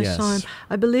last time I saw him?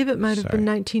 I believe it might have been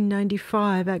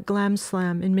 1995 at Glam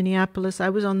Slam in Minneapolis. I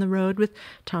was on the road with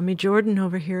Tommy Jordan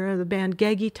over here, the band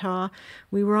Gagita.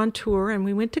 We were on tour and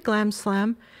we went to Glam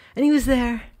Slam and he was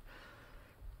there.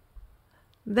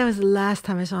 That was the last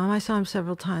time I saw him. I saw him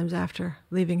several times after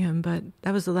leaving him, but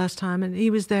that was the last time. And he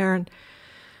was there, and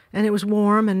it was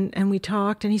warm, and we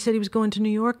talked. And he said he was going to New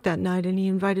York that night, and he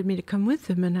invited me to come with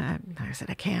him. And I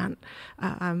said, I can't.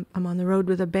 I'm on the road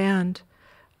with a band.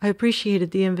 I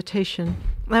appreciated the invitation.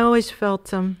 I always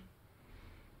felt, I've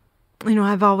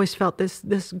always felt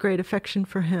this great affection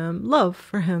for him, love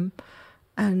for him,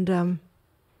 and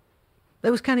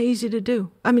that was kind of easy to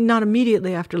do. I mean, not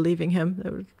immediately after leaving him.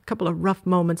 There were a couple of rough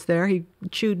moments there. He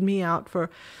chewed me out for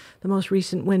the most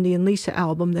recent Wendy and Lisa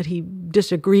album that he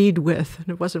disagreed with, and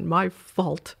it wasn't my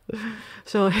fault.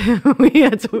 So we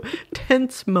had some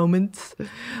tense moments.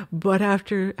 But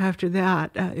after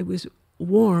that, it was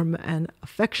warm and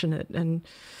affectionate, and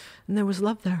there was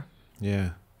love there.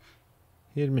 Yeah.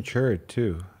 He had matured,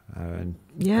 too. And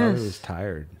yes. Probably was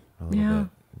tired a little bit.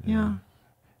 Yeah.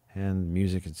 And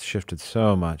music has shifted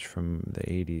so much from the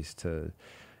 80s to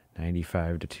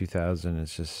 95 to 2000.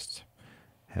 It's just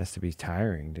has to be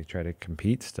tiring to try to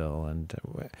compete still. And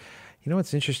you know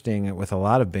what's interesting with a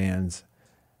lot of bands,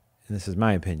 and this is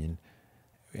my opinion,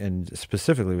 and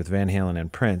specifically with Van Halen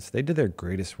and Prince, they did their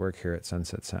greatest work here at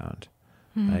Sunset Sound.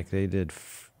 Like they did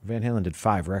Van Halen did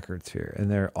 5 records here, and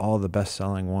they're all the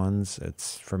best-selling ones.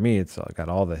 For me, it's got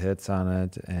all the hits on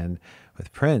it. And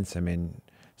with Prince, I mean,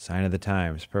 Sign of the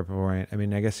Times, Purple Rain. I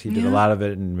mean, I guess he did a lot of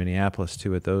it in Minneapolis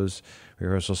too, at those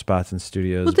rehearsal spots and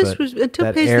studios. Well, this was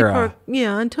until Paisley era, Park.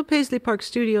 Yeah, until Paisley Park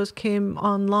Studios came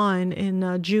online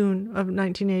in June of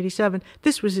 1987.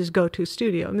 This was his go-to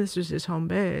studio, and this was his home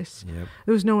base. Yep.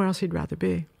 There was nowhere else he'd rather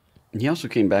be. He also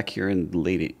came back here in the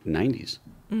late 90s.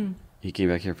 He came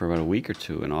back here for about a week or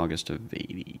two in August of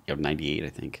 98, I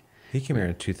think. He came here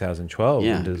in 2012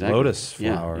 and did exactly. Lotus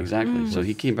Flower. Yeah, exactly. So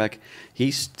he came back.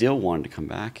 He still wanted to come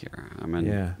back here. I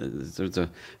mean, there's a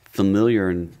familiar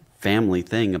and family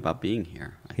thing about being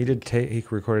here. He did. He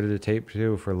recorded a tape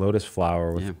too for Lotus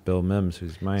Flower with Bill Mims,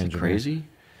 who's my engineer. Crazy.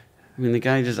 I mean, the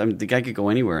guy could go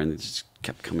anywhere, and it just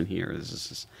kept coming here.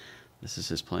 This is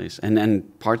his place. And then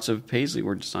parts of Paisley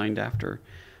were designed after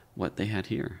what they had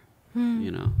here.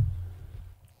 You know.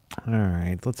 All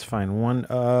right, let's find one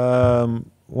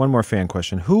more fan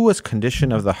question. Who was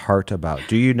Condition of the Heart about?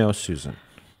 Do you know, Susan?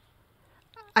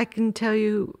 I can tell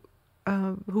you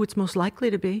who it's most likely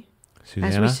to be. Susanna?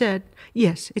 As we said,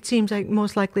 yes, it seems like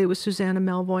most likely it was Susanna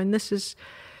Melvoin. This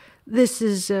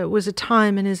was a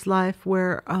time in his life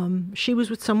where she was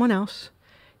with someone else.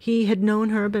 He had known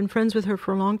her, been friends with her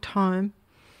for a long time,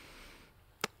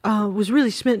 was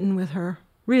really smitten with her,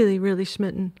 really, really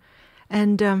smitten.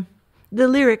 And the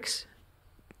lyrics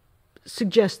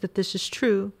suggest that this is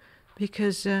true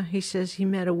because he says he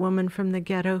met a woman from the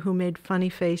ghetto who made funny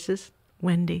faces,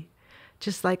 Wendy,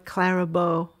 just like Clara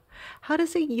Bow. How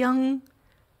does a young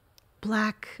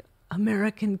black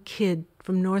American kid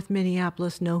from North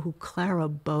Minneapolis know who Clara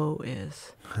Bow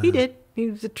is? He did. He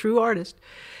was a true artist.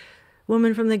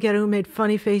 Woman from the ghetto who made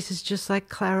funny faces just like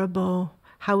Clara Bow.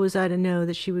 How was I to know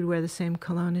that she would wear the same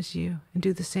cologne as you and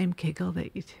do the same giggle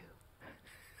that you do?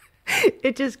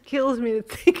 It just kills me to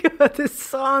think about this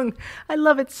song. I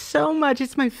love it so much.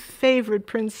 It's my favorite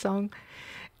Prince song.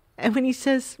 And when he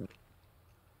says,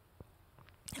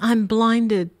 I'm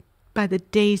blinded by the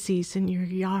daisies in your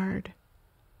yard.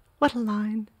 What a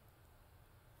line.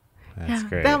 That's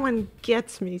great. That one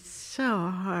gets me so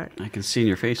hard. I can see in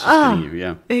your face it's getting you,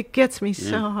 yeah. It gets me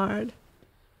so hard.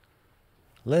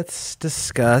 Let's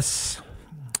discuss.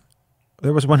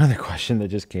 There was one other question that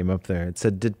just came up there. It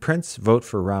said, did Prince vote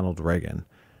for Ronald Reagan?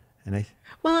 And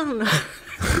Well, I don't know.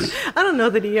 I don't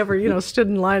know that he ever, stood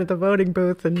in line at the voting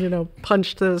booth and,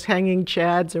 punched those hanging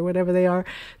chads or whatever they are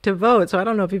to vote. So I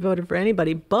don't know if he voted for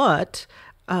anybody. But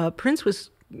Prince was,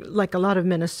 like a lot of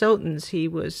Minnesotans, he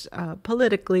was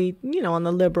politically, on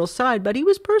the liberal side, but he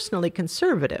was personally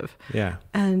conservative. Yeah.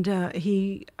 And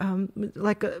he,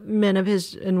 like men of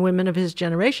his and women of his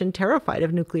generation, terrified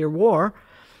of nuclear war.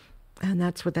 And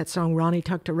that's what that song, Ronnie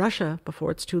Tuck to Russia,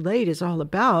 Before It's Too Late, is all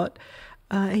about.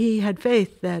 He had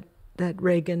faith that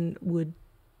Reagan would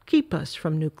keep us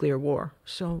from nuclear war.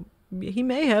 So he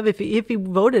may have, if he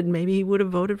voted, maybe he would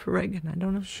have voted for Reagan. I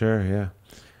don't know. Sure, yeah.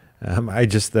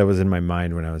 That was in my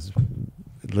mind when I was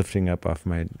lifting up off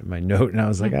my note, and I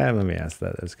was like, let me ask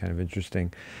that. That's kind of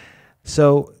interesting.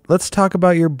 So let's talk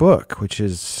about your book, which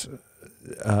is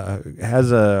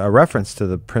has a reference to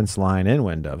the Prince line in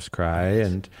When Doves Cry,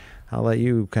 and I'll let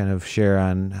you kind of share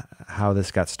on how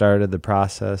this got started, the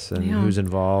process, and who's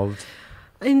involved.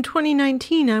 In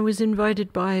 2019, I was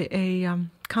invited by a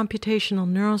computational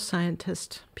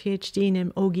neuroscientist, PhD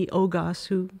named Ogi Ogas,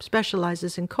 who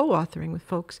specializes in co-authoring with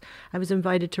folks. I was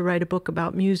invited to write a book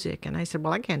about music, and I said,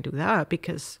 well, I can't do that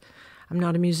because I'm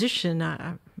not a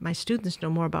musician. My students know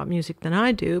more about music than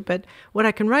I do, but what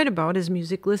I can write about is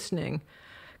music listening,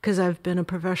 because I've been a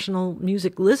professional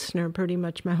music listener pretty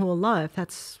much my whole life.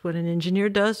 That's what an engineer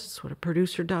does. It's what a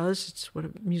producer does. It's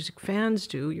what music fans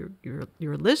do.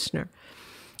 You're a listener.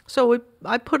 So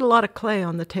I put a lot of clay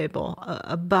on the table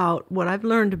about what I've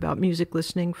learned about music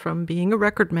listening from being a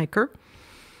record maker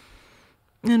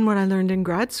and what I learned in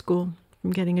grad school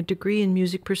from getting a degree in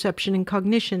music perception and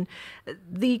cognition.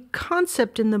 The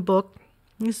concept in the book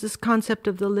is this concept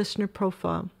of the listener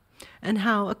profile and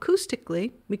how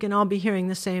acoustically we can all be hearing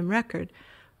the same record,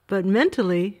 but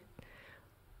mentally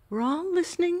we're all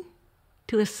listening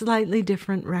to a slightly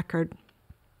different record.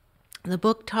 The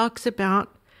book talks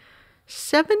about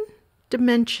 7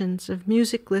 dimensions of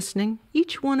music listening,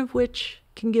 each one of which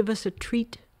can give us a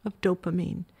treat of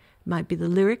dopamine. It might be the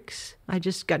lyrics. I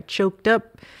just got choked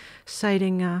up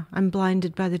citing I'm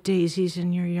blinded by the daisies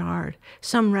in your yard.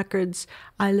 Some records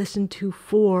I listen to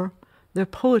for They're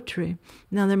poetry.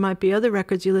 Now, there might be other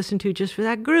records you listen to just for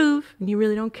that groove, and you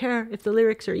really don't care if the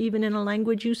lyrics are even in a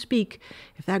language you speak.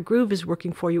 If that groove is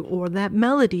working for you, or that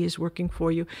melody is working for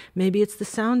you, maybe it's the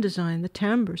sound design, the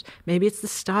timbres, maybe it's the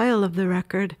style of the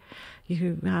record.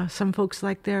 Some folks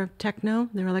like their techno,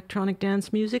 their electronic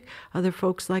dance music. Other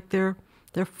folks like their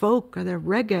folk or their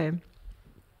reggae.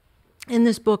 In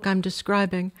this book, I'm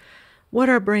describing what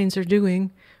our brains are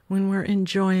doing when we're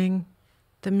enjoying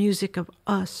the music of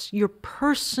us, your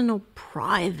personal,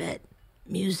 private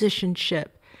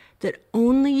musicianship that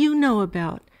only you know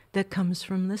about, that comes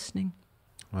from listening.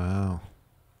 Wow.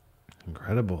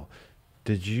 Incredible.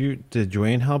 Did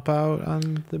Dwayne help out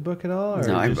on the book at all? Or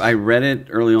no, I read it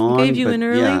early on. Gave you an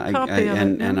early copy of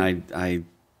it. And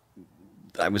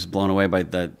I was blown away by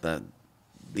the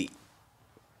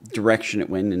direction it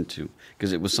went into,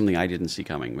 because it was something I didn't see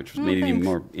coming, which made it even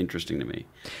more interesting to me.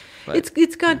 But,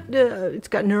 it's got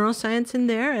neuroscience in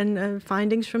there and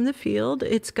findings from the field.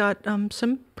 It's got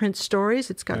some Prince stories.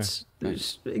 It's got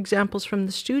examples from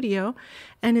the studio,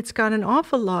 and it's got an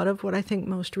awful lot of what I think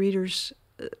most readers,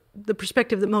 the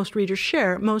perspective that most readers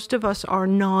share. Most of us are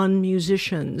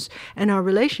non-musicians, and our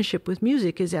relationship with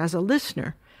music is as a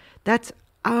listener. That's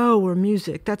our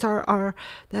music. That's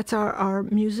our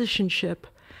musicianship,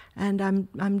 and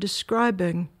I'm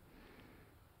describing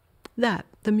that,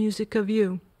 the music of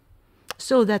you,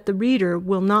 so that the reader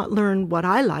will not learn what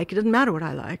I like. It doesn't matter what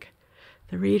I like.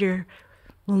 The reader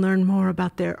will learn more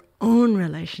about their own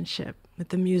relationship with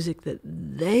the music that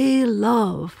they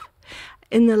love.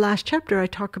 In the last chapter, I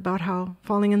talk about how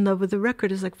falling in love with a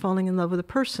record is like falling in love with a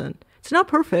person. It's not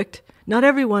perfect. Not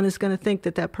everyone is going to think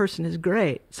that person is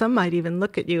great. Some might even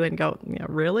look at you and go, yeah,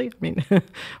 really? I mean,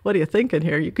 what are you thinking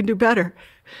here? You can do better.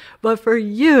 But for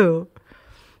you,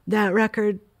 that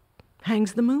record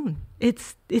hangs the moon.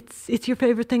 It's your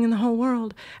favorite thing in the whole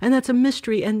world. And that's a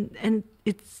mystery. And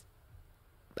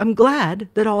I'm glad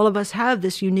that all of us have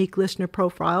this unique listener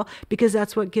profile, because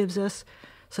that's what gives us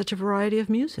such a variety of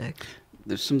music.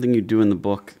 There's something you do in the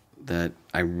book that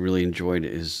I really enjoyed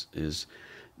is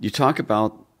you talk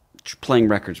about playing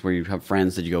records where you have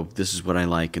friends that you go, this is what I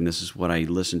like and this is what I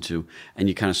listen to, and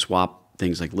you kind of swap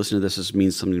things like, listen to this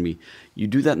means something to me. You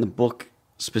do that in the book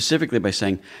specifically by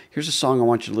saying, here's a song I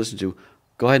want you to listen to.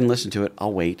 Go ahead and listen to it.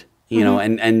 I'll wait. You know,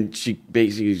 and she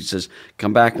basically says,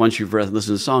 come back once you've listened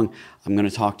to the song. I'm going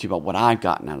to talk to you about what I've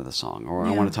gotten out of the song, or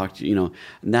I want to talk to you,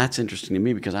 and that's interesting to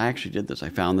me because I actually did this. I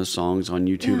found the songs on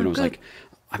YouTube and I was like,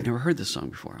 I've never heard this song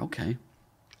before. Okay.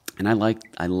 And I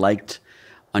liked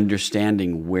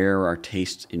understanding where our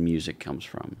taste in music comes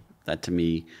from. That to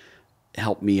me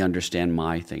helped me understand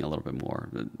my thing a little bit more.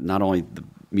 Not only the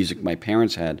music my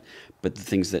parents had, but the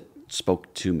things that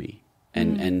spoke to me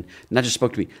and not just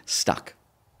spoke to me, stuck.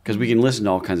 Because we can listen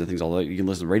to all kinds of things all day. You can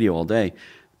listen to the radio all day.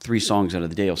 3 songs out of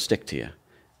the day will stick to you.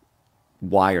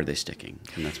 Why are they sticking?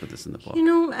 And that's what this is in the book.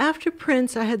 After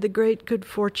Prince, I had the great good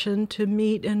fortune to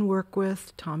meet and work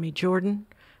with Tommy Jordan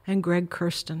and Greg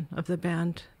Kurstin of the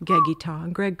band Gegita.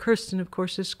 And Greg Kurstin, of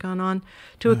course, has gone on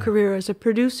to a career as a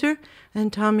producer,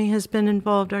 and Tommy has been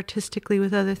involved artistically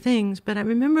with other things. But I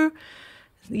remember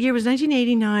the year was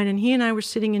 1989, and he and I were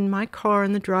sitting in my car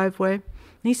in the driveway, and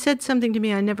he said something to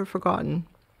me I never forgotten.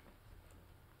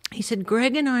 He said,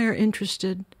 Greg and I are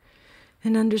interested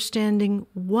in understanding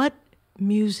what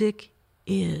music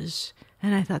is.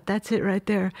 And I thought, that's it right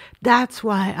there. That's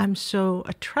why I'm so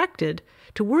attracted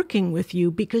to working with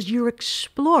you, because you're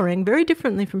exploring very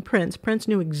differently from Prince. Prince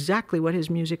knew exactly what his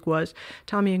music was.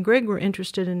 Tommy and Greg were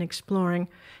interested in exploring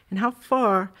and how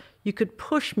far you could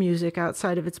push music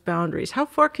outside of its boundaries. How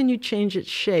far can you change its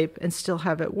shape and still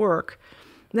have it work?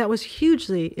 That was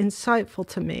hugely insightful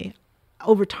to me.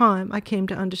 Over time, I came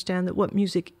to understand that what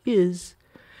music is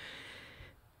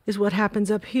what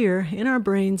happens up here in our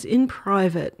brains in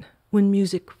private when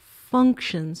music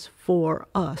functions for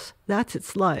us. That's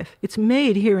its life. It's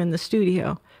made here in the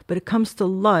studio, but it comes to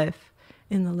life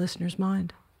in the listener's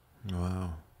mind.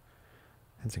 Wow.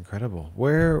 That's incredible.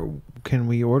 Where can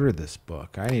we order this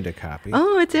book? I need a copy.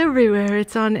 Oh, it's everywhere.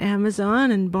 It's on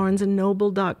Amazon and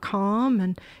BarnesandNoble.com,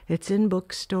 and it's in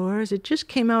bookstores. It just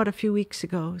came out a few weeks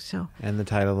ago. And the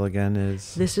title again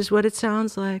is? This is what it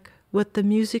sounds like. What the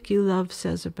music you love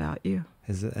says about you.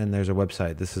 And there's a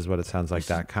website,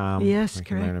 thisiswhatitsoundslike.com. Yes, we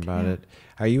correct. can learn about it.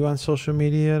 Are you on social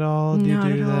media at all? Do Not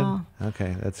you do at that? all.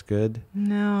 Okay, that's good.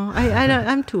 No,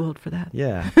 I'm too old for that.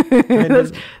 Yeah.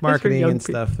 There's marketing young and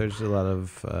stuff. There's a lot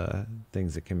of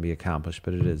things that can be accomplished,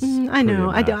 but it is. I know.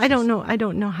 I don't know. I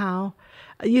don't know how.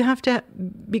 You have to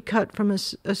be cut from a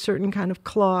certain kind of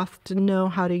cloth to know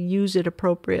how to use it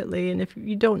appropriately. And if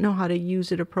you don't know how to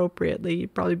use it appropriately, you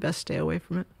probably best stay away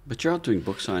from it. But you're out doing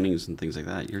book signings and things like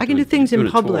that. I can do things in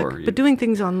public, tour. but doing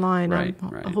things online, Right, I'm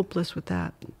right. hopeless with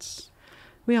that.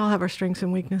 We all have our strengths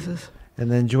and weaknesses. And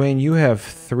then, Dwayne, you have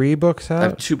 3 books out? I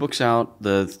have 2 books out.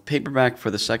 The paperback for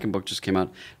the second book just came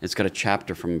out. It's got a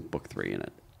chapter from book 3 in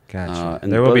it. Gotcha.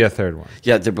 And There will be a third one.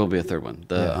 Yeah, there will be a third one.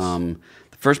 The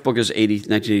first book is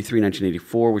 1983,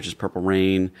 1984, which is Purple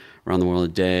Rain, Around the World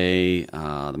a Day,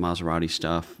 the Maserati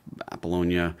stuff,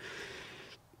 Apollonia,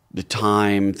 The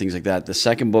Time, things like that. The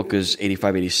second book is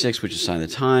 85, 86, which is Sign of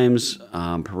the Times,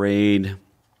 Parade,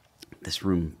 this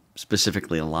room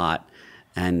specifically a lot,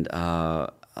 and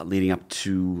leading up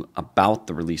to about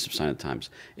the release of Sign of the Times.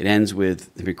 It ends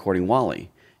with him recording Wally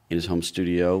in his home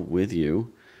studio with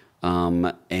you.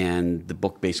 And the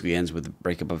book basically ends with the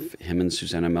breakup of him and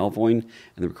Susanna Melvoin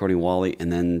and the recording Wally, and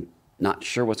then not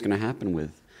sure what's going to happen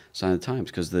with Sign of the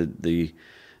Times because the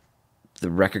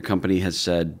record company has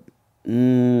said,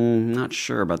 not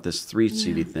sure about this 3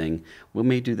 CD thing. We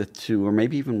may do the 2 or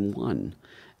maybe even 1.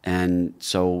 And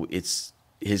so it's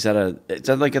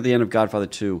like at the end of Godfather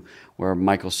 2 where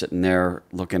Michael's sitting there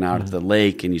looking out at the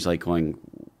lake and he's like going,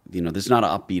 this is not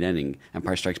an upbeat ending.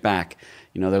 Empire Strikes Back.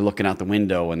 They're looking out the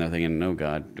window and they're thinking, "Oh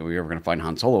God, are we ever going to find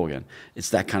Han Solo again?" It's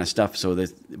that kind of stuff. So,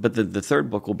 but the third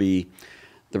book will be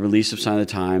the release of Sign of the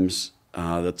Times,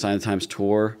 the Sign of the Times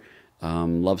tour,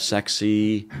 Love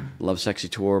Sexy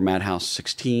tour, Madhouse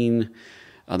 16,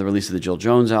 the release of the Jill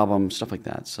Jones album, stuff like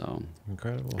that. So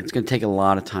incredible. It's going to take a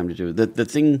lot of time to do.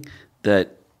 The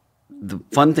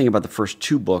fun thing about the first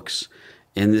 2 books,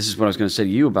 and this is what I was going to say to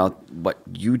you about what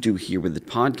you do here with the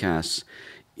podcasts,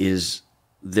 is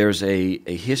there's a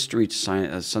history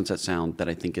to Sunset Sound that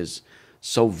I think is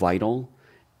so vital.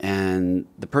 And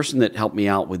the person that helped me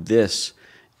out with this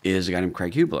is a guy named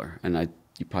Craig Hubler. And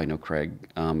you probably know Craig,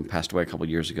 passed away a couple of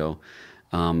years ago.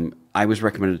 I was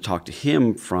recommended to talk to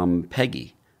him from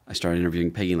Peggy. I started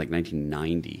interviewing Peggy in like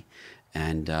 1990.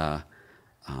 And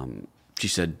she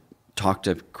said, talk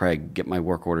to Craig, get my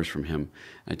work orders from him.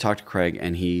 And I talked to Craig,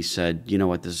 and he said, you know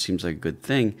what, this seems like a good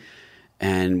thing.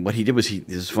 And what he did was,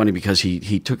 this is funny because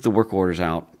he took the work orders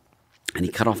out, and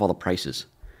he cut off all the prices.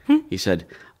 He said,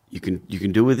 you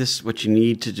can do with this what you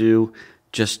need to do,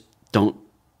 just don't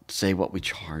say what we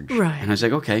charge. Right. And I was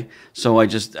like, okay. So I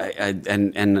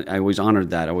always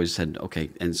honored that. I always said, okay.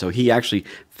 And so he actually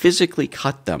physically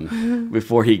cut them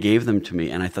before he gave them to me.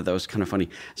 And I thought that was kind of funny.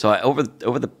 So over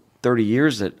the 30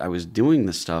 years that I was doing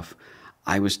this stuff,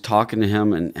 I was talking to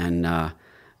him, and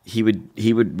he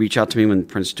would reach out to me when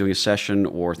Prince was doing a session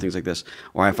or things like this,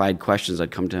 or if I had questions,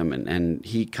 I'd come to him, and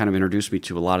he kind of introduced me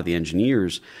to a lot of the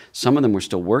engineers. Some of them were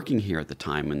still working here at the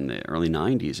time in the early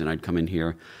 90s, and I'd come in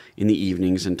here in the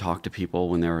evenings and talk to people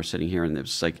when they were sitting here, and it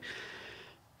was like,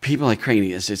 people like Craig,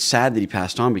 it's sad that he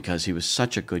passed on because he was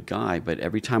such a good guy, but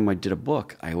every time I did a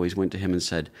book, I always went to him and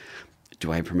said,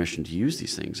 do I have permission to use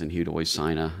these things? And he would always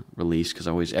sign a release, because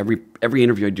every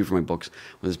interview I do for my books,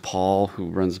 whether it's Paul, who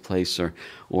runs the place,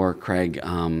 or Craig,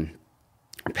 or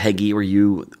Peggy, or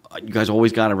you guys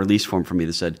always got a release form from me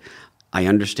that said, I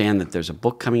understand that there's a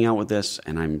book coming out with this,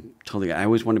 and I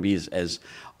always want to be as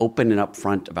open and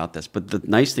upfront about this. But the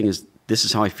nice thing is, this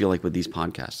is how I feel like with these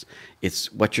podcasts.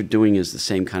 It's what you're doing is the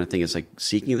same kind of thing. It's like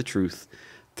seeking the truth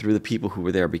through the people who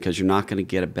were there, because you're not going to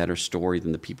get a better story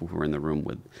than the people who were in the room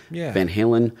with Van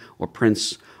Halen or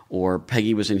Prince, or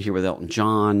Peggy was in here with Elton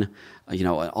John,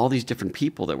 all these different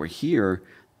people that were here.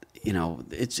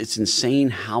 It's insane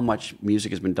how much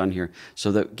music has been done here.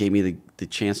 So that gave me the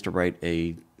chance to write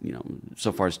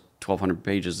so far as 1,200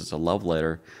 pages, it's a love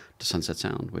letter to Sunset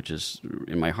Sound, which is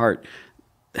in my heart.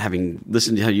 Having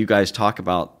listened to how you guys talk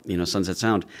about, Sunset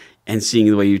Sound, and seeing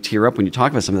the way you tear up when you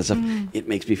talk about some of that stuff, it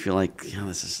makes me feel like,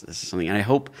 this is something. And I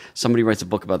hope somebody writes a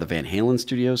book about the Van Halen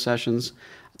studio sessions,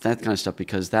 that kind of stuff,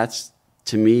 because that's,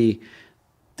 to me,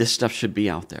 this stuff should be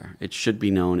out there. It should be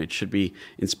known. It should be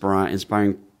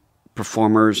inspiring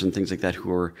performers and things like that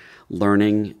who are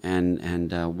learning.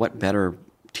 And what better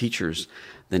teachers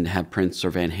than to have Prince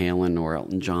or Van Halen or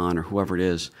Elton John or whoever it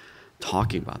is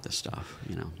talking about this stuff.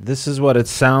 This is what it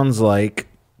sounds like.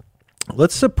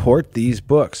 Let's support these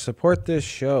books, support this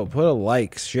show, put a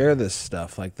like, share this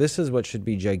stuff. Like, this is what should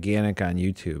be gigantic on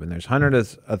YouTube. And there's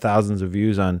hundreds of thousands of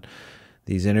views on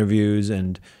these interviews,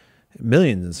 and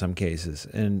millions in some cases.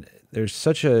 And there's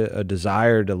such a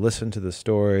desire to listen to the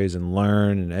stories and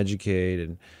learn and educate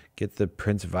and get the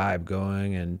Prince vibe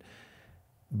going.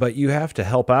 But you have to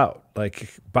help out. Like,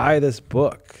 buy this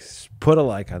book, put a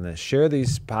like on this, share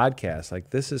these podcasts.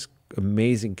 Like, this is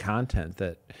amazing content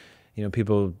that,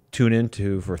 people tune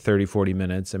into for 30, 40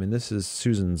 minutes. I mean, this is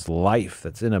Susan's life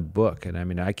that's in a book.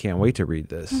 And I can't wait to read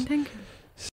this. Thank you.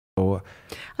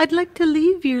 I'd like to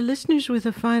leave your listeners with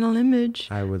a final image.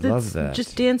 I would that's love that.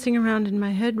 Just dancing around in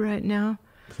my head right now.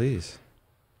 Please.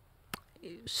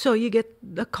 So you get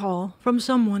a call from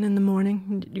someone in the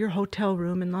morning, your hotel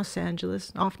room in Los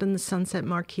Angeles, often the Sunset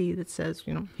Marquee that says,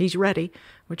 he's ready,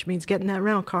 which means get in that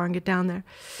rental car and get down there.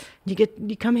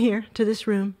 You come here to this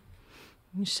room.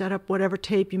 You set up whatever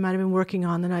tape you might have been working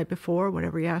on the night before,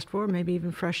 whatever you asked for, maybe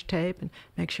even fresh tape, and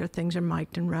make sure things are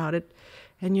mic'd and routed.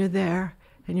 And you're there,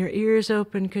 and your ears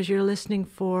open because you're listening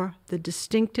for the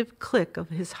distinctive click of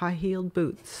his high-heeled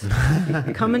boots.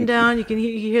 Coming down, you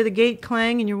hear the gate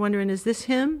clang, and you're wondering, is this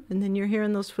him? And then you're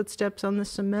hearing those footsteps on the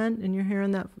cement, and you're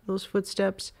hearing those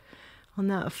footsteps on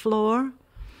that floor.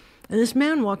 And this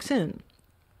man walks in.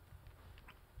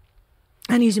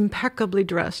 And he's impeccably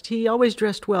dressed. He always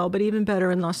dressed well, but even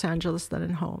better in Los Angeles than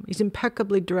at home. He's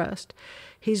impeccably dressed.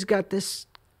 He's got this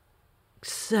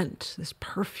scent, this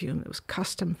perfume that was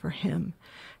custom for him.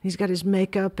 He's got his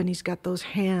makeup, and he's got those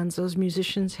hands, those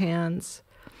musician's hands.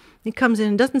 He comes in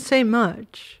and doesn't say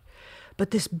much,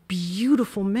 but this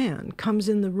beautiful man comes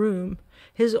in the room.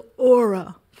 His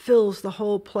aura fills the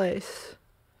whole place.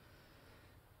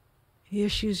 He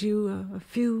issues you a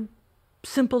few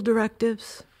simple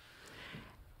directives.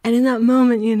 And in that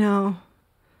moment,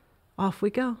 off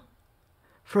we go.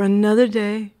 For another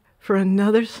day, for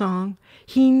another song.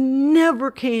 He never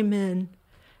came in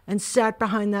and sat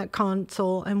behind that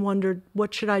console and wondered,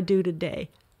 what should I do today?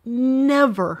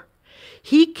 Never.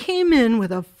 He came in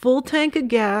with a full tank of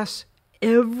gas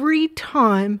every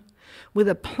time, with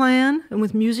a plan and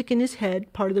with music in his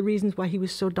head. Part of the reasons why he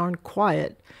was so darn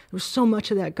quiet. There was so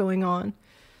much of that going on.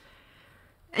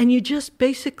 And you just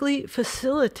basically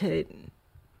facilitate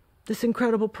this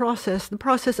incredible process, the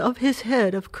process of his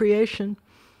head of creation.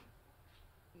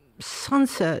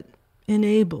 Sunset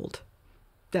enabled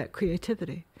that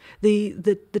creativity.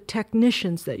 The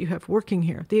technicians that you have working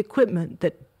here, the equipment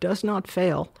that does not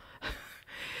fail.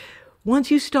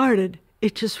 Once you started,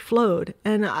 it just flowed.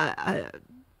 And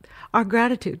our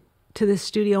gratitude to this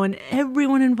studio and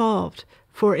everyone involved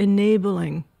for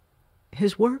enabling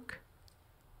his work.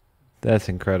 That's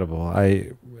incredible.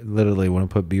 I literally want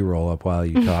to put B-roll up while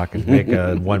you talk and make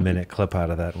a 1-minute clip out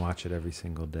of that and watch it every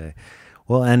single day.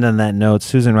 We'll end on that note.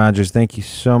 Susan Rogers, thank you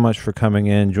so much for coming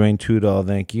in. Dwayne Tudall,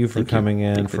 thank you for coming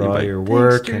in, for all your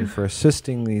work and for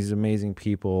assisting these amazing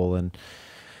people and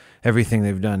everything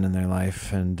they've done in their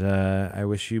life. And I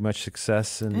wish you much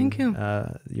success in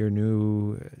your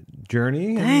new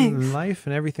journey in life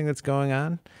and everything that's going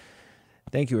on.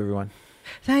 Thank you, everyone.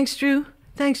 Thanks, Drew.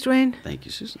 Thanks, Dwayne. Thank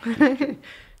you, Susan.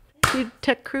 You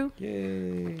tech crew.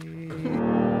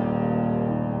 Yay.